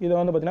இதை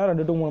வந்து பார்த்தீங்கன்னா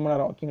 2 to 3 மணி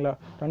நேரம். ஓகேங்களா,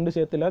 2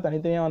 சேர்த்துல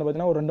தனித்தனியாக வந்து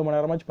பார்த்தீங்கன்னா ஒரு 2 மணி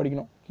நேரமாச்சு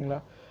படிக்கணும். ஓகேங்களா,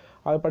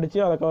 அதை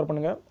படித்து அதை கவர்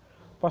பண்ணுங்கள்.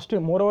 ஃபஸ்ட்டு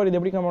மோரோவர் இது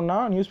எப்படி கம்மன்னா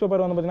நியூஸ்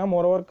பேப்பர் வந்து பார்த்தீங்கன்னா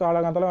மோரோவர்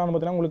காலகாலத்தில் வந்து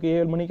பார்த்தீங்கன்னா உங்களுக்கு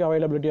 7 மணிக்கு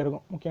அவைலபிலிட்டியாக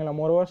இருக்கும். ஓகேங்களா,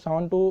 மோரோவர்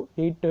 7 to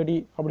 8:30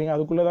 அப்படிங்க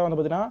அதுக்குள்ளே தான் வந்து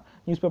பார்த்தீங்கன்னா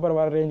நியூஸ் பேப்பர்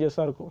வர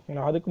ரேஞ்சஸாக இருக்கும்.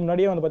 ஓகேங்களா, அதுக்கு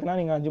முன்னாடியே வந்து பார்த்தீங்கன்னா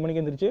நீங்கள் 5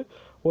 மணிக்கு எழுந்திரிச்சு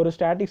ஒரு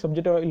ஸ்டாட்டிக்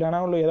சப்ஜெக்ட்டோ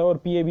இல்லைனா ஏதோ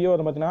ஒரு பிஏபியோ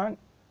வந்து பார்த்தீங்கன்னா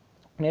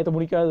நேற்று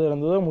முடிக்காது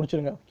இருந்ததோ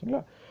முடிச்சிருங்க.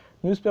 ஓகேங்களா,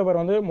 நியூஸ்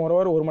பேப்பர் வந்து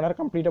மோரோவர் 1 மணி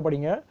நேரம் கம்ப்ளீட்டாக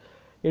படிங்க.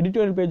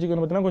 எடிட்டோரியல் பேஜுக்கு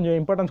வந்து பார்த்தீங்கன்னா கொஞ்சம்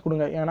இம்பார்ட்டன்ஸ்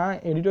கொடுங்க. ஏன்னா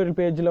எடிட்டோரியல்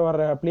பேஜில்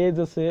வர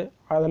பிளேஜஸ்ஸு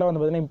அதெல்லாம் வந்து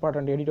பார்த்தீங்கன்னா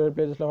இம்பார்ட்டன்ட். எடிட்டோரியல்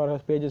பேஜஸில் வர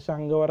பேஜஸ்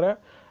அங்கே வர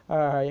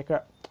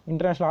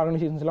இன்டர்நேஷ்னல்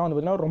ஆர்கனைசேஷன்ஸ்லாம் வந்து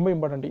பார்த்தீங்கன்னா ரொம்ப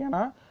இம்பார்ட்டன்ட்.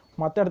 ஏன்னா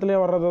மற்ற இடத்துல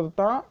வர்றது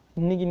தான்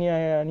இன்றைக்கி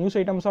நியூஸ்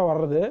ஐட்டம்ஸாக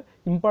வர்றது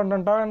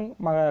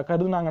இம்பார்ட்டண்ட்டாக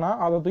கருதுனாங்கன்னா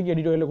அதை தூக்கி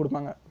எடிட்டோரியலில்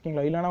கொடுப்பாங்க.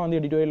 ஓகேங்களா, இல்லைனா வந்து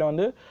எடிட்டோரியலில்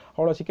வந்து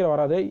அவ்வளோ சீக்கிரம்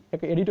வராது.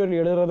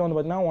 எடிட்டோரியல் எழுதுறது வந்து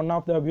பார்த்தீங்கன்னா ஒன்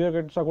ஆஃப் த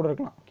பியூரோக்ராட்ஸாக கூட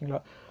இருக்கலாம்.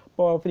 ஓகேங்களா,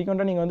 இப்போ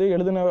ஃப்ரீக்வெண்ட்டாக நீங்கள் வந்து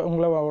எழுதுன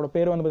உங்களோட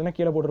பேர் வந்து பார்த்தீங்கன்னா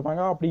கீழே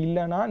போட்டிருப்பாங்க. அப்படி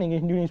இல்லைனா நீங்கள்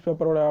இந்தியன் நியூஸ்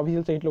பேப்பரோட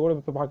அஃபிஷியல் சைட்டில் கூட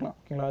இப்போ பார்க்கலாம்.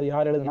 ஓகேங்களா, அது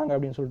யார் எழுதுனாங்க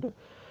அப்படின்னு சொல்லிட்டு.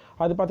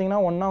 அது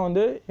பார்த்தீங்கன்னா ஒன்றா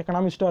வந்து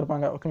எக்கனாமிஸ்ட்டாக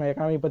இருப்பாங்க. ஓகேங்களா,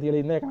 எக்கனாமி பற்றி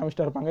எழுதியிருந்தால்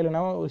எக்கனாமிஸ்ட்டாக இருப்பாங்க,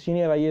 இல்லைனா ஒரு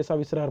சீனியர் ஐஏஎஸ்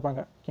ஆஃபீஸராக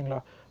இருப்பாங்க. ஓகேங்களா,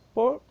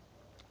 இப்போது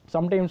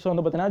சம்டைம்ஸ்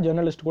வந்து பார்த்தீங்கன்னா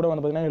ஜெர்னலிஸ்ட் கூட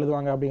வந்து பார்த்தீங்கன்னா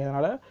எழுதுவாங்க.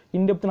 அப்படிங்கிறதுனால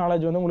இன்டெப்த்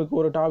நாலேஜ் வந்து உங்களுக்கு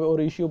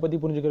ஒரு இஷ்யூ பற்றி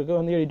புரிஞ்சுக்கிறதுக்கு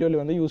வந்து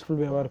எடிட்டோரியல் வந்து யூஸ்ஃபுல்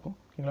வேவாக இருக்கும்.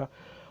 ஓகேங்களா,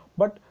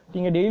 பட்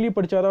நீங்கள் டெய்லி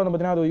படித்தா தான் வந்து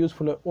பார்த்தீங்கன்னா அது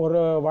யூஸ்ஃபுல். ஒரு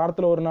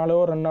வாரத்தில் 1 நாளோ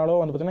 2 நாளோ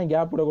வந்து பார்த்தீங்கன்னா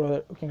கேப் விடக்கூடாது.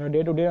 ஓகேங்களா,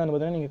 டே டு டே வந்து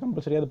பார்த்தீங்கன்னா நீங்கள்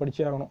கம்பல்சரியாக அதை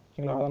படிச்சே ஆகணும்.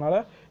 ஓகேங்களா, அதனால்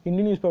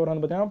இந்தியன் நியூஸ் பேப்பர்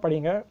வந்து பார்த்தீங்கன்னா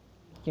படிங்க.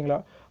 ஓகேங்களா,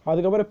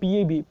 அதுக்கப்புறம்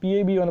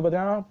பிஐபி வந்து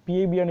பார்த்தீங்கன்னா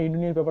PIB and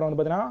Indian news paper வந்து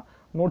பார்த்தீங்கன்னா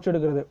நோட்ஸ்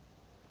எடுக்கிறது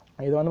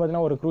இது வந்து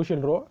பார்த்தீங்கன்னா ஒரு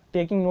க்ரூஷியல் ரோ.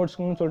 டேக்கிங்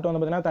நோட்ஸ்னு சொல்லிட்டு வந்து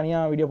பார்த்தீங்கன்னா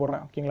தனியாக வீடியோ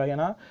போடுறேன். ஓகேங்களா,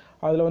 ஏன்னா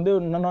அதில் வந்து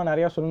இன்னும்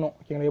நிறையா சொல்லணும்.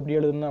 ஓகேங்களா, எப்படி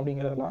எழுதுணும்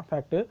அப்படிங்கிறதெல்லாம்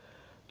ஃபேக்ட்டு.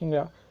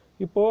 ஓகேங்களா,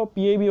 இப்போது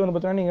பிஐபி வந்து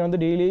பார்த்தீங்கன்னா நீங்கள் வந்து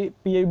டெய்லி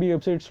பிஐபி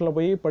வெப்சைட்ஸில்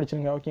போய்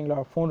படிச்சுருங்க. ஓகேங்களா,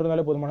 ஃபோன்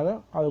இருந்தாலே போதுமானது,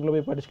 அதுக்குள்ளே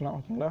போய் படிச்சுக்கலாம்.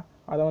 ஓகேங்களா,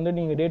 அதை வந்து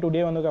நீங்கள் டே டு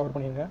டே வந்து கவர்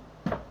பண்ணிடுங்க.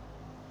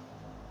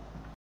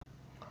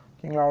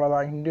 ஓகேங்களா,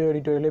 அவ்வளோதான். இந்தியோ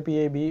எடிட்டோரியல்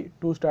பிஐபி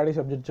 2 ஸ்டாட்டிக்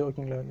சப்ஜெக்ட்ஸ்.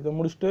 ஓகேங்களா, இதை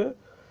முடிச்சுட்டு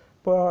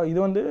இப்போ இது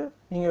வந்து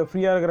நீங்கள்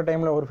ஃப்ரீயாக இருக்கிற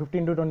டைமில் ஒரு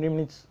 15 to 20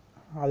 minutes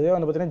அதுவே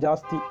வந்து பார்த்தீங்கன்னா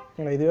ஜாஸ்தி.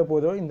 ஓகேங்களா, இதுவே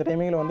போதும். இந்த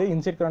டைமிங்கில் வந்து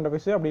இன்சைட் கரண்ட்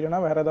அஃபேர்ஸ் அப்படி இல்லைனா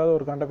வேறு ஏதாவது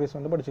ஒரு கரண்ட் அஃபேர்ஸ்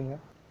வந்து படிச்சுங்க.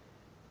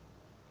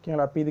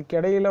 ஓகேங்களா, இப்போ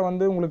இதுக்கிடையில்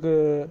வந்து உங்களுக்கு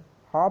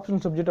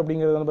ஆப்ஷன் சப்ஜெக்ட்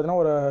அப்படிங்கிறது வந்து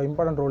பார்த்தீங்கன்னா ஒரு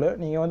இம்பார்ட்டன்ட் ரோல்.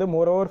 நீங்கள் வந்து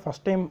moreover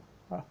first time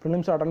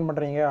prelims attend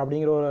பண்ணுறீங்க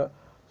அப்படிங்கிற ஒரு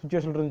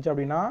சுச்சுவேஷன் இருந்துச்சு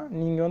அப்படின்னா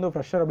நீங்கள் வந்து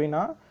ஃப்ரெஷர்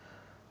அப்படின்னா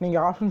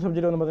நீங்கள் ஆப்ஷன்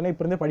சப்ஜெக்ட் வந்து பார்த்தீங்கன்னா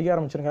இப்போ இருந்தே படிக்க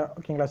ஆரம்பிச்சிருங்க.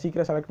 ஓகேங்களா,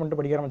 சீக்கிரம் செலக்ட் பண்ணிட்டு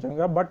படிக்க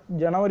ஆரம்பிச்சிருங்க. பட்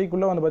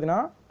ஜனவரிக்குள்ளே வந்து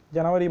பார்த்தீங்கன்னா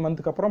ஜனவரி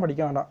மந்த்துக்கு அப்புறம்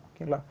படிக்க வேண்டாம்.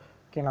 ஓகேங்களா,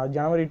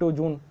 ஜனவரி to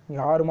ஜூன்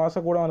நீங்கள் 6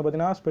 மாதம் கூட வந்து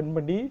பார்த்தீங்கன்னா ஸ்பெண்ட்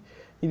பண்ணி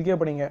இதுக்கே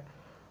படிங்க.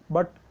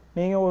 பட்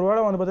நீங்கள் ஒரு வேளை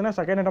வந்து பார்த்தீங்கன்னா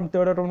செகண்ட் அட்டம்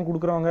தேர்ட் அட்டம்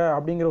கொடுக்குறவங்க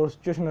அப்படிங்கிற ஒரு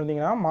சுச்சுவேஷன்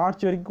இருந்தீங்கன்னா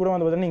மார்ச் வரைக்கும் கூட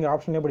வந்து பார்த்தீங்கன்னா நீங்கள்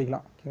ஆப்ஷன்லேயே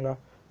படிக்கலாம். ஓகேங்களா,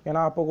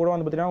 ஏன்னா அப்போ கூட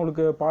வந்து பார்த்தீங்கன்னா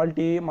உங்களுக்கு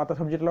பாலிட்டி மற்ற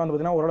சப்ஜெக்ட்லாம் வந்து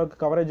பார்த்தீங்கன்னா ஓரளவுக்கு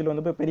கவரேஜில்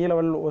வந்து பெரிய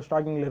லெவல் ஒரு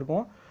ஸ்டாக்கிங்கில்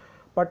இருக்கும்.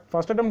 பட்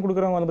ஃபஸ்ட் அட்டம்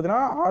கொடுக்குறவங்க வந்து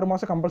பார்த்தீங்கன்னா 6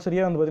 மாதம்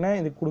கம்பல்சரியாக வந்து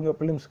பார்த்தீங்கன்னா இது கொடுங்க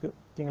ப்ரிலிம்ஸ்க்கு.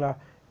 ஓகேங்களா,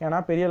 ஏன்னா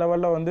பெரிய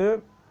லெவலில் வந்து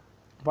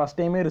ஃபஸ்ட்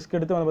டைமே ரிஸ்க்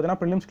எடுத்து வந்து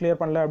பார்த்தீங்கன்னா ப்ரிலிம்ஸ்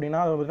கிளியர் பண்ணல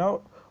அப்படின்னா அது பார்த்தீங்கன்னா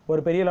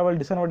ஒரு பெரிய லெவல்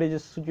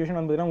டிஸ்அட்வான்டேஜஸ் சுச்சுவேஷன்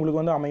வந்து பார்த்தீங்கன்னா உங்களுக்கு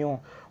வந்து அமையும்.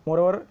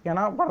 மோரோவர்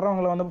ஏன்னா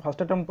வர்றவங்களை வந்து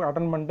ஃபஸ்ட் அட்டம்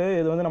அட்டன் பண்ணிட்டு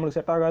இது வந்து நம்மளுக்கு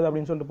செட் ஆகாது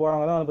அப்படின்னு சொல்லிட்டு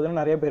போகிறவங்க தான் வந்து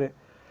பார்த்தீங்கன்னா நிறைய பேர்.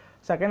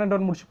 செகண்ட்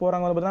அட்டம் முடிச்சு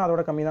போகிறவங்க வந்து பார்த்தீங்கன்னா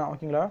அதோட கம்மி தான்.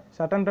 ஓகேங்களா,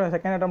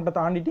 செகண்ட் அட்டம்ப்ட்டை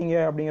தாண்டிட்டீங்க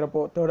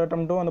அப்படிங்கிறப்போ தேர்ட்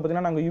அட்டம்ப்ட்டும் வந்து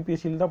பார்த்தீங்கன்னா நாங்கள்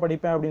யூபிஎஸ்சியில் தான்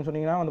படிப்பேன் அப்படின்னு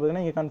சொன்னீங்கன்னா வந்து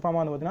பார்த்தீங்கன்னா இங்கே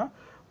கன்ஃபார்மாக வந்து பார்த்தீங்கன்னா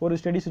ஒரு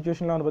ஸ்டடி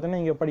சுச்சுவேஷனில் வந்து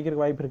பார்த்தீங்கன்னா இங்கே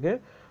படிக்கிறதுக்கு வாய்ப்பு இருக்குது.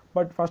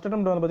 பட் ஃபஸ்ட்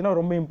அட்டெம்ப்ட் வந்து பார்த்தீங்கன்னா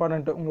ரொம்ப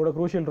இம்பார்ட்டன்ட், உங்களோட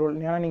க்ரூஷியல் ரோல்.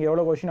 ஏன்னா நீங்கள்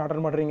எவ்வளோ கொஸ்டின்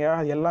அட்டன் பண்ணுறீங்க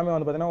அது எல்லாமே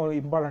வந்து பார்த்தீங்கன்னா ஒரு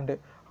இம்பார்ட்டன்ட்.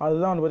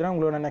 அதுதான் வந்து பார்த்தீங்கன்னா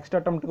உங்களோட நெக்ஸ்ட்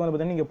அட்டெம்ப்ட்டுக்கு வந்து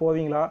பார்த்தீங்கன்னா நீங்கள்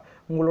போவீங்களா,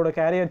 உங்களோட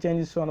கேரியர்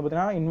சேஞ்சஸ் வந்து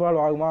பார்த்தீங்கன்னா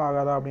இன்வால்வ் ஆகுமா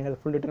ஆகாதா அப்படிங்கிறது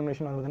ஃபுல்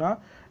டிட்டர்மினேஷன் வந்து பார்த்தீங்கன்னா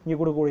நீங்கள்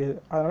கொடுக்கக்கூடியது.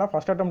 அதனால்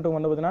ஃபஸ்ட் அட்டெம்ப்ட்டுக்கு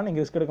வந்து பார்த்தீங்கன்னா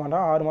நீங்கள் ரிஸ்க் எடுக்க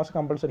வேண்டாம். 6 மாதம்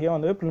கம்பல்சரியாக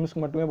வந்து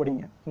ப்ரிலிம்ஸ்க்கு மட்டுமே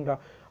படிங்க. ஓகேங்களா,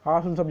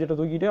 ஆப்ஷனல் சப்ஜெக்ட்டை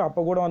தூக்கிட்டு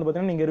அப்போ கூட வந்து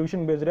பார்த்தீங்கன்னா நீங்கள்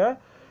ரிவிஷன் பேஸ்டு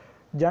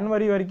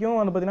ஜனவரி வரைக்கும்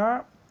வந்து பார்த்தீங்கன்னா,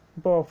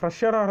 இப்போ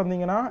ஃப்ரெஷராக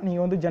இருந்தீங்கன்னா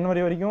நீங்கள் வந்து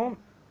ஜனவரி வரைக்கும்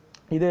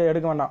இது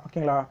எடுக்க வேண்டாம்.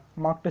 ஓகேங்களா,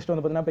 மார்க் டெஸ்ட்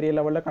வந்து பார்த்தீங்கன்னா பெரிய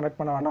லெவலில் கண்டக்ட்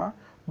பண்ண வேண்டாம்.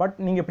 பட்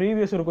நீங்கள்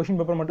ப்ரீவியஸ் ஒரு கொஷின்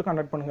பேப்பர் மட்டும்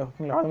கண்டக்ட் பண்ணுங்கள்.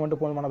 ஓகேங்களா, அது மட்டும்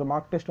போதுமானது.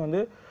 மார்க் டெஸ்ட் வந்து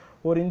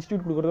ஒரு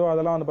இன்ஸ்டியூட் கொடுக்குறதோ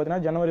அதெல்லாம் வந்து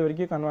பார்த்தீங்கன்னா ஜனவரி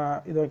வரைக்கும்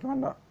இது வைக்க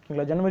வேண்டாம்.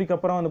 ஓகேங்களா, ஜனவரிக்கு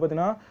அப்புறம் வந்து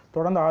பார்த்தீங்கன்னா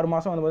தொடர்ந்து 6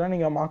 மாதம் வந்து பார்த்தீங்கன்னா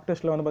நீங்கள் மார்க்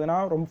டெஸ்ட்டில் வந்து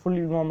பார்த்தீங்கன்னா ரொம்ப ஃபுல்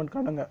இன்வால்மெண்ட்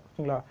காட்டுங்க.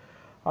 ஓகேங்களா,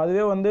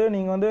 அதுவே வந்து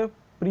நீங்கள் வந்து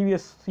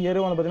ப்ரீவியஸ்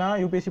இயரும் வந்து பார்த்தீங்கன்னா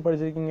யூபிஎஸ்சி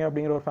படிச்சிருக்கீங்க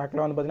அப்படிங்கிற ஒரு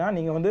ஃபேக்டில் வந்து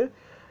பார்த்தீங்கன்னா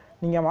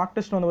நீங்கள் மார்க்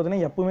டெஸ்ட் வந்து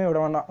பார்த்தீங்கன்னா எப்பவுமே விட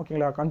வேண்டாம்.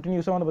 ஓகேங்களா,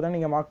 கண்டினியூஸாக வந்து பார்த்தீங்கன்னா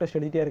நீங்கள் மார்க் டெஸ்ட்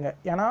எழுதிட்டே இருங்க.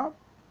 ஏன்னா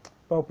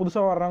இப்போ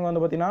புதுசாக வர்றவங்க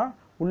வந்து பார்த்தீங்கன்னா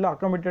உள்ள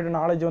அக்கமிட்டட்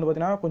நாலேஜ் வந்து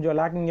பார்த்தீங்கன்னா கொஞ்சம்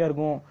லேக்கிங்காக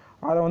இருக்கும்.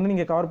 அதை வந்து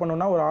நீங்கள் கவர்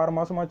பண்ணணும்னா ஒரு 6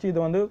 மாதமாச்சு இதை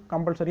வந்து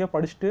கம்பல்சரியாக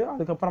படிச்சுட்டு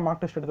அதுக்கப்புறம்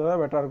மார்க் டெஸ்ட் எடுத்தால்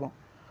தான் பெட்டராக இருக்கும்.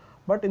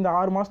 பட் இந்த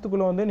 6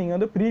 மாதத்துக்குள்ளே வந்து நீங்கள்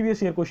வந்து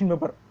previous year question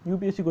paper,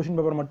 UPSC question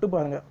paper மட்டும்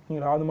பாருங்கள்.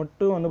 ஓகேங்களா, அது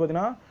மட்டும் வந்து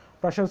பார்த்தீங்கன்னா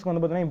ஃப்ரெஷர்ஸ்க்கு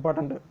வந்து பார்த்தீங்கன்னா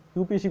இம்பார்ட்டன்ட்.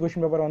 யூபிஎஸ்சி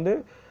கொஷின் பேப்பர் வந்து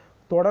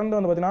தொடர்ந்து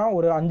வந்து பார்த்தீங்கன்னா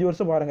ஒரு 5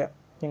 வருஷம் பாருங்கள்.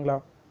 ஓகேங்களா,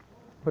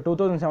 இப்போ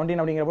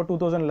 2017 அப்படிங்கிறப்போ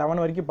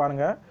 2011 வரைக்கும்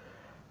பாருங்கள்.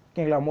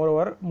 ஓகேங்களா,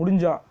 மோரோவர்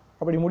முடிஞ்சா,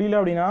 அப்படி முடியல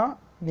அப்படின்னா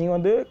நீங்கள்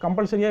வந்து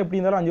கம்பல்சரியாக எப்படி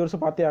இருந்தாலும் 5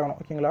 வருஷம் பார்த்தே ஆகணும்.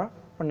 ஓகேங்களா,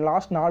 இப்போ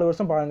லாஸ்ட் 4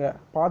 வருஷம் பாருங்கள்.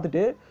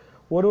 பார்த்துட்டு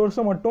ஒரு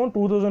வருஷம் மட்டும்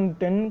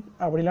 2010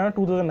 அப்படி இல்லைனா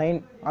 2009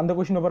 அந்த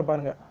கொஷின் பேப்பர்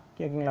பாருங்கள்.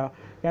 ஓகேங்களா,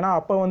 ஏன்னா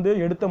அப்போ வந்து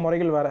எடுத்த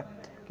முறைகள் வேறு.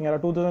 ஓகேங்களா,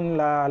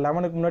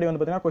 2011க்கு முன்னாடி வந்து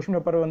பார்த்தீங்கன்னா கொஷின்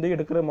பேப்பர் வந்து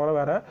எடுக்கிற முறை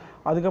வேறு.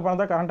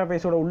 அதுக்கப்புறம் தான் கரண்ட்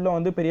அஃபேர்ஸோட உள்ளே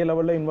வந்து பெரிய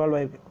லெவலில் இன்வால்வ்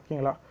ஆகிருக்கு.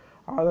 ஓகேங்களா,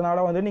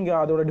 அதனால் வந்து நீங்கள்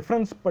அதோட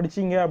டிஃப்ரென்ஸ்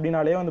படிச்சிங்க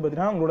அப்படின்னாலே வந்து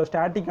பார்த்தீங்கன்னா உங்களோட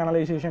ஸ்டாட்டிக்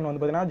அனலைசேஷன் வந்து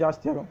பார்த்தீங்கன்னா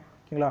ஜாஸ்தியாகும்.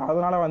 ஓகேங்களா,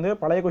 அதனால் வந்து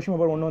பழைய கொஷின்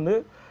பேப்பர் ஒன்று வந்து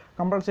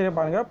கம்பல்சரியாக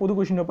பாருங்கள். புது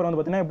கொஷின் பேப்பர் வந்து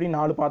பார்த்தீங்கன்னா எப்படி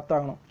 4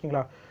 பார்த்தாகணும்.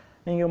 ஓகேங்களா,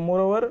 நீங்கள்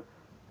மோரோவர்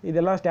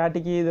இதெல்லாம்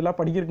ஸ்டாட்டிக்கு இதெல்லாம்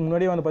படிக்கிறதுக்கு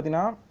முன்னாடியே வந்து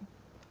பார்த்தீங்கன்னா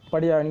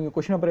நீங்கள்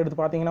கொஷின் பேப்பர் எடுத்து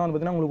பார்த்தீங்கன்னா வந்து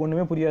பார்த்தீங்கன்னா உங்களுக்கு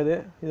ஒன்றுமே புரியாது.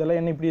 இதெல்லாம்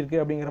என்ன இப்படி இருக்குது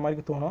அப்படிங்கிற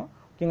மாதிரி தோணும்.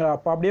 ஓகேங்களா,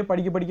 அப்போ அப்படியே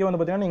படிக்க வந்து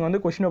பார்த்தீங்கன்னா நீங்கள்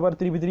வந்து கொஷின் பேப்பர்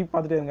திருப்பி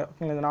பார்த்துட்டே இருங்க.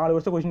 ஓகேங்களா, இந்த 4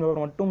 வருஷம் கொஷின்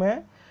பேப்பர் மட்டுமே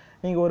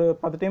நீங்கள் ஒரு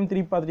 10 டைம்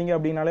திருப்பி பார்த்துட்டீங்க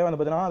அப்படின்னாலே வந்து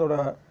பார்த்தீங்கன்னா அதோட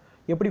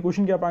எப்படி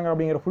கொஷின் கேட்பாங்க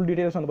அப்படிங்கிற ஃபுல்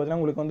டீடைல்ஸ் வந்து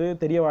பார்த்தீங்கன்னா உங்களுக்கு வந்து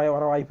தெரிய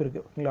வர வாய்ப்பு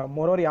இருக்குது. ஓகேங்களா,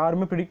 மோரோவர்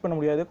யாருமே ப்ரிடிக்ட் பண்ண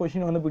முடியாது.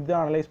 கொஷின் வந்து இப்படி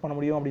தான் அனலைஸ் பண்ண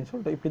முடியும் அப்படின்னு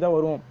சொல்லிட்டு, இப்படி தான்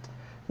வரும்,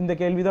 இந்த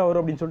கேள்வி தான்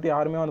வரும் அப்படின்னு சொல்லிட்டு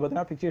யாருமே வந்து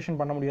பார்த்தீங்கன்னா ஃபிக்சேஷன்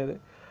பண்ண முடியாது.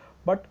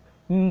 பட்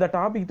இந்த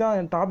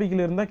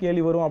டாப்பிக்கில் இருந்தால்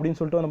கேள்வி வரும் அப்படின்னு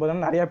சொல்லிட்டு வந்து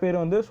பார்த்தீங்கன்னா நிறையா பேர்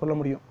வந்து சொல்ல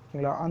முடியும்.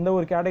 ஓகேங்களா, அந்த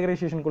ஒரு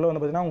கேட்டகரைசேஷனுக்குள்ளே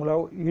வந்து பார்த்தீங்கன்னா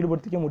உங்களால்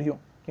ஈடுபடுத்திக்க முடியும்.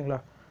 ஓகேங்களா,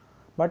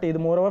 பட் இது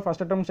moreover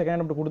first attempt second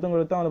attempt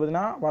கொடுத்தவங்களுக்கு தான் வந்து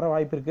பார்த்தீங்கன்னா வர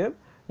வாய்ப்பு இருக்குது.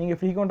 நீங்கள்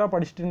ஃப்ரீக்வெண்ட்டாக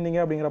படிச்சுட்டு இருந்தீங்க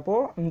அப்படிங்கிறப்போ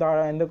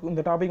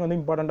இந்த டாபிக் வந்து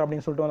இம்பார்ட்டன்ட்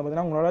அப்படின்னு சொல்லிட்டு வந்து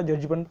பார்த்தீங்கன்னா உங்களால்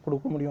ஜட்ஜ்மெண்ட்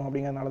கொடுக்க முடியும்.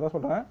 அப்படிங்கிறதுனால தான்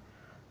சொல்கிறேன்.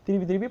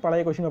 திருப்பி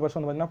பழைய கொஷின் பேப்பர்ஸ்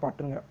வந்து பார்த்தீங்கன்னா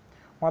பாட்டுருங்க.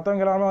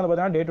 மற்றவங்க எல்லாமே வந்து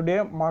பார்த்தீங்கன்னா day to day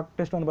mark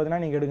test வந்து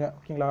பார்த்தீங்கன்னா நீங்கள் எடுங்க.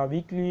 ஓகேங்களா,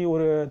 வீக்லி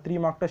ஒரு 3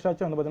 மார்க்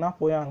டெஸ்ட்டாச்சும் வந்து பார்த்தீங்கன்னா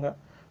போயாங்க.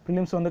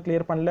 ப்ரிலிம்ஸ் வந்து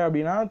கிளியர் பண்ணல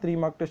அப்படின்னா 3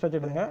 மார்க்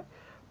டெஸ்ட்டாச்சும் எடுங்க.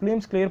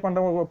 ப்ரிலிம்ஸ் கிளியர்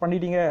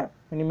பண்ணிட்டீங்க,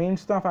 இனி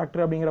மெயின்ஸ் தான்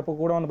ஃபேக்டர் அப்படிங்கிறப்போ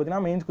கூட வந்து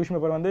பார்த்தீங்கன்னா மெயின்ஸ் கொஷின்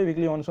பேப்பர் வந்து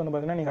வீக்லி ஒன்ஸ் வந்து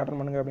பார்த்தீங்கன்னா நீங்கள் அட்டன்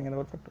பண்ணுங்க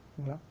அப்படிங்கிற ஒரு ஃபேக்டர்.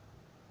 ஓகேங்களா,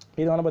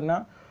 இது வந்து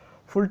பார்த்தீங்கன்னா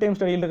ஃபுல் டைம்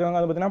ஸ்டடியில் இருக்கிறவங்க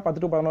வந்து பார்த்தீங்கன்னா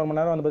 10 to 11 மணி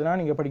நேரம் வந்து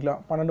பார்த்தீங்கன்னா நீங்கள் படிக்கலாம்.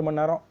 12 மணி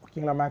நேரம்.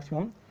 ஓகேங்களா,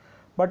 மேக்ஸிமம்.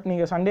 பட்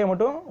நீங்கள் சண்டே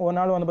மட்டும் ஒரு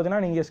நாள் வந்து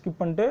பார்த்தீங்கன்னா நீங்கள் ஸ்கிப்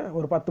பண்ணிட்டு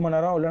ஒரு 10 மணி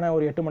நேரம் இல்லைனா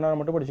ஒரு 8 மணி நேரம்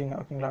மட்டும் படிச்சிங்க.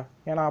 ஓகேங்களா,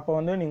 ஏன்னா அப்போ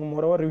வந்து நீங்கள்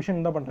மோரோவர்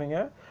ரிவிஷன் தான் பண்ணுறீங்க.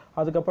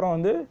 அதுக்கப்புறம்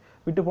வந்து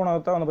விட்டு போனதை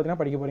தான் வந்து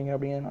பார்த்தீங்கன்னா படிக்க போகிறீங்க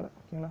அப்படிங்கிறதுனால.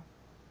 ஓகேங்களா,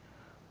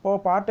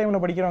 இப்போது பார்ட்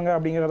டைமில் படிக்கிறவங்க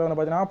அப்படிங்கிறத வந்து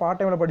பார்த்தீங்கன்னா பார்ட்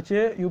டைமில் படித்து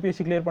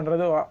யூபிஎஸ்சி கிளியர்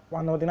பண்ணுறது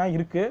வந்து பார்த்தீங்கன்னா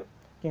இருக்குது.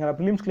 ஓகேங்களா,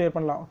 ப்ரிலிம்ஸ் கிளியர்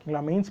பண்ணலாம்.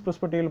 ஓகேங்களா, மெயின்ஸ்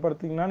பெர்ஸ்பெக்டிவில்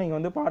பார்த்தீங்கன்னா நீங்கள்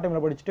வந்து பார்ட்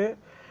டைமில் படிச்சுட்டு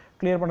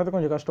கிளியர் பண்ணுறது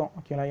கொஞ்சம் கஷ்டம்.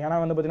 ஓகேங்களா, ஏன்னா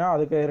வந்து பார்த்தீங்கன்னா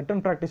அதுக்கு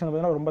ரிட்டன் ப்ராக்டிஸ் வந்து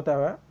பார்த்தீங்கன்னா ரொம்ப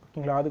தேவை.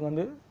 ஓகேங்களா, அதுக்கு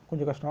வந்து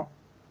கொஞ்சம் கஷ்டம்.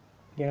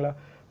 ஓகேங்களா,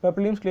 இப்போ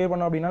ப்ரிலிம்ஸ் கிளியர்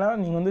பண்ணோம் அப்படின்னா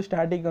நீங்கள் வந்து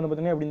ஸ்டாட்டிக் வந்து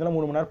பார்த்தீங்கன்னா எப்படி இருந்தாலும்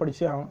 3 மணி நேரம்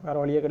படிச்சு ஆகணும், வேறு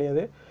வழியே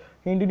கிடையாது.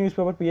 ஹிந்தி நியூஸ்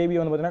பேப்பர் பிஏபி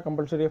வந்து பார்த்தீங்கன்னா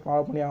கம்பல்சரியாக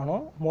ஃபாலோ பண்ணி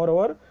ஆகணும்.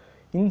 மோரோவர்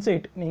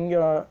இன்சைட்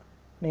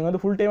நீங்கள் வந்து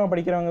ஃபுல் டைமாக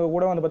படிக்கிறவங்க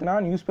கூட வந்து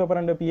பார்த்தீங்கன்னா நியூஸ் பேப்பர்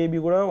அண்ட் பிஏபி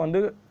கூட வந்து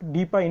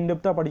டீப்பாக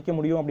இன்டெப்த்தாக படிக்க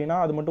முடியும் அப்படின்னா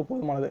அது மட்டும்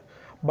போதுமானது.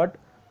 பட்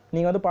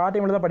நீங்கள் வந்து பார்ட்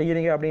டைமில் தான்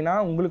படிக்கிறீங்க அப்படின்னா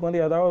உங்களுக்கு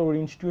வந்து ஏதாவது ஒரு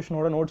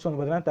இன்ஸ்டியூஷனோட நோட்ஸ் வந்து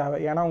பார்த்தீங்கன்னா தேவை.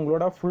 ஏன்னா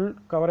உங்களோட ஃபுல்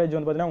கவரேஜ்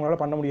வந்து பார்த்தீங்கன்னா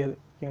உங்களால் பண்ண முடியாது.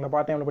 ஓகேங்களா,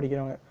 பார்ட் டைமில்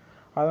படிக்கிறவங்க.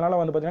 அதனால்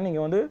வந்து பார்த்தீங்கன்னா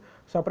நீங்கள் வந்து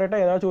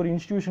செப்பரேட்டாக ஏதாச்சும் ஒரு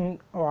இன்ஸ்டியூஷன்,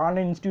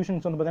 ஆன்லைன்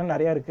இன்ஸ்டியூஷன்ஸ் வந்து பார்த்தீங்கன்னா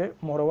நிறையா இருக்குது.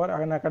 மோரோவர்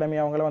அகாடமி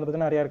அவங்களாம் வந்து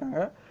பார்த்தீங்கன்னா நிறையா இருக்காங்க.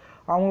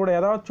 அவங்களோட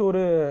ஏதாச்சும்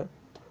ஒரு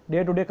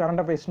day to day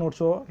current affairs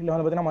நோட்ஸோ இல்லை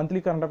வந்து பார்த்தீங்கன்னா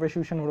மந்த்லி கரண்ட் அஃபேர்ஸ்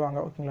டியூஷன் விடுவாங்க.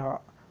 ஓகேங்களா,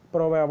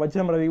 அப்புறம்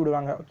வஜ்ரம் ரவி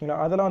விடுவாங்க. ஓகேங்களா,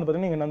 அதெல்லாம் வந்து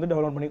பார்த்தீங்கன்னா நீங்கள் வந்து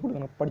டெவலப் பண்ணி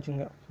கொடுக்கணும்,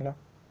 படிச்சுங்க. ஓகேங்களா,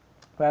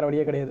 வேறு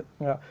வழியே கிடையாது.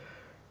 ஓகேங்களா,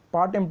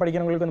 பார்ட் டைம்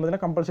படிக்கிறவங்களுக்கு வந்து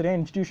பார்த்தீங்கன்னா கம்பல்சரியாக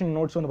இன்ஸ்டியூஷன்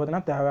நோட்ஸ் வந்து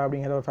பார்த்தீங்கன்னா தேவை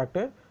அப்படிங்கிற ஒரு ஃபேக்ட்.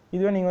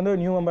 இதுவே நீங்கள் வந்து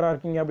நியூ மெம்பராக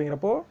இருக்கீங்க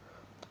அப்படிங்கிறப்போ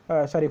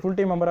ஃபுல்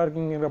டைம் மெம்பராக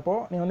இருக்கீங்கிறப்போ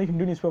நீங்கள் வந்து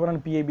Hindu news paper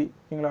and PAP.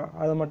 ஓகேங்களா,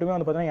 அது மட்டுமே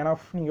வந்து பார்த்தீங்கன்னா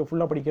எனஃப் நீங்கள்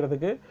ஃபுல்லாக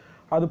படிக்கிறதுக்கு.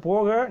 அது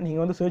போக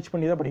நீங்கள் வந்து சர்ச்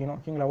பண்ணி தான் படிக்கணும்.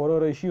 ஓகேங்களா,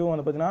 ஒரு இஷ்யூ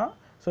வந்து பார்த்தீங்கன்னா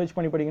சர்ச்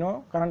பண்ணி படிக்கணும்.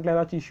 கரண்ட்டில்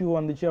ஏதாச்சும் இஷ்யூ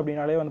வந்துச்சு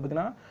அப்படின்னாலே வந்து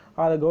பார்த்தீங்கன்னா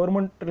அது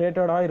கவர்மெண்ட்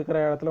ரிலேட்டடாக இருக்கிற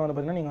இடத்துல வந்து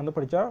பார்த்தீங்கன்னா நீங்கள் வந்து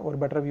படித்தா ஒரு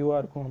பெட்டர்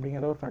வியூவாக இருக்கும்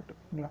அப்படிங்கிற ஒரு ஃபேக்ட்.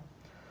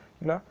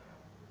 ஓகேங்களா,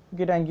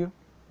 ஓகே, தேங்க்யூ.